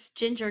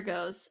 Ginger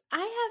goes, "I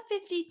have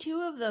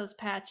 52 of those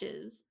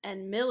patches."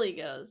 And Millie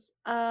goes,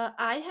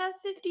 I have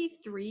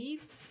 53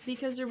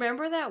 because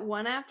remember that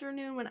one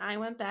afternoon when I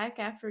went back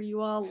after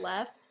you all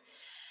left?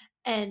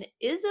 And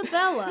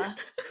Isabella,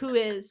 who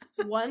is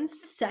 1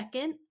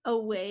 second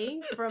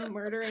away from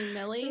murdering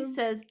Millie, Um,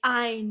 says,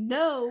 "I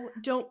know,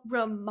 don't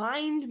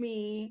remind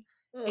me,"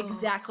 ugh.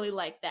 exactly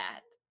like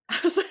that. I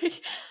was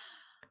like,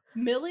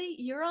 "Millie,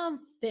 you're on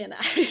thin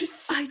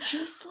ice." I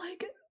just,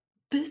 like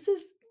this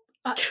is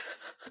uh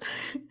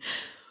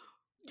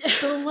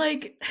the,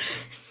 like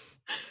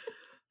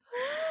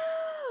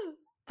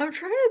I'm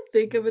trying to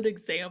think of an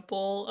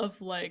example of,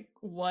 like,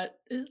 what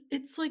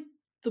it's like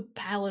the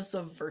Palace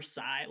of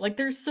Versailles. Like,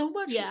 there's so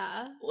much,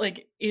 Yeah.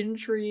 like,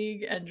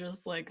 intrigue and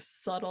just, like,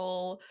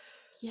 subtle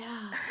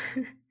Yeah.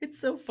 it's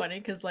so funny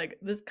because like,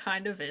 this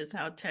kind of is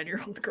how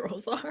ten-year-old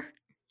girls are.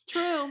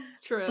 True,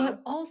 true.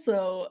 But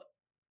also,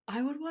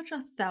 I would watch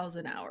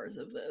 1,000 hours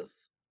of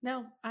this.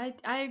 No, I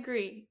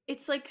agree.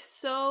 It's, like,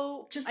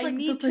 so Just, I like, the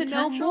need to know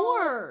potential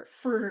more.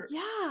 for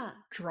Yeah.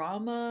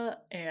 drama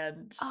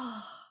and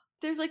Oh,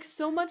 there's, like,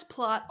 so much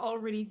plot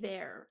already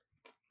there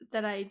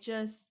that I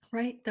just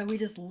right? That we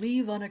just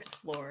leave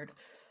unexplored.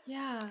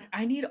 yeah.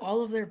 I need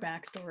all of their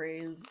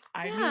backstories.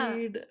 I Yeah.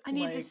 need, I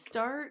need the like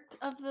start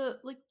of the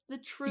yeah,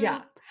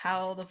 troop.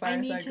 how the I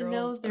need Fireside to know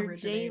Girls their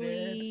originated.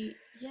 daily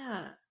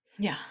yeah.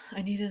 Yeah,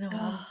 I need to know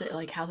all of Ugh. the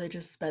like, how they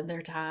just spend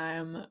their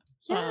time,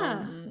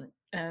 Yeah.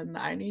 and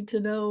I need to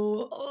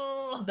know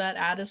Oh. that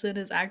Addison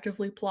is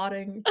actively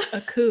plotting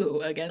a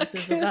coup A against coup.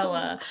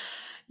 Isabella.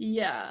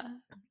 Yeah.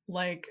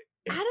 Like,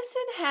 it's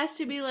Addison has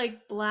to be,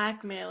 like,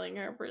 blackmailing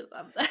her for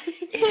something.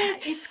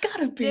 Like, it's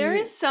gotta there be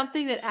is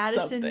something that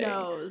Addison something.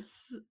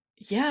 knows, and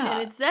Yeah,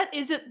 it's that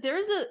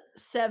there's a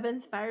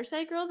 7th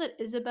Fireside Girl that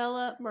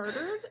Isabella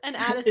murdered, and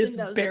Addison is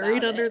knows buried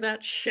about under it.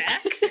 that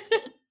shack.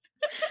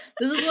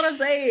 This is what I'm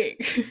saying.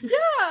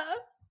 Yeah.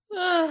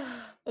 Ugh.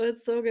 Oh,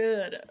 it's so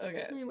good.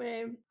 Okay.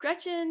 Anyway,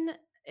 Gretchen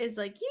is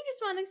like, "You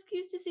just want an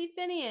excuse to see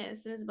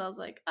Phineas." And Isabella's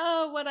like,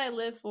 "Oh, what I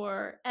live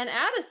for." And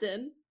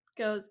Addison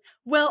goes,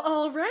 "Well,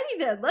 alrighty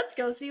then. Let's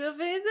go see what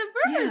Phineas and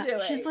Ferb are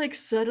Yeah, she's, doing." like, I was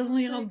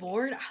suddenly on like,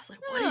 board. I was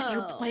like, "What is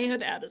your "Oh,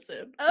 plan,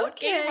 Addison? What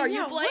game okay. are you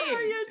Yeah, what are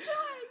playing?" you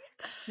doing?"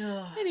 Ugh,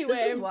 this is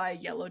Anyway, why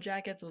Yellow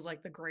Jackets was,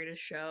 like, the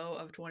greatest show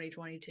of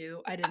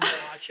 2022. I didn't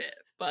watch it,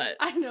 but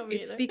I know me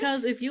it's either.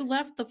 because if you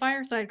left the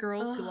Fireside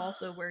Girls, who Ugh,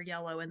 also wear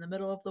yellow, in the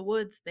middle of the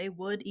woods, they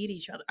would eat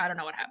each other. I don't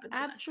know what happens in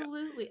that show,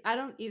 absolutely. I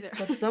don't either.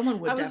 but someone I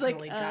would was like,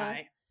 definitely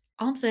die.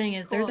 All I'm saying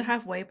is there's a cool.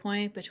 halfway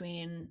point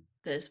between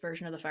this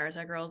version of the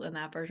Fireside Girls and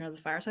that version of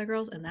the Fireside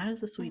Girls, and that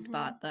is the sweet Mhm.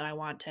 spot that I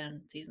want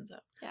 10 seasons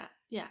of. Yeah,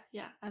 yeah,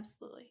 yeah,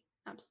 absolutely,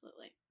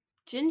 absolutely.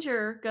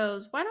 Ginger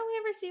goes, "Why don't we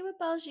ever see what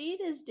Baljeet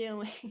is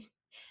doing?"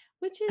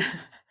 Which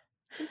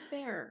is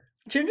fair.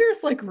 Ginger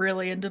is, like,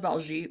 really into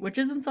Baljeet, which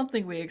isn't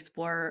something we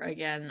explore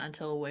again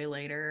until way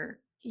later.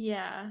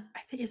 Yeah. I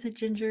think is it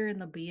Ginger in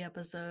the Bee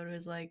episode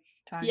who's, like,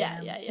 talking to Yeah,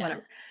 him? yeah, yeah.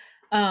 Whatever.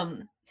 Um,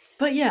 but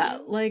So yeah,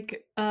 cute.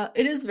 like,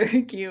 it is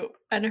very cute,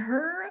 and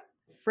her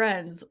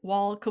friends,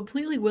 while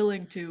completely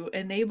willing to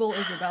enable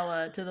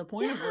Isabella to the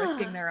point of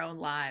risking Yeah. their own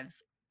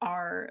lives,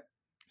 are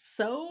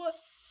so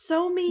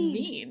So mean.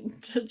 mean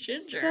to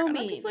Ginger, So and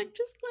I'm just mean. like,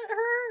 "Just let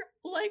her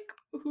like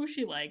who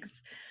she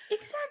likes.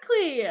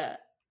 Exactly.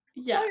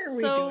 Yeah. Why are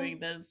we So doing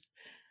this?"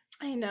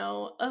 I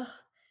know. Ugh.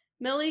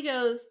 Millie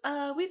goes,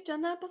 we've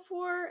done that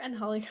before. And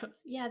Holly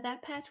goes, "Yeah,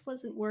 that patch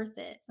wasn't worth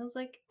it." I was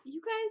like, "You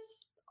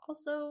guys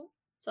also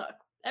suck.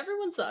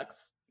 Everyone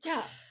sucks."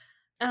 Yeah.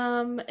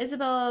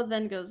 Isabella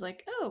then goes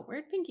like, "Oh,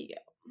 where'd Pinky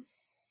go?"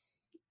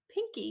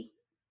 Pinky,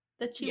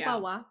 the Yeah.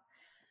 Chihuahua.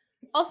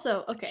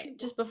 Also, okay, Chihuahua.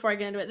 just before I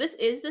get into it, this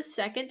is the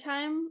second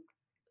time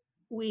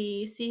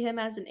we see him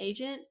as an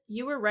agent.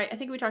 You were right. I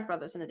think we talked about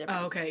this in a different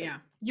Oh, episode. okay, but yeah.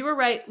 You were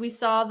right. We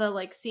saw the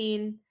like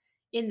scene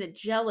in the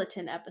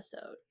gelatin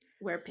episode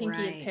where Pinky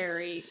and Right.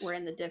 Perry were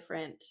in the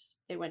different.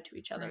 They went to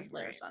each other's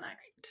Right, lairs on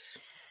accident.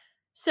 right.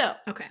 So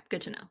Okay,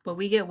 good to know. But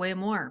we get way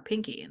more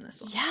Pinky in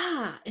this one.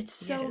 yeah,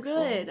 it's We get so his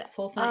good. this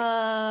whole thing.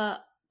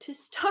 To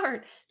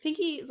start,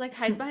 Pinky is like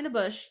hides behind a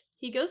bush.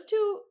 He goes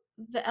to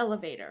the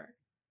elevator.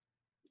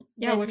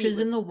 Yeah, that which he is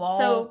in was the wall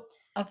so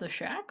of the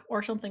shack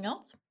or something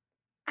else.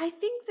 I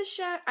think the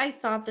shack. I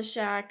thought the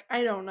shack.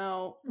 I don't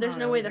know. I There's don't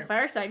no know way the either.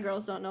 Fireside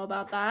Girls don't know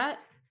about that.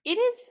 It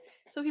is.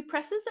 So he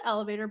presses the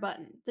elevator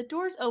button. The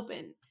doors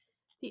open.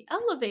 The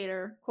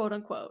elevator, quote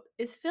unquote,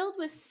 is filled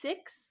with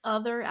 6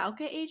 other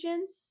Alka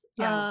agents: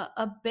 Yeah.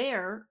 a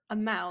bear, a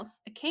mouse,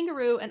 a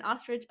kangaroo, an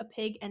ostrich, a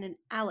pig, and an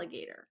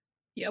alligator.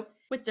 Yep.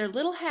 With their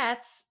little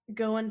hats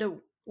going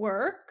to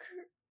work.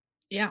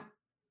 Yeah.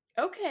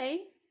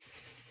 Okay.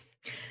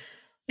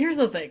 Here's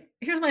the thing.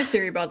 Here's my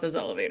theory about this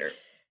elevator.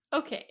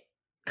 Okay.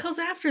 Because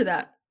after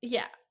that,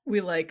 Yeah.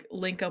 we like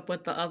link up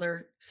with the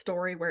other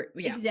story where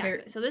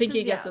Exactly. So this Pinky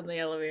is gets in the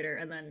elevator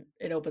and then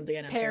it opens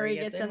again and Perry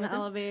gets gets in in with the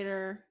him.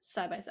 elevator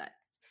side by side.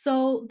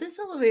 So this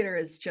elevator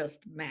is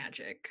just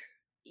magic.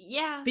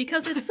 Yeah.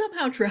 Because it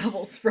somehow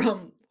travels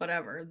from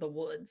whatever, the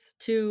woods,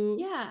 to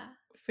Yeah.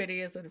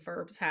 Phineas and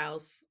Ferb's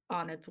house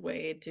on its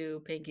way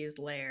to Pinky's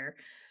lair,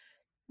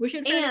 which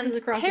in fairness is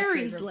across the street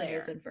Perry's from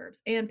Phineas lair. and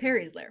Ferb's, and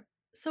Perry's lair.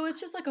 So it's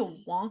just like a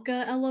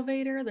Wonka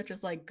elevator that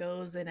just like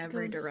goes in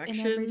every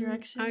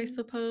direction, I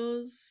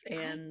suppose.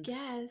 And I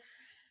guess.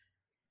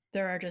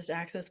 there are just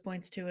access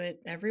points to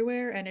it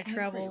everywhere, and it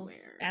travels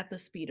Everywhere. at the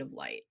speed of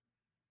light.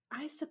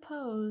 I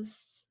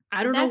suppose.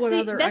 I don't know what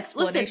other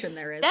explanation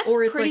there is. That's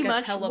Or it's pretty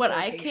like a much what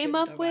I came teleportation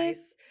up with.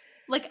 device.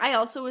 Like, I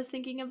also was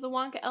thinking of the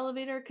Wonka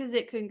elevator because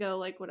it can go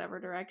like whatever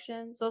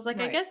direction. So I was like,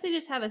 I Right. guess they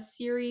just have a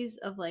series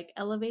of like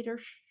elevator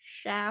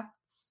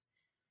shafts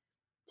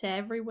to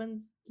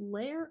everyone's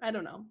lair. I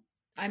don't know.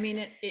 I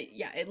mean,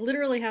 it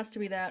literally has to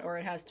be that, or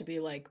it has to be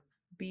like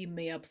beam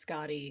me up,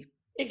 Scotty.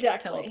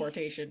 Exactly.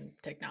 Teleportation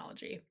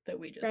technology that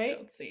we just Right?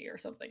 don't see, or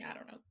something. I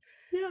don't know.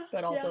 Yeah.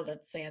 But also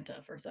that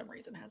Santa, for some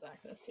reason, has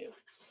access to.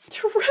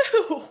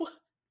 True.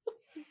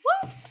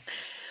 What?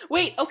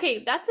 Wait,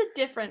 okay, that's a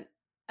different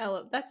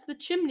that's the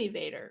chimney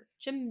vader.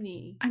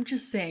 Chimney. I'm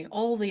just saying,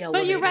 all the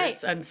But you're right.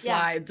 elevators and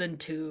slides and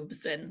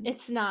tubes and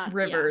It's not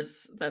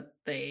rivers that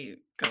they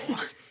go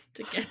on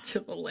to get to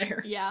the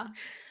lair. Yeah.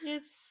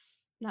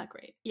 It's not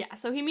great. Yeah,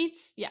 so he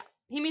meets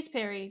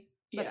Perry.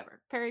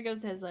 Whatever. Perry goes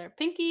to his lair.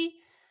 Pinky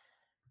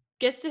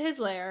gets to his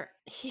lair.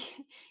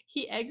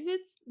 He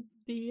exits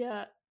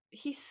the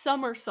he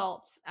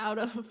somersaults out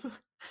of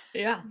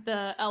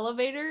the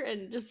elevator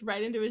and just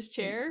right into his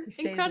chair. He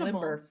stays Incredible.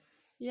 limber.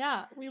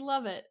 Yeah, we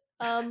love it.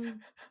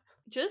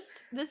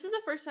 Just this is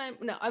the first time.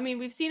 No, I mean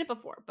we've seen it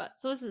before, but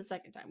so this is the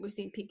second time we've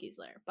seen Pinky's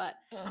lair. But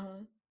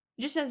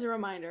just as a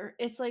reminder,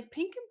 it's like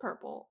pink and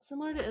purple,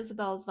 similar to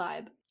Isabella's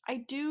vibe.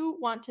 I do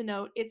want to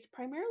note it's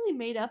primarily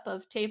made up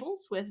of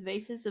tables with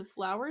vases of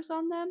flowers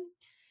on them.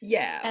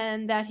 Yeah.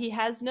 And that he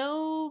has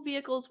no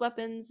vehicles,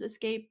 weapons,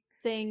 escape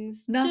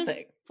things. Nothing.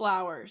 Just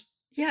flowers.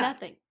 Yeah.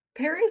 Nothing.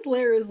 Perry's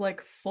lair is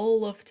like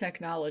full of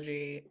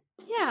technology.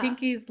 Yeah.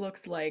 Pinky's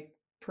looks like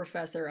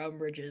Professor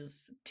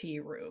Umbridge's tea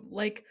room.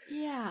 Like,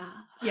 yeah,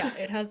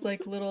 it has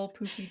like little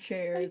poofy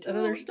chairs, and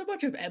then there's just a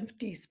bunch of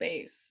empty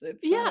space.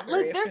 It's yeah,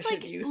 like there's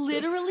like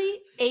literally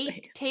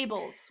 8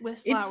 tables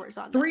with flowers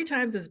on them. 3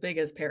 times as big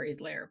as Perry's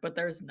lair, but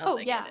there's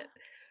nothing in it.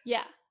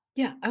 Yeah.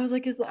 Yeah, I was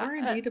like, is the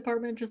R&D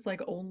department just like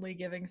only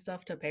giving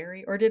stuff to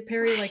Perry, or did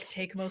Perry like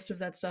take most of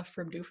that stuff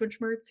from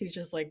Doofenshmirtz? He's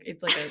just like,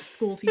 it's like a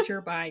school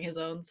teacher buying his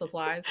own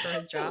supplies for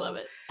his job. I love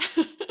it.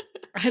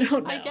 I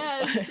don't know. I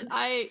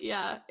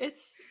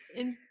guess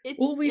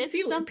well, we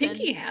see something.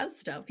 Pinky has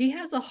stuff. He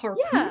has a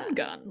harpoon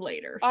gun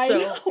later, I so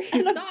know, he's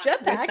and a not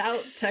jetpack.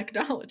 without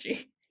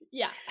technology.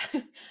 Yeah,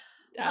 I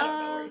don't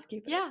know where he's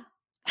keeping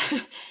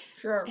it.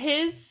 Sure.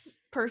 His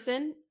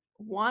person,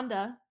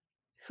 Wanda,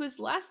 whose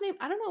last name,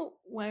 I don't know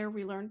where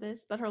we learned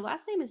this, but her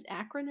last name is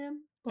acronym.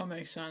 That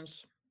makes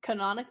sense.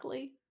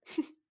 Canonically.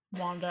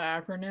 Wanda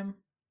acronym?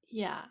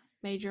 Yeah.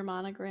 Major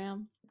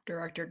monogram.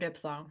 Director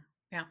diphthong.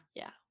 Yeah.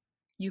 Yeah.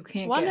 You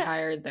can't get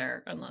hired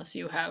there unless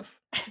you have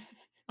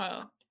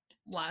a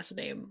last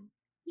name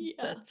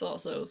that's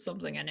also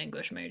something an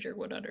English major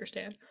would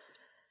understand.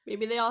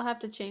 Maybe they all have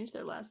to change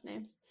their last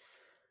names.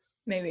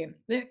 Maybe.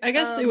 I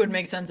guess it would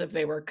make sense if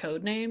they were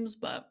code names,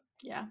 but...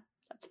 Yeah,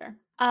 that's fair.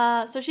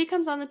 So she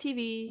comes on the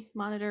TV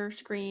monitor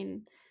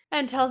screen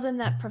and tells him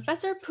that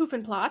Professor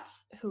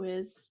Poofenplotz, who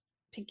is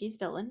Pinky's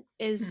villain,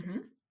 is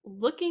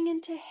looking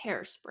into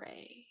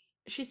hairspray.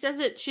 She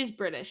says she's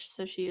British,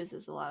 so she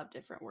uses a lot of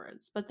different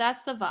words, but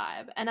that's the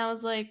vibe. And I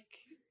was like,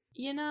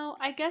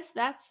 I guess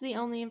that's the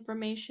only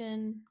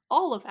information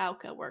all of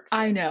Alka works with.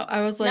 I know.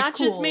 I was like, not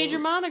cool. just Major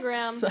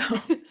Monogram. So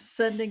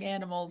sending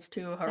animals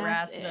to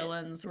harass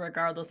villains,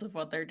 regardless of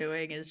what they're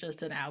doing, is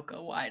just an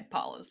Alka-wide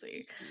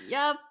policy.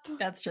 Yep.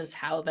 That's just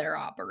how they're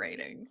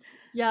operating.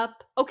 Yep.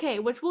 Okay,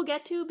 which we'll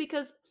get to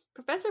because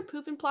Professor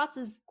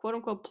Poofenplotz's quote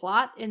unquote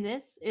plot in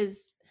this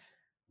is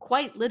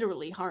quite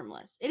literally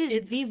harmless. It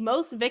is the It's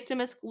most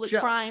victimless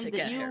just crime to that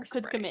get you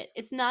could hairspray. commit.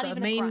 It's not The even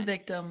a main crime.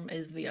 victim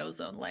is the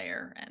ozone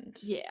layer, and,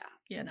 Yeah,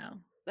 you know.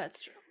 that's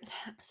true.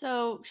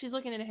 So she's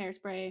looking into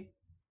hairspray.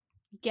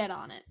 Get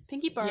on it.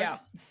 Pinky Yeah.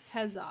 barks,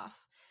 heads off.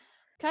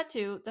 Cut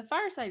to the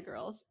Fireside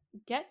Girls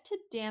get to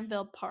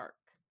Danville Park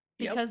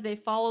Yep. because they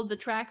followed the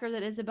tracker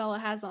that Isabella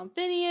has on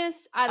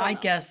Phineas. I don't I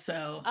know. guess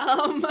so.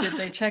 Um, Did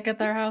they check at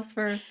their house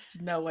first?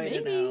 No way to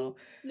maybe know.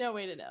 no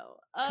way to know.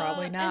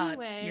 Probably not.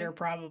 You're Anyway,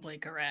 probably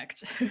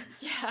correct.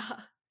 yeah.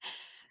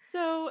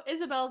 So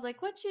Isabella's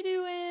like, "What you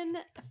doing?"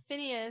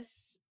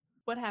 Phineas,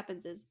 what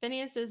happens is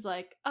Phineas is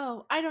like,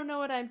 "Oh, I don't know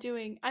what I'm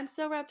doing. I'm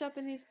so wrapped up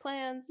in these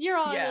plans. You're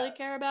all I Yeah. really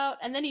care about."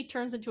 And then he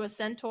turns into a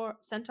centaur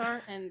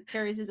and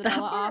carries That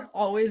Isabella part off.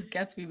 always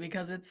gets me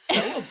because it's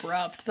so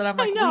abrupt that I'm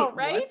I like, know, "Wait,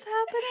 right? what's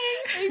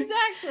happening?"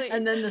 Exactly.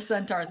 And then the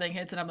centaur thing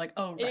hits and I'm like,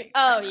 "Oh, right,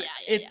 Oh right, yeah, right.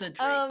 yeah, It's a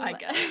dream. yeah. I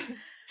get it."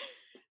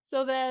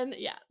 So then,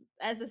 yeah,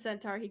 as a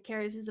centaur, he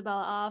carries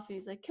Isabella off, and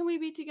he's like, "Can we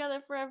be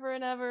together forever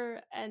and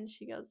ever?" And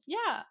she goes,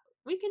 "Yeah,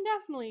 we can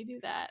definitely do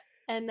that."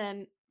 And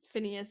then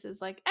Phineas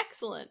is like,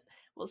 "Excellent.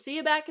 We'll see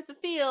you back at the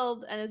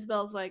field." And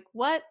Isabella's like,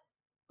 "What?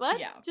 What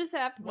Yeah. just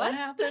happened? What What?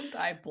 happened?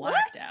 I What?"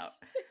 blacked out.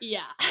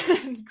 Yeah.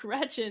 And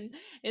Gretchen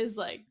is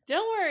like,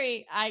 "Don't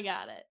worry, I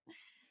got it."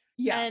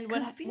 Yeah, And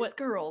because these what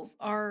girls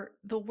are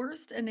the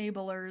worst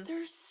enablers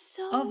they're of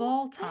so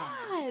all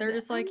time. They're bad.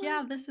 just I'm like, "Yeah,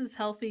 like, this is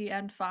healthy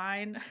and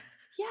fine,"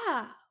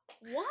 yeah,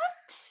 what?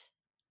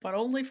 but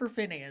only for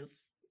Phineas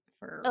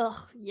for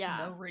Ugh, yeah.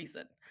 no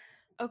reason.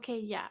 Okay,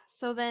 yeah.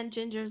 So then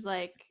Ginger's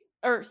like,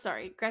 or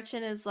sorry,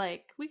 Gretchen is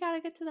like, we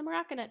gotta get to the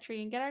Morocconet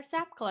tree and get our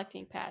sap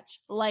collecting patch.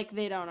 Like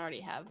they don't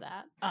already have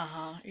that.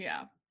 Uh-huh,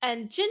 yeah.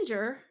 And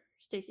Ginger,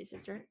 Stacy's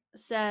sister,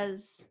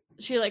 says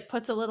she like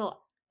puts a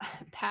little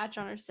patch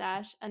on her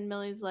sash, and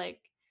Millie's like,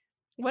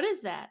 "What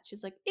is that?"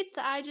 She's like, "It's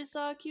the I just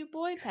saw a cute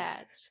boy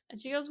patch." And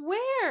she goes,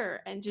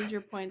 "Where?" And Ginger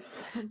points,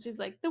 and she's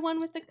like, "The one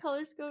with the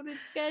color coded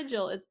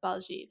schedule. It's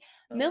Baljeet."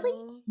 Millie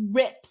Uh,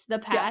 rips the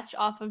yeah. patch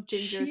off of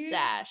Ginger's She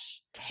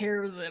sash.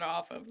 tears it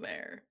off of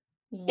there.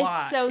 It's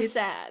Why? so It's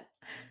sad.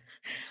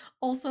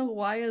 also,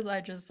 why is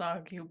I just saw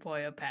a cute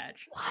boy a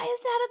patch? Why is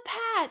that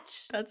a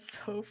patch? That's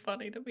so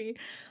funny to me.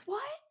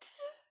 What?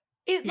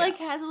 It Yeah, like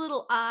has a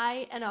little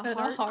eye and a and a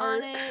heart on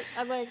heart. it.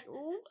 I'm like,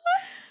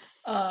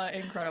 what?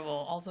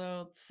 Incredible.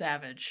 Also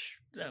savage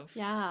of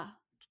Yeah,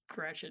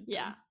 Gretchen to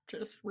yeah.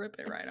 just rip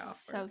it It's right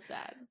off her. so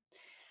sad.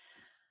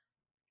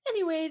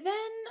 Anyway, then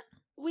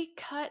we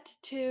cut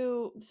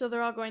to so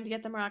they're all going to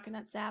get the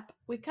Moroccanut sap.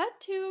 We cut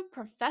to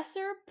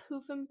Professor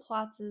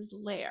Poofenplotz's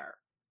lair.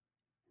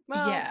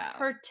 Well, Yeah.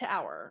 her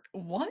tower.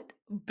 What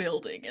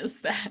building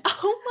is that?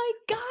 Oh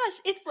my gosh,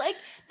 it's like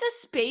the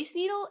Space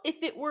Needle if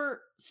it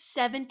were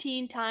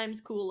 17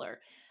 times cooler.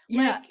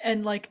 Yeah, Like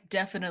and like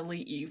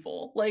definitely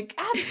evil. Like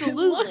it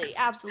absolutely, looks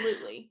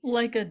absolutely.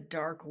 like a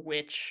dark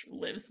witch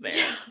lives Yeah,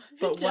 there, it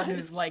but one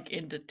who's does. like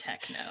into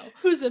techno.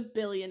 Who's a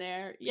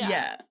billionaire? Yeah.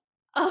 Yeah.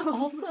 Um,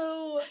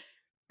 Also,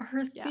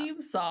 her yeah.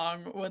 theme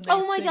song when they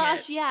Oh my sing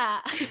gosh, it yeah.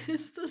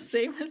 is the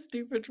same as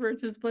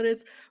Doofenshmirtz's, but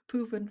it's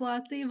Poof and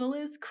Plot's evil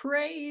is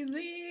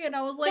crazy. And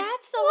I was like,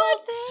 That's the whole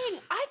what? thing.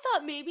 I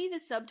thought maybe the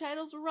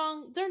subtitles were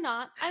wrong. They're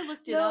not. I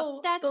looked it up.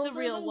 No, That's the those are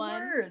real the one.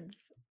 words.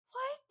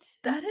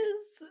 What? That is What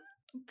does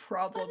that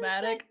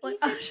problematic. Like,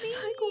 I even was just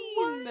like,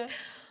 why? mean?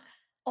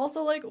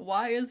 Also, like,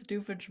 why is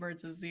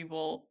Doofenshmirtz's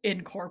evil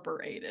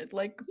incorporated?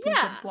 Like, Poof and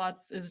Yeah.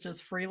 Plots is just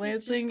He's just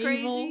freelancing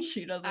evil. crazy.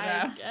 She doesn't I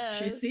have,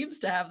 she seems guess.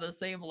 to have the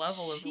same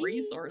level of She,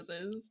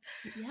 resources.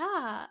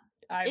 yeah.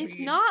 I If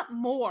mean, not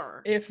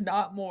more. if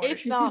not more,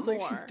 If she not seems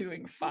like she's more.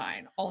 doing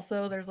fine.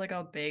 Also, there's like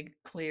a big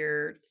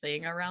clear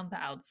thing around the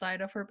outside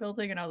of her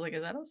building, and I was like,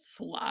 is that a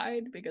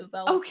slide? Because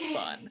that looks Okay.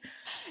 fun.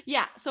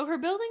 Yeah. So her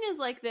building is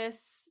like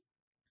this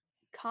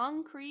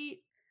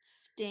concrete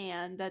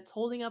stand that's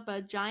holding up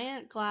a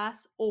giant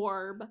glass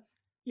orb with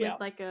Yeah.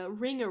 like a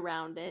ring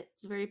around it.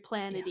 It's very Yeah.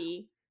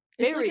 planety.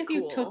 It's like Very if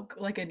you cool. took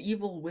like an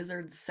evil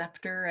wizard's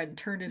scepter and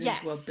turned it into a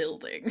Yes.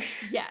 building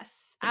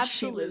Yes, and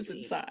she lives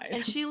absolutely. inside.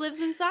 And she lives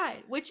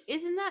inside, which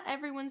isn't that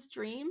everyone's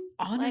dream?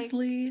 Like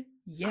Honestly, I would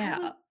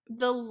yeah.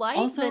 the light,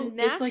 the Also, it's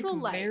like natural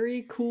light.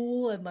 very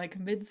cool and like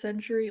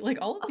mid-century. Like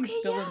all of these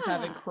Okay, villains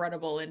have yeah.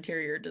 incredible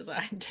interior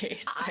design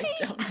taste. I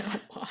I don't know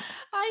why.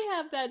 I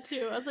have that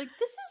too. I was like,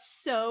 this is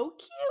so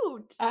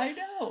cute. I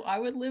know. I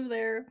would live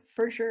there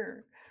for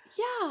sure.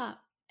 Yeah.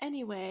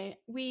 Anyway,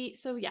 we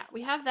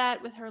have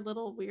that with her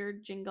little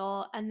weird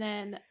jingle, and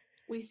then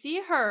we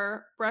see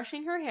her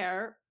brushing her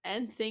hair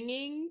and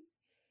singing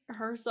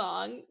her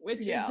song, which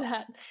is Yeah.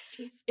 that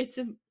Just it's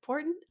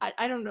important.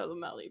 I don't know the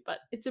melody, but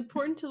it's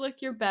important to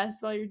look your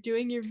best while you're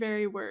doing your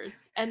very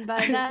worst. And by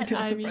I that know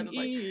I the part mean is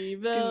like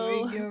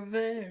evil. doing your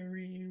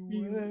very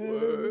You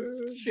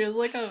worst. She has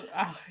worst. like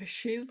a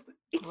she's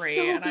It's great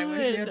so and I wish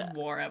we good. had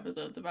more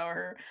episodes about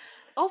her.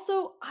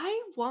 Also,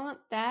 I want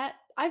that.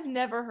 I've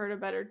never heard a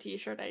better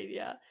t-shirt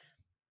idea.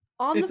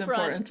 On the It's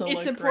front, important to it's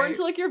look important to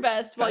great. look your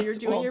best while you're Best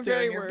doing while your doing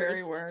very your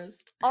very worst.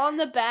 worst. On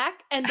the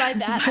back, and by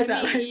that, By I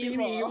that mean I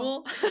mean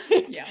evil. evil.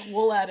 Like, Yeah,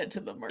 we'll add it to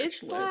the it merch list.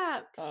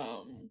 slaps.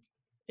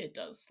 It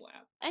does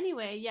slap.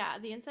 Anyway, yeah,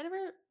 the inside of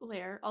her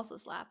lair also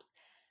slaps.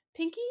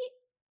 Pinky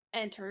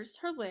enters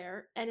her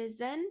lair and is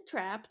then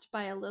trapped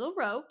by a little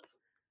rope.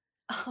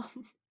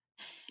 Um,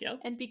 Yep.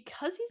 and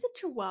because he's a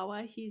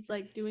chihuahua, he's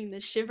like doing the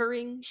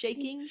shivering,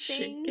 shaking Shake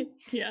thing. it.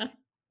 Yeah.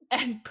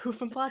 And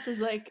Poof and Plots is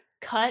like,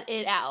 cut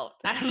it out.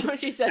 I don't know what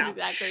she says Stop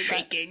exactly, but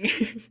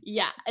shaking.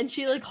 yeah. And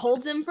she like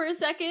holds him for a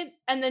second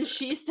and then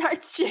she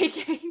starts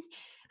shaking.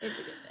 It's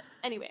a good bit.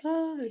 Anyway,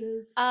 Oh, it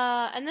is.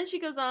 and then she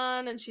goes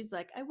on and she's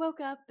like, I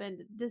woke up and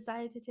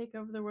decided to take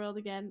over the world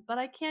again, but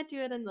I can't do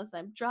it unless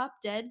I'm drop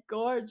dead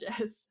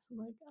gorgeous. I'm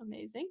like,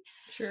 amazing.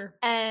 Sure.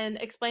 And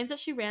explains that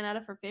she ran out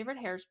of her favorite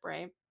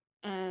hairspray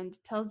and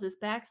tells this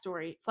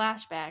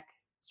flashback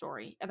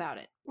story about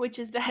it, which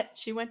is that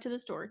she went to the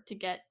store to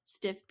get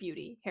Stiff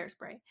Beauty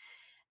hairspray.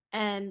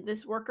 And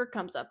this worker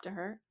comes up to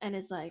her and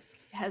is like,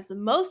 has the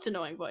most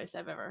annoying voice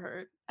I've ever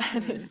heard.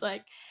 And is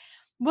like,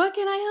 what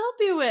can I help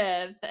you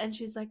with? And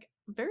she's like,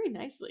 very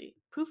nicely,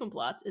 Poof and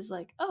Plots is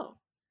like, oh,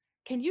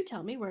 can you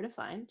tell me where to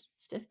find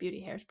Stiff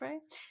Beauty hairspray?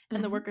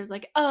 And the Mhm. worker's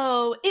like,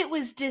 oh, it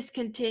was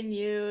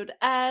discontinued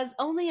as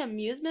only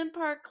amusement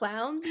park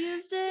clowns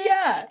used it.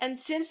 Yeah. And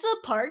since the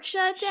park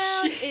shut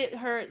down, She- it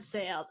hurt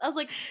sales. I was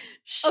like,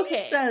 She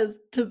okay. says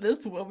to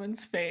this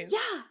woman's face,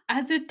 Yeah.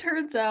 as it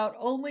turns out,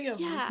 only Yeah.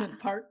 amusement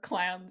park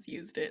clowns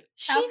used it.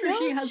 She After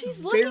she knows has she's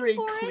looking very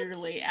for it.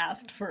 clearly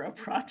asked for a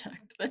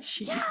product that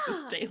she uses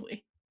Yeah.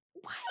 daily.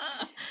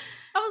 What?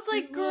 I was It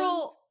like,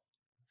 girl.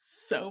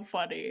 so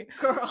funny.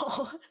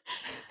 Girl.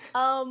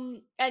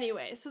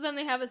 Anyway, so then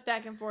they have this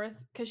back and forth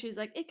because she's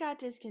like, it got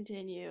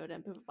discontinued,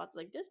 and Poopapot's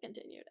like,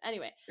 discontinued.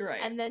 Anyway. Right.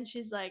 And then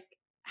she's like,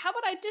 how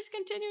about I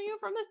discontinue you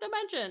from this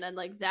dimension? And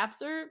like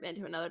zaps her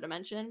into another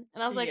dimension.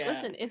 And I was like, Yeah.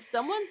 listen, if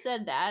someone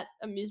said that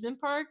amusement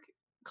park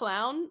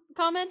clown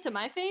comment to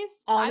my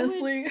face,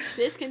 Honestly, I would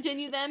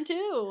discontinue them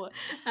too.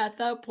 At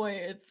that point,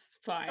 it's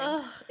fine.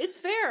 Ugh, it's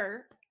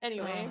fair.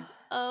 Anyway,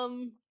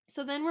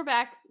 so then we're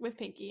back with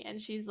Pinky,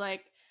 and she's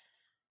like,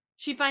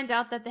 she finds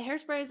out that the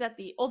hairspray is at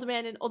the old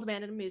abandoned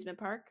amusement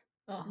park.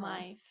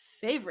 My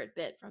favorite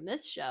bit from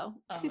this show.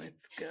 Oh,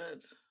 it's good.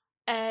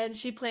 And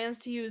she plans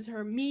to use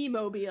her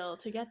me-mobile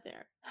to get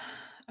there.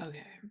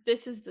 Okay.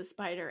 This is the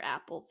spider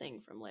apple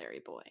thing from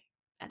Larry Boy.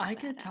 I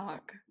could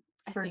talk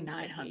for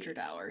 900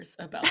 hours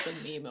about the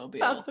me-mobile.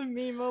 About the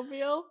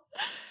me-mobile?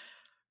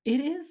 It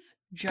is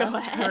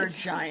just her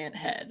giant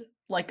head.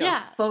 Like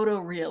a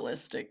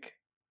photorealistic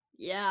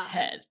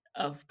head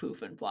of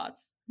Poof and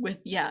Plots.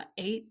 With,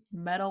 8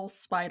 metal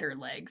spider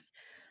legs.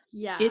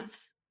 Yeah.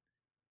 It's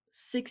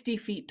 60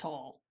 feet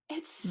tall.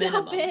 It's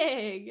minimum. So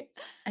big.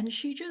 And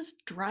she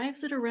just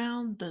drives it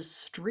around the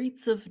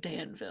streets of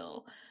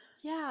Danville.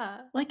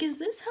 Yeah. Like, is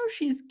this how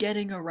she's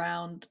getting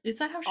around? Is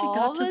that how she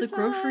got to the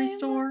grocery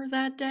store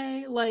that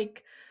day?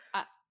 Like,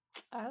 I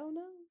don't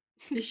know.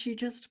 Is she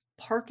just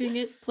parking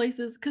it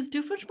places? Because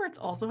Doofenshmirtz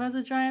also has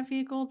a giant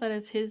vehicle that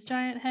is his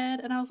giant head.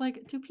 And I was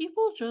like, do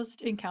people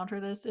just encounter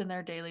this in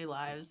their daily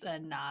lives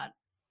and not?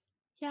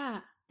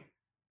 Yeah.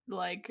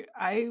 Like,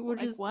 I would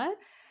like, just... what?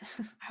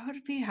 I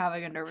would be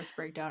having a nervous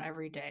breakdown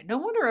every day. No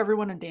wonder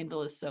everyone in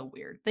Danville is so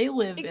weird. They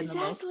live in the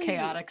most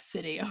chaotic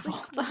city of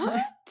all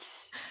time.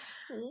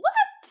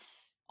 What?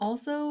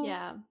 Also,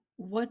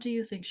 what do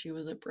you think she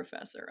was a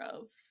professor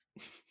of?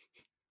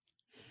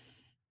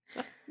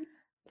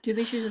 Do you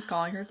think she's just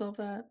calling herself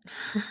that?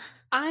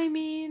 I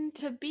mean,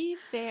 to be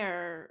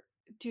fair,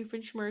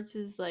 Doofenshmirtz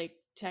is like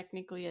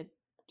technically a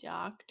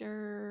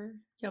doctor.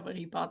 Yeah, but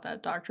he bought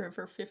that doctorate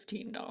for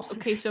 $15.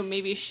 Okay, so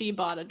maybe she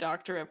bought a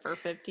doctorate for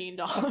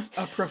 $15.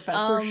 A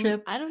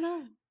professorship? I don't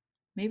know.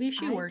 Maybe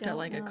she worked at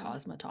like a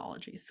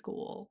cosmetology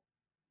school.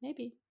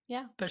 Maybe,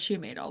 yeah. But she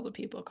made all the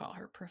people call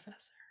her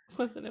professor.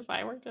 Listen, if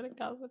I worked at a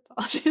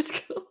cosmetology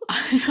school,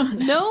 I don't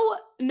know.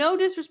 No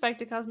disrespect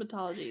to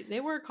cosmetology. They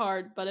work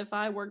hard, but if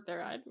I worked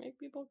there, I'd make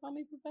people call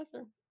me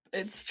professor.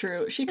 It's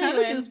true. She kind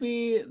of gives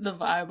me the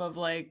vibe of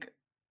like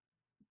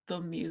the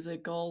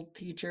musical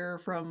teacher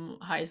from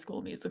High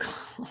School Musical.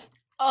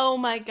 Oh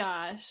my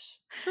gosh.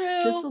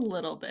 True. Just a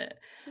little bit.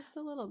 Just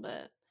a little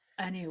bit.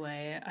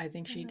 Anyway, I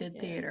think she did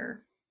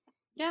theater.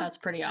 Yeah, that's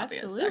pretty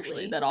obvious, absolutely.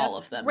 Actually, that all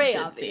of them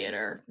did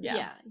theater.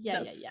 Yeah.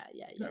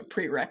 A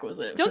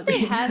prerequit. Don't they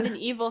have an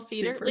evil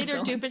theater? Later,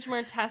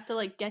 Doofenshmirtz has to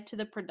like get to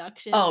the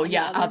production. Oh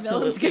yeah,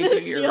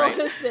 absolutely. You're right.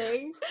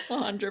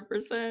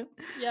 100%.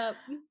 Yep.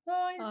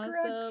 Oh, you're awesome.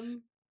 Correct.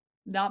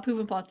 Not Poof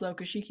and Plots though,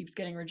 because she keeps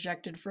getting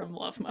rejected from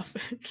Love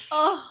Muffin.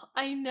 Oh,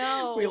 I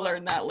know. We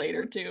learned that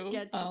later too.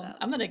 Get to them.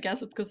 I'm gonna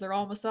guess it's because they're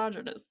all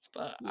misogynists,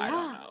 but I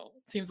don't know.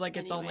 Seems like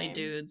it's only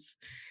dudes.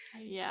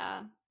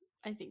 Yeah.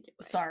 I think you're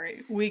right.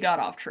 Sorry, we got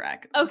off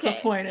track. Okay. The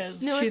point is,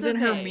 she's in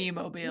her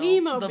me-mobile.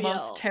 The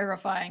most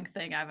terrifying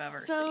thing I've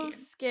ever seen. So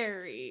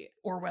scary. It's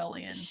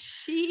Orwellian.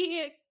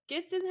 She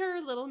gets in her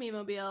little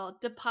me-mobile,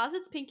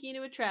 deposits Pinky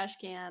into a trash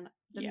can.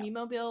 The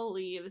me-mobile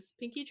leaves.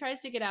 Pinky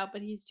tries to get out,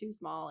 but he's too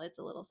small. It's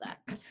a little sad.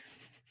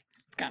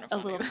 It's kind of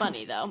A funny little though.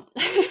 funny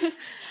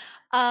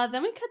though.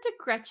 Then we cut to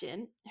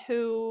Gretchen,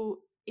 who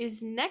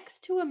is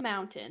next to a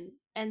mountain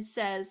and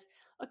says,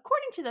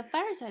 according to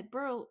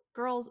the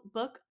Girls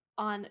book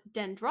on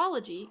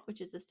dendrology,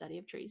 which is the study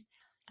of trees,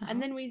 and Uh-huh.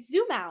 then we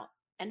zoom out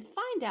and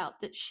find out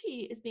that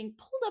she is being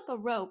pulled up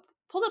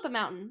a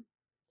mountain.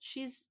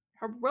 She's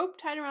her rope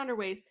tied around her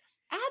waist.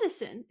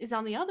 Addison is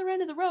on the other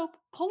end of the rope,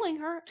 pulling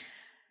her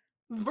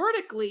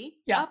vertically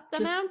Yeah, up the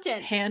just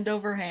mountain. hand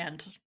over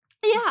hand.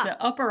 Yeah,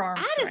 The upper arm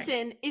strength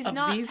Addison is of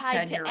not these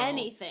tied to 10-year-olds.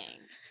 anything.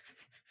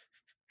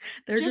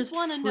 They're Just just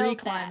want to free note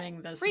that.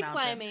 climbing this Free mountain.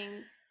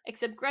 climbing,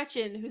 except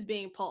Gretchen, who's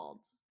being pulled.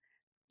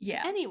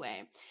 Yeah.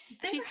 Anyway,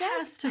 There she says,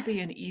 has to be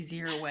an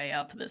easier way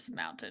up this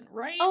mountain,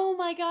 right? "Oh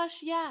my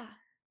gosh, yeah.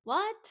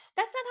 What?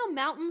 That's not how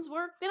mountains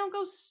work. They don't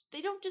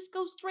just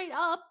go straight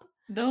up."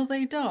 No,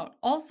 they don't.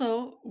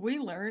 Also, we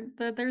learned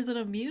that there's an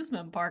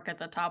amusement park at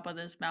the top of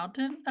this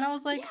mountain, and I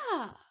was like,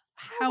 Yeah.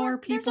 how are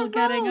There's people a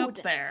getting up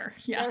road. there?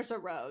 Yeah, There's a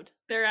road.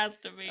 there has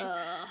to be.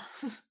 Uh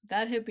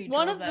That hippie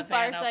One drove of the that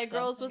van up Fireside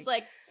Girls was something.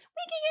 like,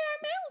 "We can get our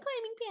mountain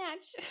climbing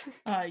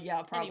patch."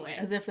 Yeah, probably. Anyway,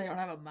 As if they don't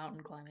have a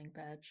mountain climbing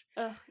badge.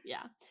 ugh,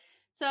 yeah.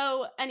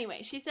 So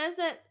anyway, she says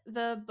that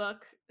the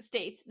book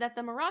states that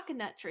the Moroccan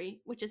nut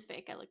tree, which is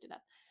fake, I looked it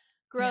up,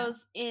 Yeah.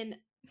 grows in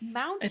It's like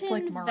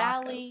Mountain maracas.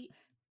 Valley,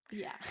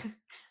 yeah,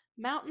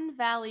 Mountain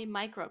Valley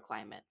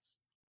microclimates.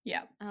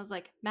 Yeah. And I was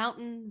like,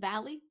 Mountain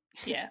Valley?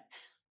 Yeah.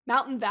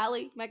 Mountain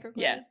Valley Yeah.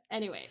 microclimate?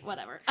 Anyway,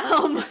 whatever.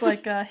 It's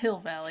like Hill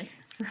Valley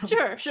from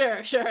Sure.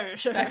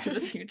 Back to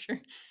the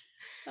Future.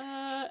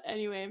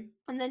 Anyway,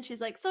 and then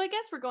she's like, so I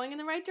guess we're going in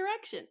the right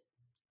direction.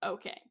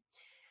 Okay.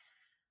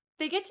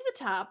 They get to the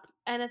top,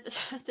 and at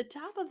at the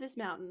top of this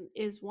mountain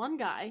is one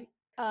guy.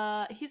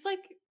 He's like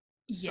supposed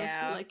to be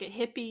Yeah. like a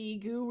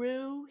hippie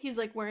guru. He's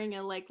like wearing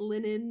a like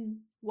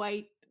linen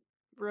white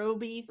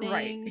roby Right.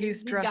 thing.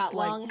 He's He's got dressed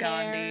like long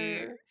Gandhi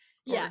hair. or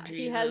Yeah,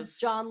 he has Jesus,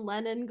 John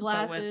Lennon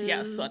but with,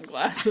 yeah, glasses.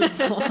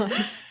 sunglasses on.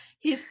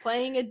 He's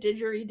playing a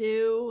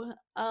didgeridoo.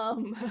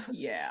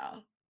 Yeah.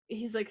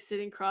 He's like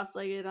sitting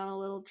cross-legged on a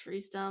little tree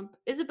stump.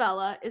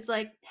 Isabella is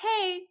like,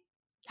 "Hey,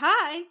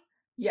 hi,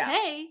 Yeah.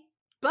 hey,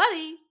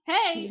 buddy, She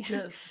hey."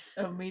 just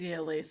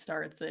immediately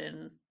starts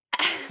in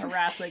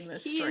harassing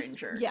this He's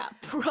stranger.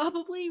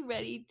 probably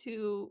ready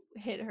to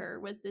hit her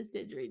with this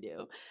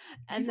didgeridoo.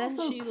 And He's then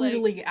also she like,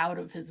 clearly out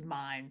of his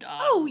mind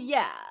 "Oh on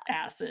yeah."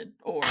 acid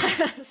or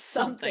something else.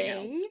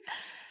 Something.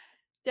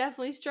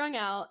 Definitely strung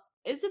out.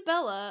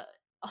 Isabella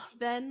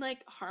then like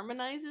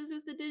harmonizes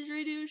with the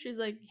didgeridoo. She's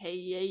like, "Hey,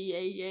 yay,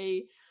 yay,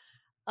 yay."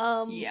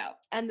 Yeah.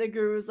 And the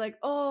guru's like,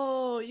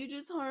 "Oh, you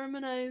just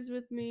harmonize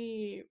with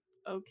me."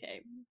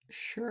 Okay,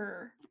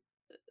 Sure.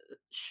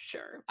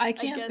 sure. I I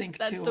can't guess think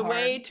that's too the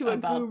way hard to a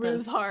about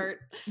guru's this heart.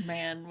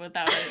 man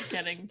without it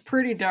getting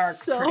pretty dark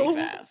So pretty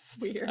fast.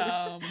 weird.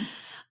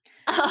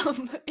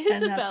 And that's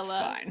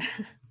Isabella fine.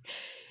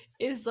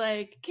 is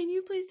like, "Can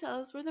you please tell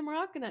us where the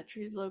Moroccan nut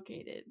tree is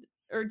located?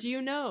 Or do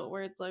you know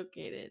where it's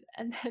located?"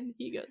 And then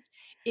he goes,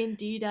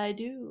 "Indeed I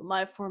do,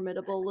 my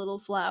formidable little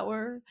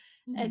flower."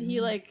 And he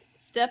Mhm. like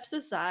steps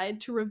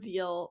aside to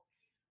reveal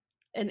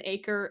an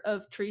acre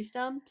of tree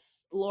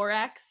stumps,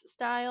 Lorax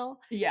style.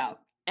 Yeah.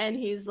 And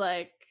he's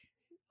like,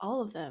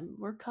 "All of them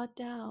were cut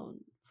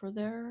down for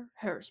their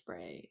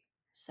hairspray.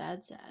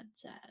 Sad, sad,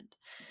 sad."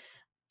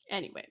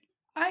 Anyway,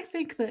 I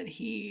think that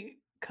he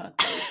cut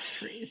those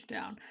trees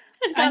down.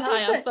 and I got high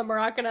think off that the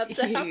Moroccan nut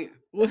sap. he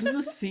was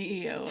the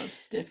CEO of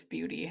Stiff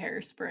Beauty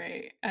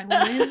Hairspray, and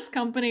when his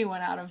company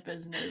went out of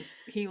business,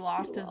 he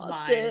lost his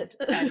Lost mind it.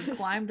 and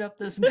climbed up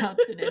this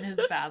mountain in his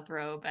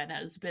bathrobe and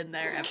has been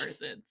there ever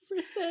since.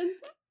 Percent.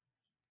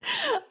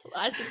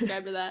 I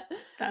subscribe to that.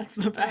 That's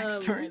the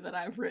backstory that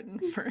I've written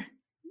for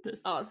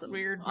this Awesome.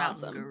 weird mountain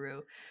Awesome.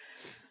 guru.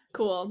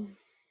 Cool.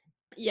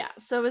 Yeah,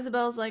 so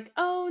Isabella's like,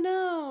 "Oh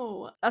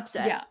no."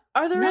 Upset. Yeah.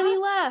 "Are there any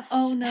Not, left?"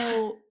 oh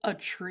no, a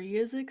tree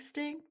is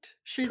extinct.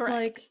 She's like,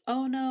 Correct.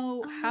 oh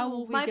no, "Oh how no,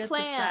 will we my get the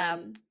sap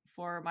plan."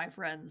 for my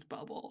friend's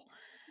bubble?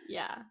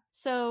 Yeah.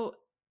 So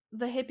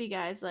the hippie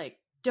guy's like,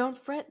 "Don't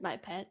fret, my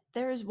pet.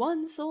 There is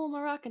one sole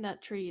Moroccan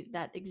nut tree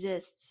that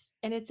exists,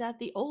 and it's at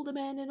the Old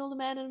Abandoned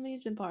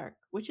Amusement Park,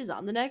 which is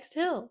on the next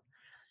hill."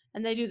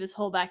 And they do this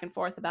whole back and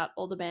forth about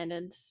Old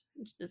Abandoned.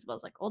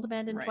 Isabel's like, "Old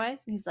Abandoned Right.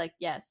 twice?" And he's like,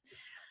 "Yes."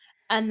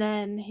 And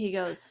then he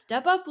goes,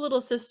 "Step up,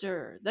 little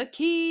sister, the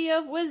key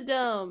of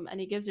wisdom." And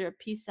he gives her a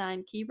peace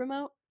sign key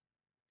remote.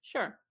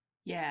 Sure.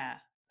 Yeah.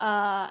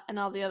 And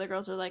all the other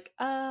girls are like,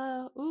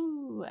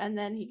 ooh. And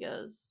then he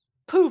goes,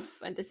 poof,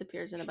 and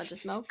disappears in a bunch of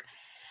smoke.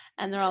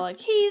 And they're all like,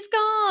 "He's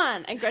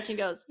gone." And Gretchen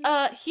goes, he's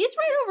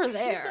right over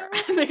there."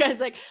 And the guy's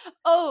like,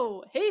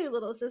 "Oh, hey,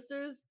 little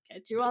sisters,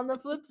 catch you on the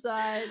flip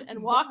side,"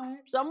 and walks Bye.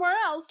 somewhere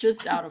else.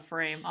 Just out of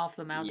frame, off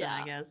the mountain,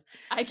 Yeah. I guess.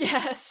 I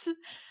guess.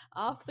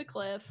 Off the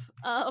cliff.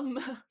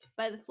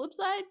 By the flip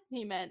side,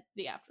 he meant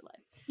the afterlife.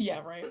 Yeah,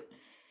 right.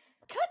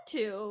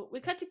 We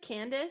cut to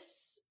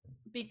Candace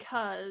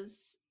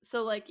because,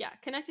 so like, yeah,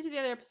 connected to the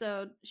other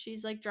episode,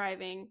 she's like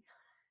driving,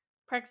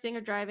 practicing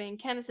her driving.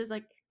 Candace is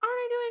like, "Aren't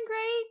I doing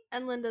great?"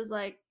 And Linda's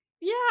like,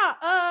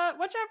 Yeah,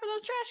 watch out for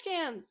those trash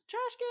cans.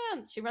 Trash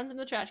cans. She runs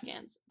into the trash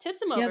cans, tips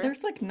them Yeah, over.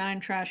 there's like 9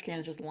 trash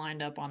cans just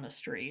lined up on the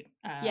street.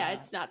 Yeah,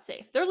 it's not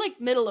safe. They're like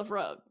middle of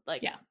road.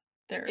 Like Yeah,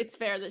 they're it's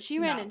fair that she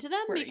ran not into them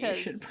where you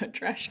should because put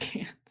trash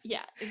cans.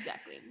 yeah,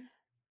 exactly.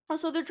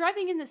 Also, they're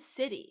driving in the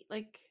city.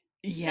 Like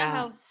it's not Yeah,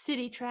 how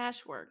city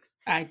trash works.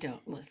 I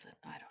don't listen.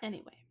 I don't.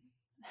 Anyway,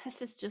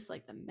 this is just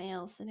like the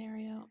male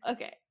scenario.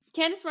 Okay.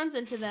 Candace runs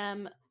into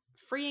them,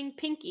 freeing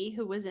Pinky,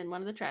 who was in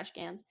one of the trash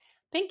cans.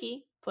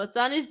 Pinky puts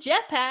on his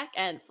jetpack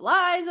and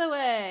flies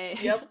away.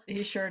 Yep,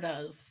 he sure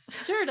does.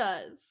 Sure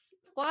does.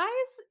 Flies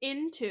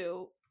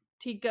into,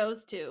 he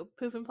goes to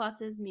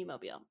Poofenplatz's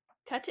Me-Mobile.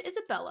 Cut to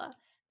Isabella.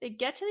 They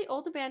get to the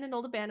old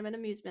abandonment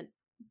amusement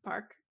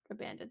park.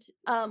 Abandoned.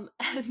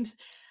 And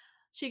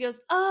she goes,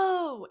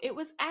 "Oh, it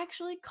was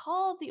actually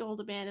called the old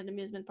abandoned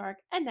amusement park,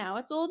 and now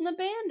it's old and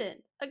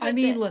abandoned." A I good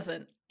mean, bit.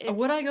 listen,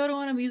 would It's I go to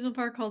an amusement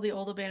park called the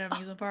Old Abandoned oh,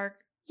 Amusement Park?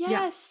 Yeah,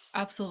 yes.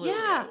 absolutely I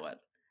Yeah. would.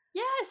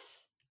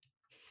 Yes.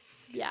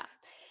 Yeah.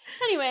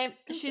 Anyway,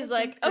 she's That sounds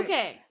like, great.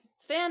 "Okay,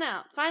 fan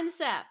out, find the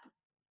sap."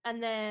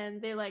 And then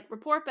they like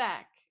report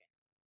back.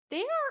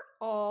 They are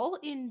all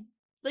in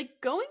like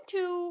going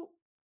to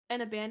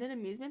an abandoned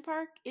amusement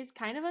park is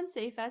kind of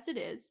unsafe as it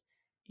is. It's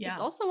Yeah,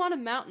 also on a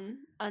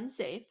mountain,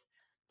 unsafe.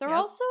 They're yep.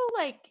 also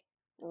like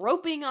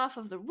roping off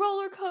of the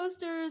roller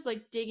coasters,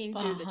 like digging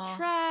through the Uh-huh.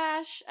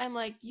 trash. I'm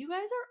like, you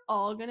guys are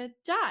all gonna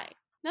die.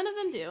 None of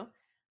them do.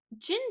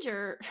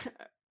 Ginger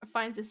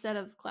finds a set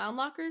of clown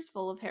lockers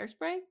full of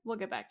hairspray. We'll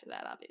get back to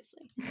that,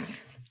 obviously.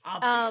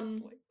 Um,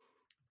 Obviously.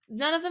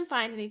 None of them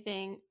find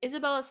anything.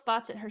 Isabella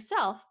spots it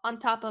herself on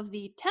top of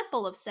the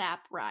Temple of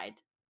Sap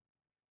ride.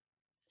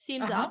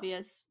 Seems Uh-huh.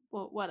 obvious.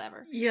 Well,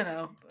 whatever.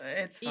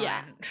 It's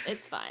Yeah, fine.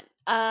 it's fine.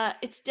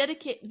 It's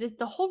dedicated.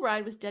 The whole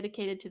ride was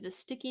dedicated to the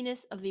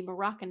stickiness of the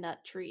Moroccan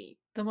nut tree.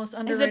 The most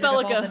underrated of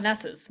Isabella all the goes,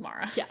 Nesses,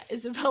 Mara. yeah.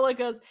 Isabella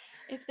goes,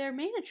 if their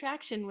main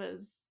attraction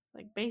was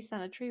like based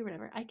on a tree or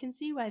whatever, I can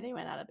see why they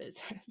went out of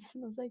business.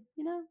 And I was like,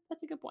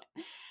 that's a good point.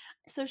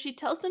 So she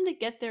tells them to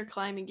get their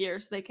climbing gear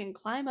so they can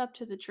climb up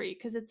to the tree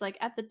because it's like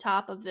at the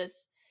top of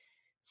this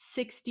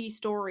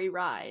 60-story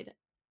ride.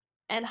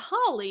 And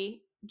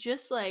Holly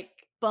just like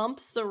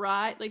bumps the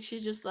ride, like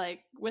she's just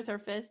like with her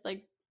fist,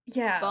 like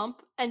Yeah,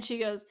 bump, and she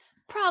goes,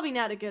 "Probably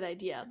not a good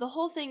idea. The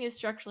whole thing is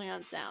structurally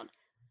unsound."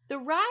 The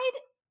ride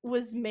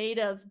was made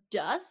of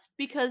dust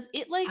because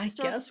it like I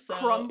starts guess so.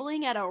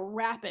 crumbling at a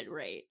rapid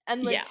rate,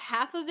 and like Yeah,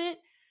 half of it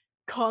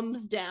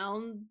comes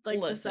down like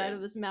the side of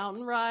listen, this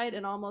mountain ride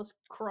and almost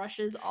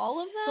crushes all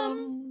of them.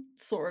 some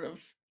sort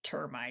of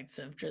termites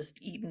have just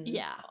eaten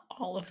Yeah,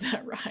 all of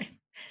that ride.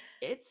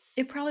 It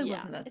it's probably yeah,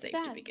 wasn't that it's safe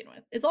to bad. begin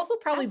with. It's also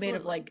probably made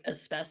of, Absolutely. like,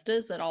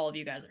 asbestos, and all of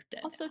you guys are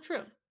dead Also now.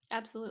 true.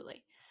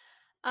 Absolutely.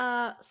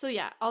 So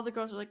yeah, all the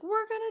girls are like,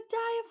 "We're gonna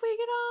die if we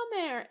get on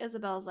there."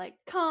 Isabella's like,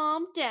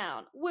 "Calm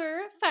down.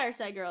 We're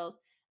Fireside Girls."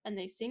 And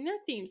they sing their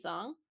theme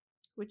song,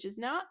 which is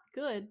not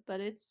good,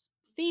 but it's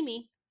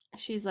themey.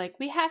 She's like,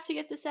 "We have to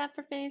get this app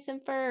for Phineas and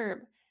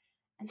Ferb."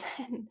 And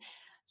then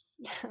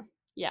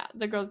yeah,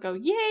 the girls go,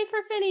 "Yay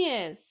for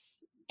Phineas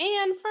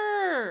and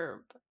Ferb."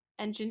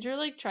 And Ginger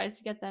like tries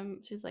to get them.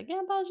 She's like,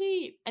 "Yeah,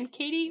 Baljeet." And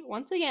Katie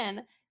once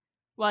again,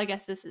 well, I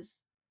guess this is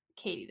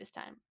Katie this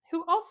time,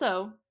 who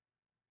also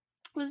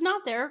was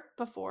not there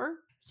before.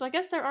 So I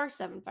guess there are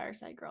 7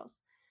 Fireside Girls.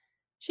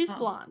 She's Oh,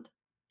 blonde.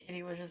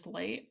 Katie was just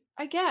late?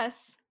 I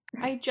guess.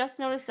 I just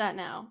noticed that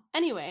now.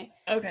 Anyway,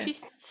 she Okay.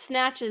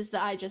 snatches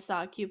the I just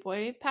saw a cute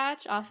boy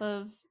patch off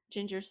of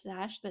Ginger's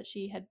sash that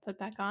she had put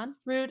back on.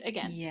 Rude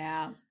again.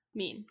 Yeah.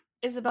 Mean.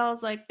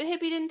 Isabella's like, the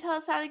hippie didn't tell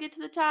us how to get to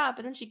the top.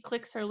 And then she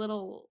clicks her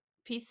little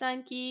peace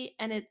sign key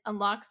and it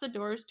unlocks the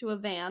doors to a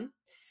van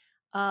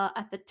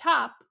at the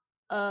top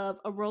of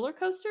a roller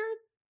coaster.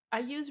 I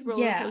use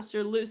roller Yeah.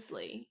 coaster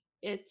loosely.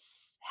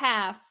 It's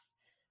half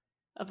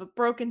of a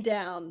broken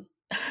down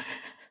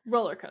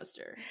roller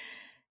coaster.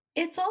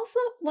 It's also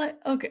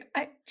like okay,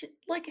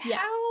 like, Yeah.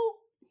 how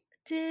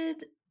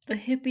did the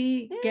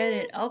hippie get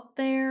Mm, it up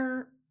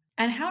there?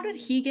 And how did mm.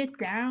 he get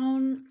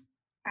down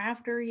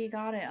after he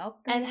got it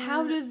up And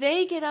how there? do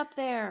they get up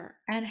there?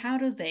 And how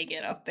do they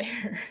get up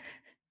there?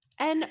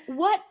 And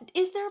what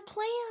is their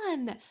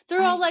plan?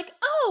 They're all I like,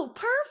 "Oh,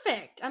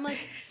 perfect." I'm like,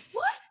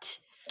 "What?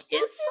 That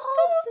Is it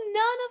solves though?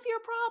 none of your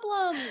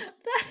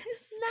problems. That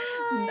is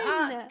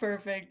not None.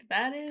 perfect.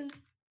 That is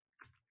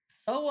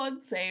so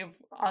unsafe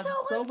So on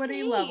so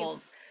many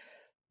levels.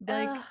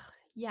 unsafe." Like,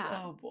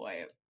 Yeah. oh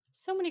boy.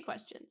 So many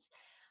questions.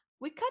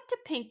 We cut to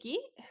Pinky,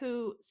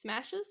 who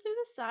smashes through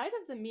the side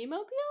of the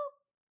Mimobile.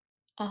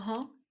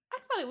 Uh-huh. I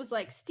thought it was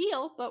like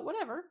steel, but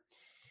whatever.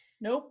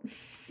 Nope.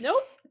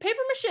 Nope, paper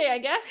mache, I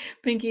guess.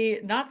 Pinky,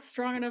 not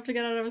strong enough to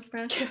get out of a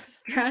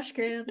trash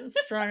can,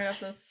 strong enough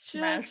to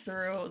smash Just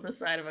through the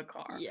side of a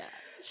car. yeah,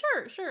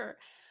 sure.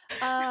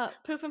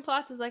 Poof and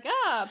Plots is like,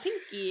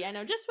 Pinky, I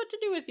know just what to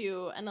do with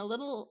you. And a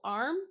little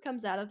arm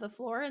comes out of the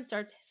floor and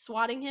starts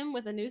swatting him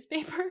with a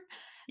newspaper.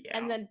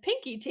 And Yeah. then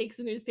Pinky takes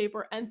the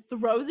newspaper and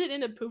throws it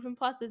into Poof and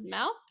Plots'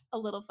 mouth. A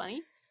little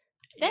funny.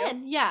 Yep.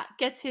 Then, yeah,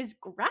 gets his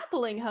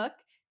grappling hook,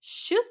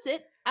 shoots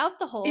it out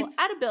the hole It's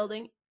at a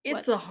building.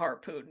 It's What? a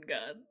harpoon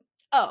gun.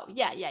 Oh,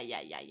 yeah, yeah,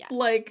 yeah, yeah, yeah.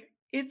 Like,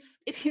 he's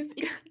It's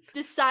got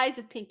the size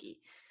of Pinky.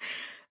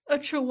 a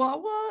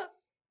chihuahua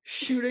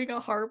shooting a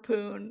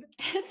harpoon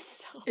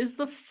It's so is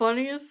the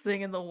funniest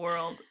thing in the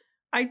world.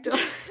 I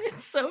don't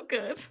it's so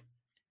good.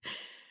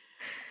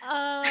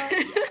 yeah.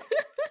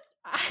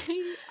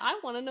 I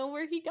wanna know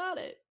where he got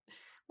it,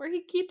 where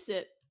he keeps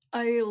it.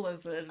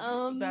 Listen,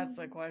 that's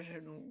a Um,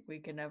 question we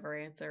can never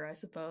answer, I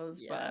suppose,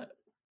 yeah, but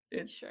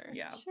it's sure,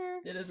 yeah, sure.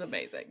 it is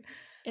amazing.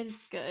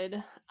 It's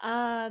good.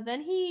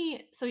 Then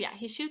yeah,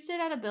 he shoots it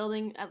at a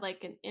building at,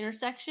 like, an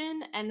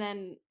intersection, and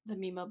then the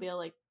Me-Mobile,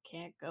 like,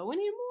 can't go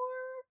anymore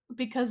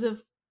because of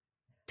Uh,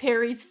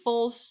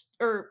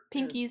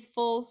 Pinky's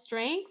full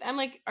strength. I'm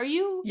like, "Are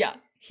you yeah,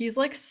 he's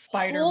like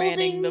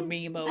Spider-Manning the holding the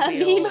Me-Mobile,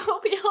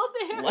 Me-Mobile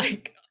there?"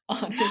 like,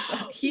 on his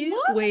own. He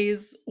What?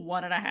 weighs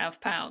 1.5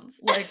 pounds,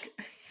 like,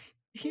 I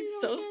he's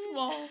don't so get it.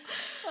 small.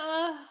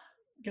 Uh,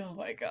 Oh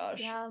my gosh.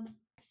 yeah.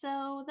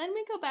 So then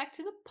we go back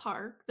to the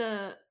park,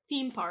 the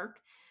theme park,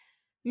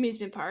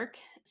 amusement park.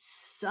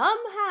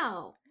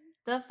 Somehow,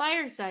 the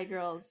Fireside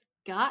Girls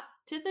got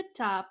to the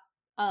top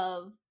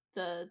of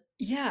the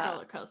Yeah,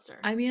 roller coaster.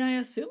 I mean, I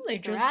assume they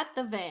They're just at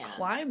the van.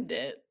 climbed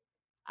it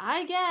I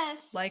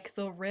like guess.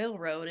 the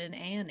railroad in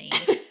Annie.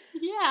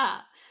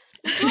 Yeah.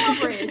 The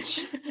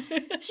drawbridge.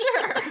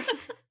 Sure.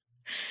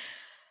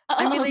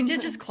 I mean, they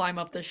did just Um, climb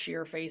up the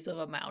sheer face of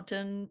a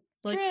mountain,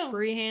 like, true.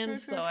 freehand,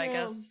 True, true, so I true.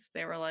 guess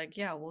they were like,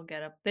 "Yeah, we'll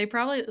get up." They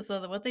probably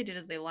so what they did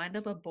is they lined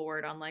up a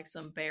board on, like,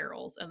 some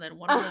barrels, and then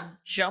one of them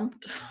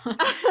jumped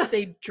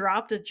they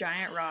dropped a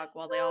giant rock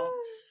while they all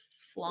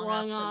flung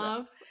Flung up to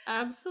the off.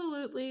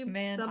 Absolutely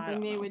man, I something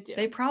don't they know. would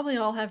They do. probably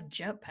all have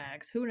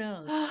jetpacks, who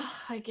knows?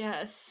 I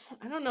guess.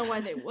 I don't know why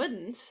they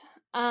wouldn't.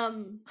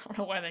 Um, I don't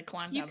know why they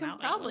climbed you that can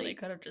mountain when they probably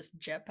could have just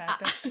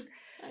jetpacked up I there.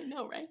 I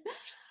know, right?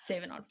 Just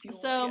saving on fuel, I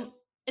So,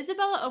 guess.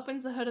 Isabella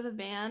opens the hood of the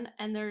van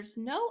and there's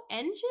no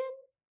engine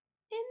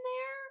in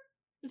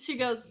there. And she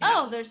goes, Yeah.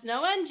 "Oh, there's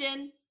no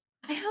engine."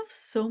 I have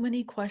so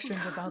many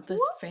questions about this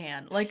What?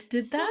 van. Like,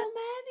 did that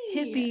So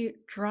many. hippie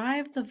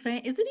drive the van?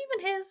 Is it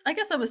even his? I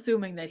guess I'm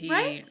assuming that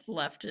Right? he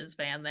left his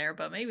van there,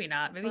 but maybe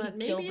not. Maybe he But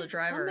maybe killed the it's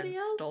driver and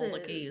somebody stole the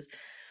keys. else's.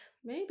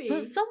 But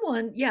Maybe.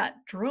 someone, yeah,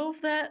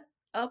 drove that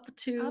up Up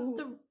to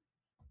the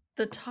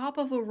the top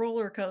of a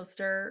roller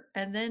coaster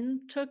and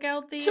then took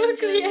out the took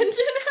the engine,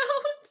 engine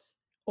out.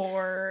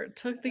 or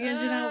took the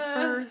engine out Uh,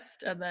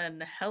 first and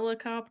then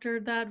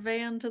helicoptered that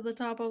van to the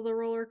top of the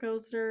roller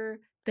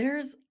coaster.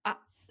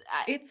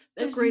 It's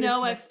the there's greatest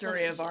no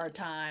mystery of explanation. our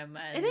time,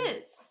 It and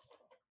is.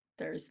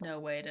 there's no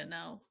way to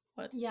know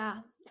what.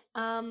 Yeah.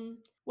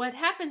 What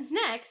happens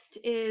next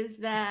is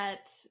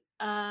that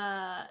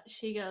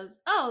she goes,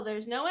 "Oh,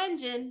 there's no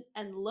engine,"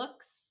 and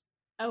looks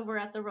over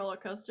at the roller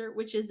coaster,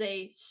 which is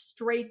a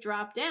straight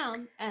drop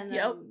down and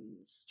Yep. then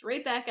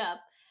straight back up.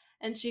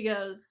 And she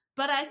goes,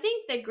 "But I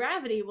think that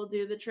gravity will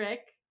do the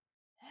trick."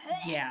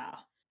 Yeah.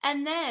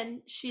 And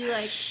then she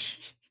like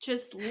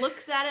just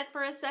looks at it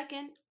for a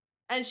second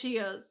and she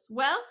goes,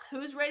 "Well,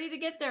 who's ready to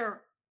get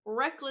their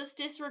reckless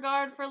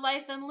disregard for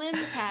life and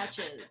limb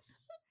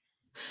patches?"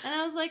 And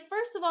I was like,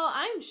 "First of all,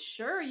 I'm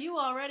sure you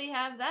already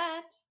have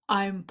that.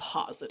 I'm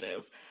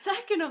positive.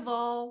 Second of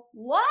all,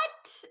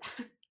 what?"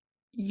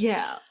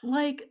 Yeah,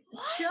 like,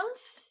 What?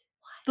 just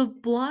the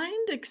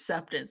blind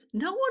acceptance.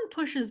 No one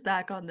pushes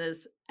back on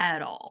this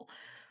at all.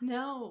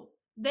 No.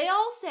 They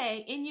all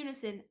say in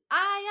unison,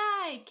 "Aye,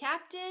 aye,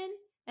 Captain,"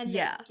 and they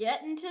Yeah,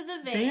 get into the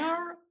they van.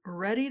 are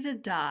ready to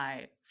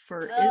die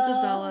for Uh,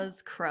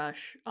 Isabella's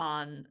crush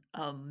on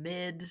a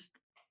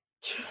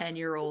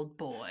mid-10-year-old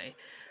boy.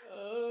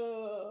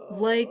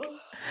 Like, uh,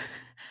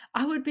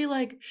 I would be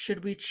like,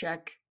 "Should we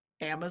check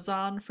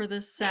Amazon for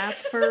this sap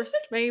first,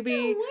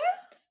 maybe?" what?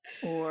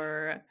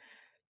 Or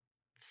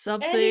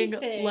something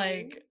Anything.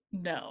 like,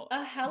 no. A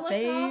They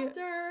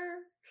helicopter.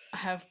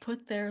 have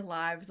put their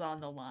lives on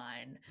the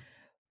line.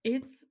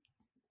 It's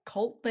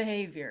cult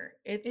behavior.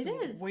 It's It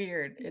is.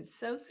 weird. It's It's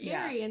so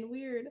yeah, scary and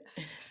weird.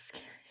 it is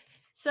scary.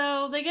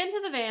 So they get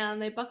into the van,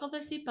 they buckle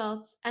their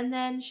seatbelts, and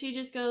then she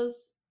just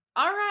goes,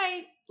 "All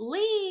right,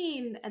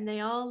 lean." And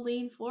they all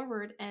lean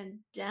forward and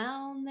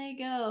down they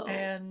go.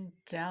 And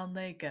down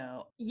they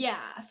go.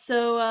 Yeah,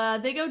 so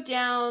they go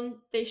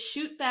down, they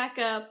shoot back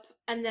up,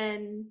 and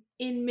then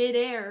in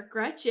midair,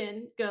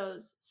 Gretchen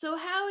goes, "So,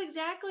 how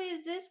exactly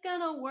is this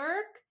gonna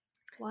work?"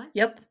 What?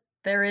 Yep,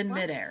 they're in What?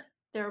 midair.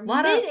 They're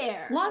Lot of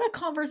midair. lot of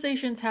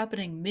conversations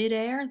happening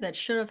midair that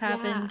should have Yeah,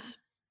 happened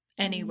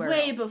anywhere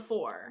way else.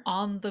 before.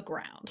 On the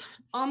ground.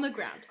 On the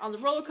ground, on the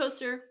roller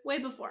coaster, way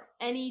before.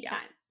 Any Yeah.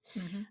 time.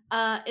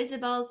 Mhm.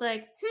 Isabella's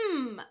like,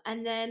 "Hmm,"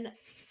 and then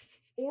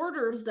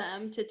orders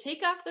them to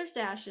take off their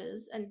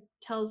sashes and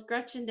tells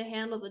Gretchen to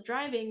handle the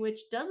driving,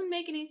 which doesn't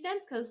make any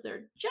sense because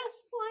they're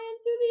just flying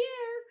through the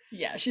air.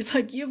 Yeah, she's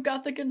like, "You've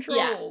got the Yeah.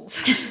 controls."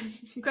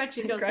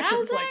 Gretchen And goes, "How's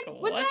Gretchen's like, that?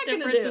 What's "What that gonna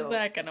difference is do?"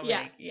 that gonna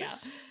Yeah. make?" Yeah.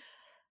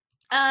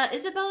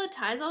 Isabella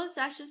ties all the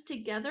sashes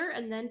together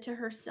and then to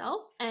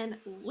herself and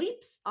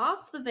leaps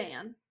off the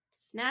van,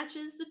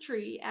 snatches the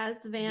tree as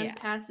the van Yeah.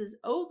 passes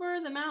over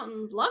the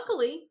mountain.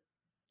 Luckily,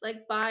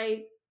 like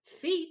by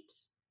feet.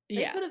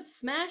 They Yeah. could have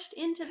smashed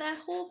into that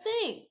whole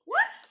thing.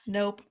 What?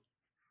 Nope.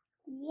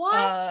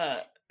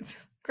 What?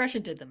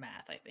 Gretchen did the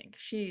math, I think.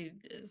 She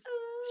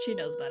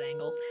knows about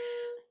angles.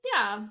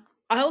 Yeah.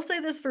 I'll say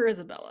this for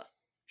Isabella.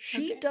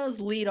 She Okay. does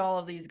lead all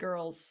of these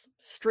girls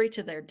straight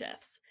to their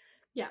deaths.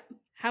 Yeah.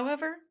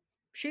 However,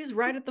 she's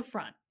right at the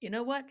front. You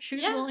know what?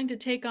 She's Yeah. willing to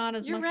take on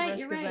as You're much right.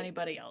 You're risk as right.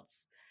 anybody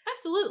else.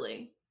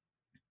 Absolutely.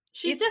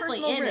 She's It's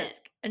definitely personal in it.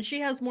 risk, and she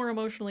has more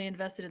emotionally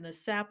invested in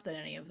this sap than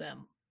any of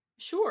them.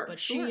 Sure. But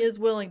she Sure. is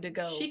willing to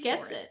go She for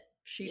gets it. it.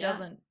 She Yeah.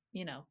 doesn't,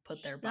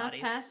 put their She's not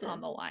bodies on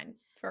passive. the line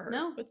for her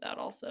No. without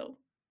also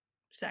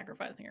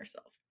sacrificing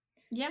herself.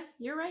 Yeah.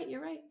 You're right.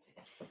 You're right.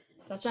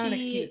 That's not an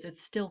excuse.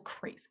 It's still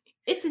crazy.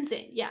 It's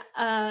insane.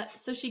 Yeah.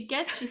 So she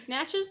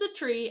snatches the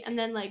tree and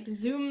then like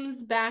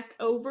zooms back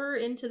over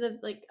into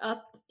the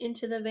up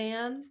into the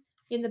van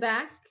in the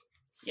back,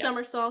 Yep.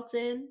 somersaults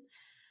in.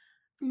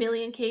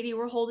 Millie and Katie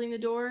were holding the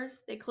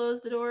doors. They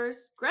closed the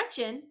doors.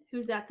 Gretchen,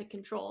 who's at the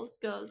controls,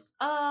 goes,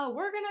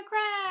 we're gonna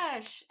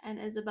crash. And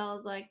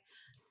Isabella's like,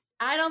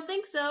 I don't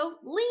think so.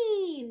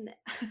 Lean.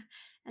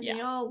 And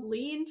they all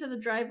lean to the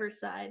driver's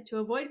side to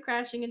avoid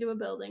crashing into a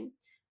building.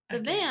 The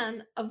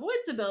van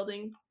avoids the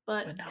building,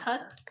 but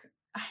cuts. Work.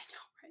 I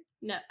know, right?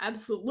 No,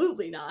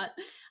 absolutely not.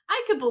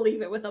 I could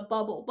believe it with a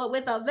bubble, but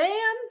with a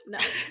van,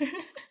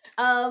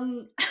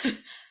 no.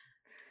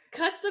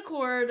 Cuts the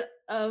cord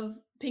of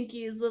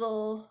Pinky's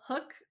little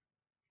hook,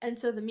 and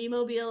so the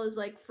Me-Mobile is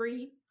like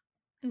free.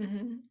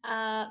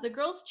 Mm-hmm. The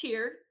girls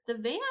cheer. The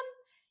van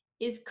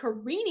is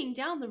careening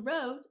down the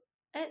road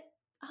at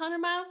 100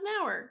 miles an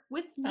hour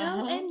with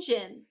no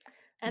engine.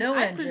 And no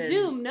I engine.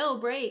 presume no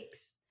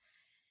brakes.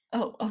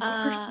 Oh, of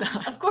course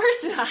not. Of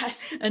course not.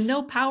 And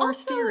no power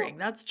Also, steering.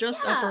 That's just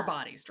upper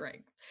body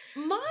strength.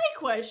 My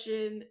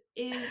question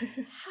is,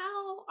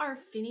 how are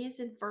Phineas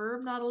and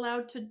Ferb not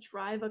allowed to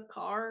drive a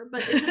car,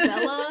 but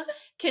Isabella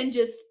can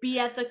just be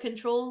at the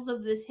controls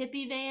of this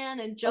hippie van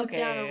and jump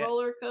down a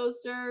roller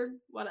coaster?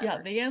 Whatever.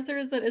 Yeah, the answer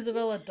is that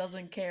Isabella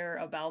doesn't care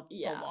about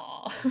the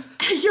law.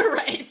 You're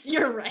right.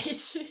 You're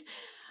right.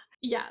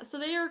 Yeah, so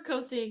they are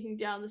coasting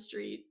down the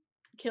street,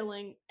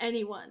 killing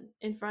anyone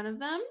in front of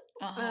them.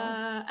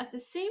 At the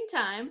same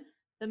time,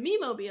 the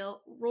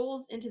Me-Mobile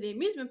rolls into the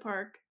amusement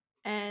park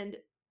and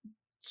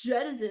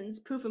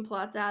jettisons Poof and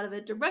Plots out of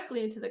it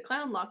directly into the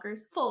clown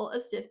lockers full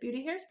of Stiff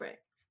Beauty hairspray.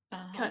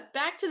 Cut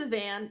back to the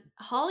van.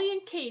 Holly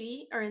and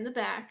Katie are in the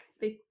back.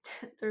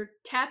 They're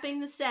tapping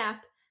the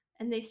sap,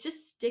 and they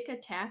just stick a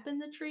tap in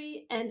the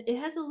tree, and it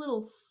has a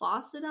little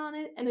faucet on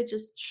it, and it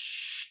just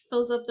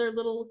fills up their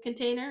little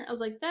container. I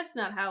was like, that's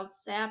not how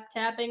sap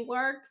tapping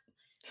works.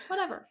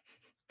 Whatever.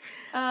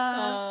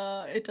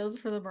 It does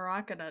for the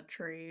Maraca nut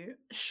tree.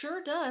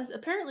 Sure does.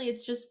 Apparently,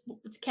 it's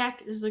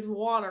cactus. There's like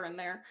water in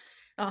there.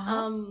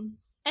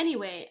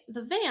 Anyway,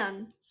 the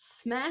van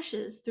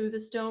smashes through the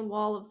stone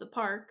wall of the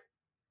park.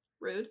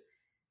 Rude.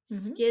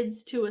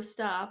 Skids to a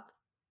stop,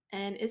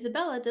 and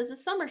Isabella does a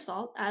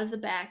somersault out of the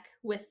back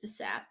with the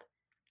sap.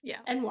 Yeah.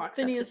 And walks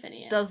up to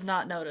Phineas. Does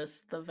not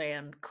notice the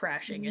van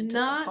crashing into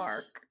the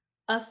park.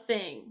 A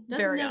thing.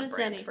 Doesn't notice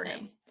anything. For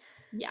him.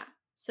 Yeah.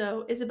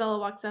 So Isabella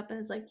walks up and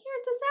is like, here's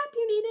the sap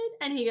you needed.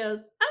 And he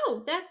goes,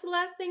 oh, that's the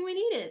last thing we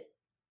needed.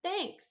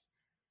 Thanks.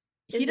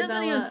 He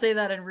doesn't even say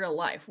that in real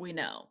life, we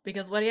know.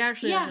 Because when he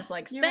actually is just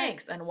like,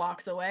 thanks, and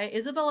walks away,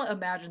 Isabella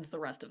imagines the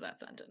rest of that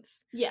sentence.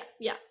 Yeah.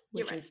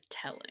 Which is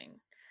telling.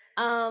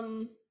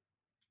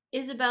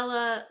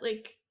 Isabella,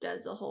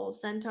 does the whole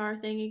centaur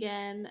thing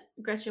again.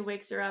 Gretchen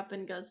wakes her up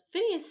and goes,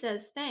 Phineas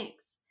says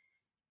thanks.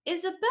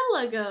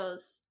 Isabella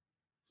goes,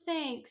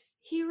 thanks.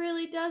 He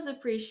really does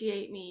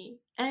appreciate me.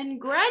 And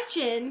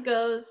Gretchen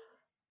goes,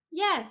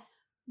 yes,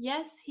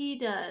 he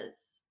does.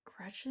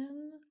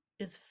 Gretchen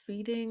is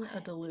feeding a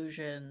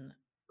delusion.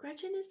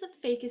 Gretchen is the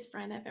fakest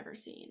friend I've ever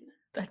seen.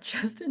 That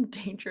just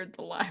endangered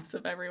the lives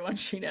of everyone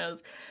she knows.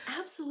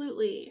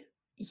 Absolutely.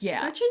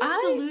 Yeah. Gretchen is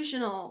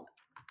delusional.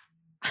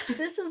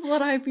 This is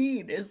what I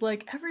mean, is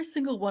every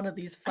single one of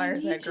these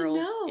Fireside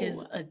Girls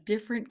is a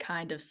different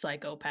kind of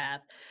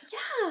psychopath.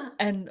 Yeah.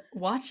 And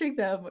watching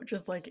them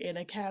just in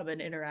a cabin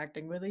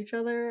interacting with each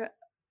other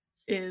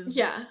is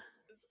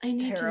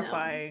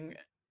terrifying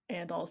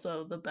and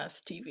also the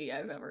best TV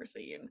I've ever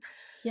seen.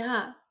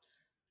 Yeah.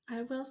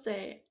 I will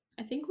say,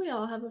 I think we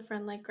all have a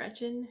friend like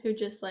Gretchen who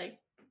just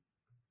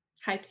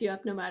hypes you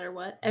up no matter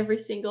what. Every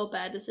single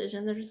bad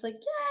decision, they're just like,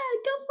 yeah,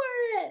 go for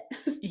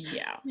it.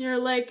 Yeah. You're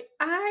like,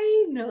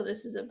 I know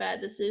this is a bad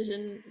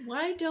decision.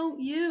 Why don't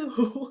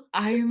you?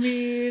 I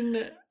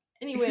mean,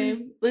 anyway,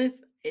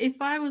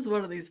 if I was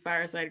one of these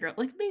Fireside Girls,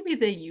 maybe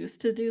they used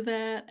to do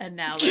that, and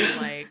now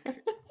they're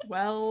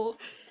well,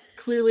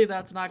 clearly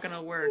that's not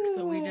gonna work,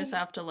 so we just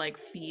have to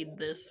feed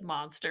this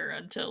monster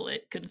until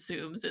it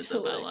consumes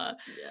Isabella.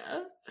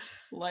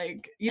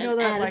 You know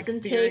that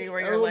theory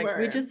where you're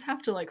we just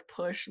have to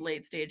push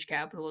late stage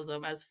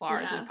capitalism as far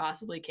as we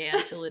possibly can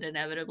till it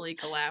inevitably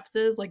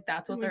collapses.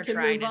 That's what they're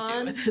trying to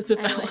do with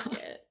Isabella.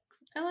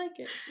 I like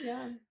it.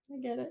 Yeah,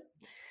 I get it.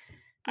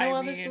 No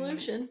other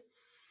solution.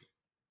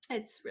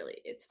 It's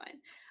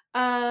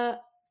fine.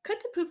 Cut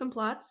to Poof and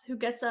Plots, who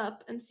gets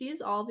up and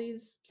sees all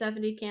these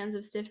 70 cans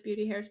of Stiff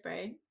Beauty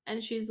hairspray,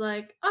 and she's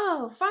like,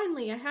 "Oh,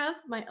 finally, I have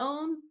my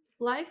own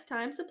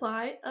lifetime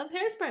supply of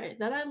hairspray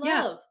that I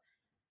Yeah. love."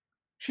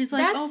 She's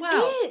like, "Oh, That's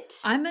wow. it!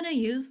 I'm gonna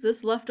use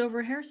this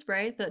leftover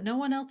hairspray that no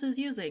one else is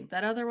using,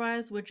 that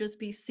otherwise would just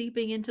be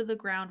seeping into the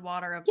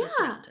groundwater of this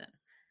Yeah. mountain."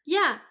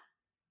 Yeah.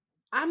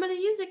 I'm gonna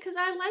use it because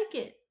I like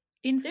it.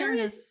 In There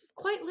is fairness,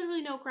 quite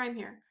literally no crime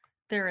here.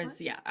 there What?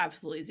 is, yeah,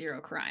 absolutely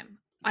 0 crime.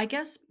 I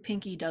guess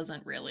Pinky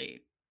doesn't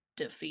really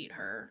defeat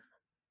her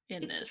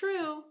in It's this.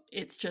 true,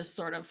 It's just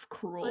sort of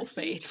cruel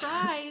but he fate.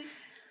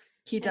 tries.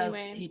 He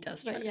Anyway,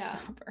 does try but to yeah.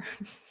 stop her.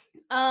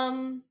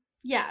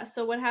 Yeah,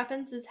 so what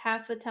happens is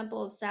half the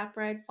Temple of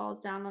Sapride falls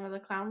down onto the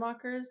clown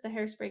lockers, the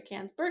hairspray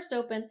cans burst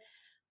open,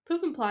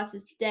 Poop and Plots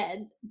is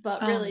dead,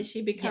 but really she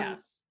Yeah.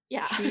 becomes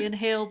yeah, She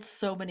inhaled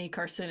so many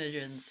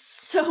carcinogens.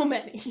 so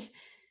many.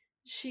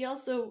 She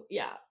also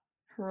yeah,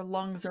 Her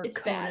lungs are it's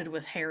coated bad.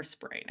 with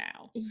hairspray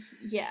now.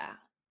 Yeah,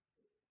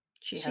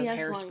 She she has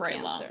has lung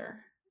hairspray lung.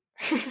 cancer.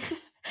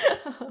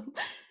 Um,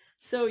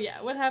 so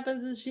yeah, what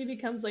happens is she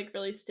becomes like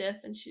really stiff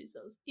and she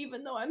says,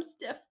 "Even though I'm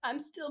stiff, I'm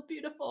still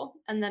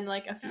beautiful." And then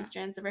like a few Yeah.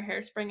 strands of her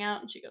hair spring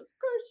out and she goes,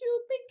 "Curse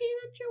you, Pinky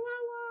the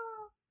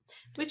Chihuahua."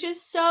 Which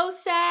is so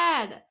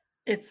sad.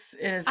 It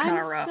is I'm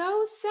kinda rough.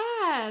 so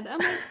sad. I'm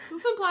like,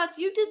 Poof and Plots,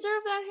 you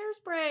deserve that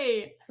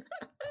hairspray.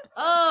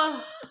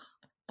 Ugh.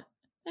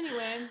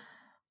 Anyway,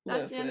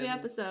 that's the end of the Listen,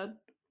 episode.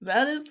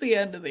 that is the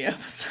end of the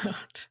episode.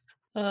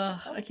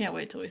 I can't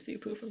wait till we see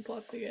Poof and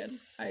Plots again.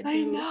 I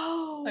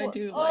know.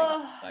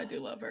 Ugh. I do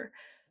love her.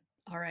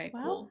 Alright,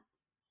 Well,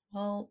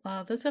 cool.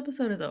 Well, this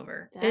episode is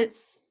over.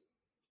 that's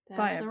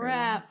Bye, a everyone.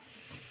 wrap.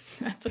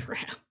 That's a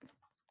wrap.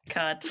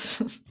 Cut.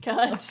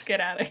 Cut. Let's get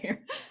out of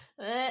here.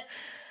 Eh.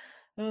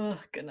 Oh,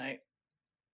 good night.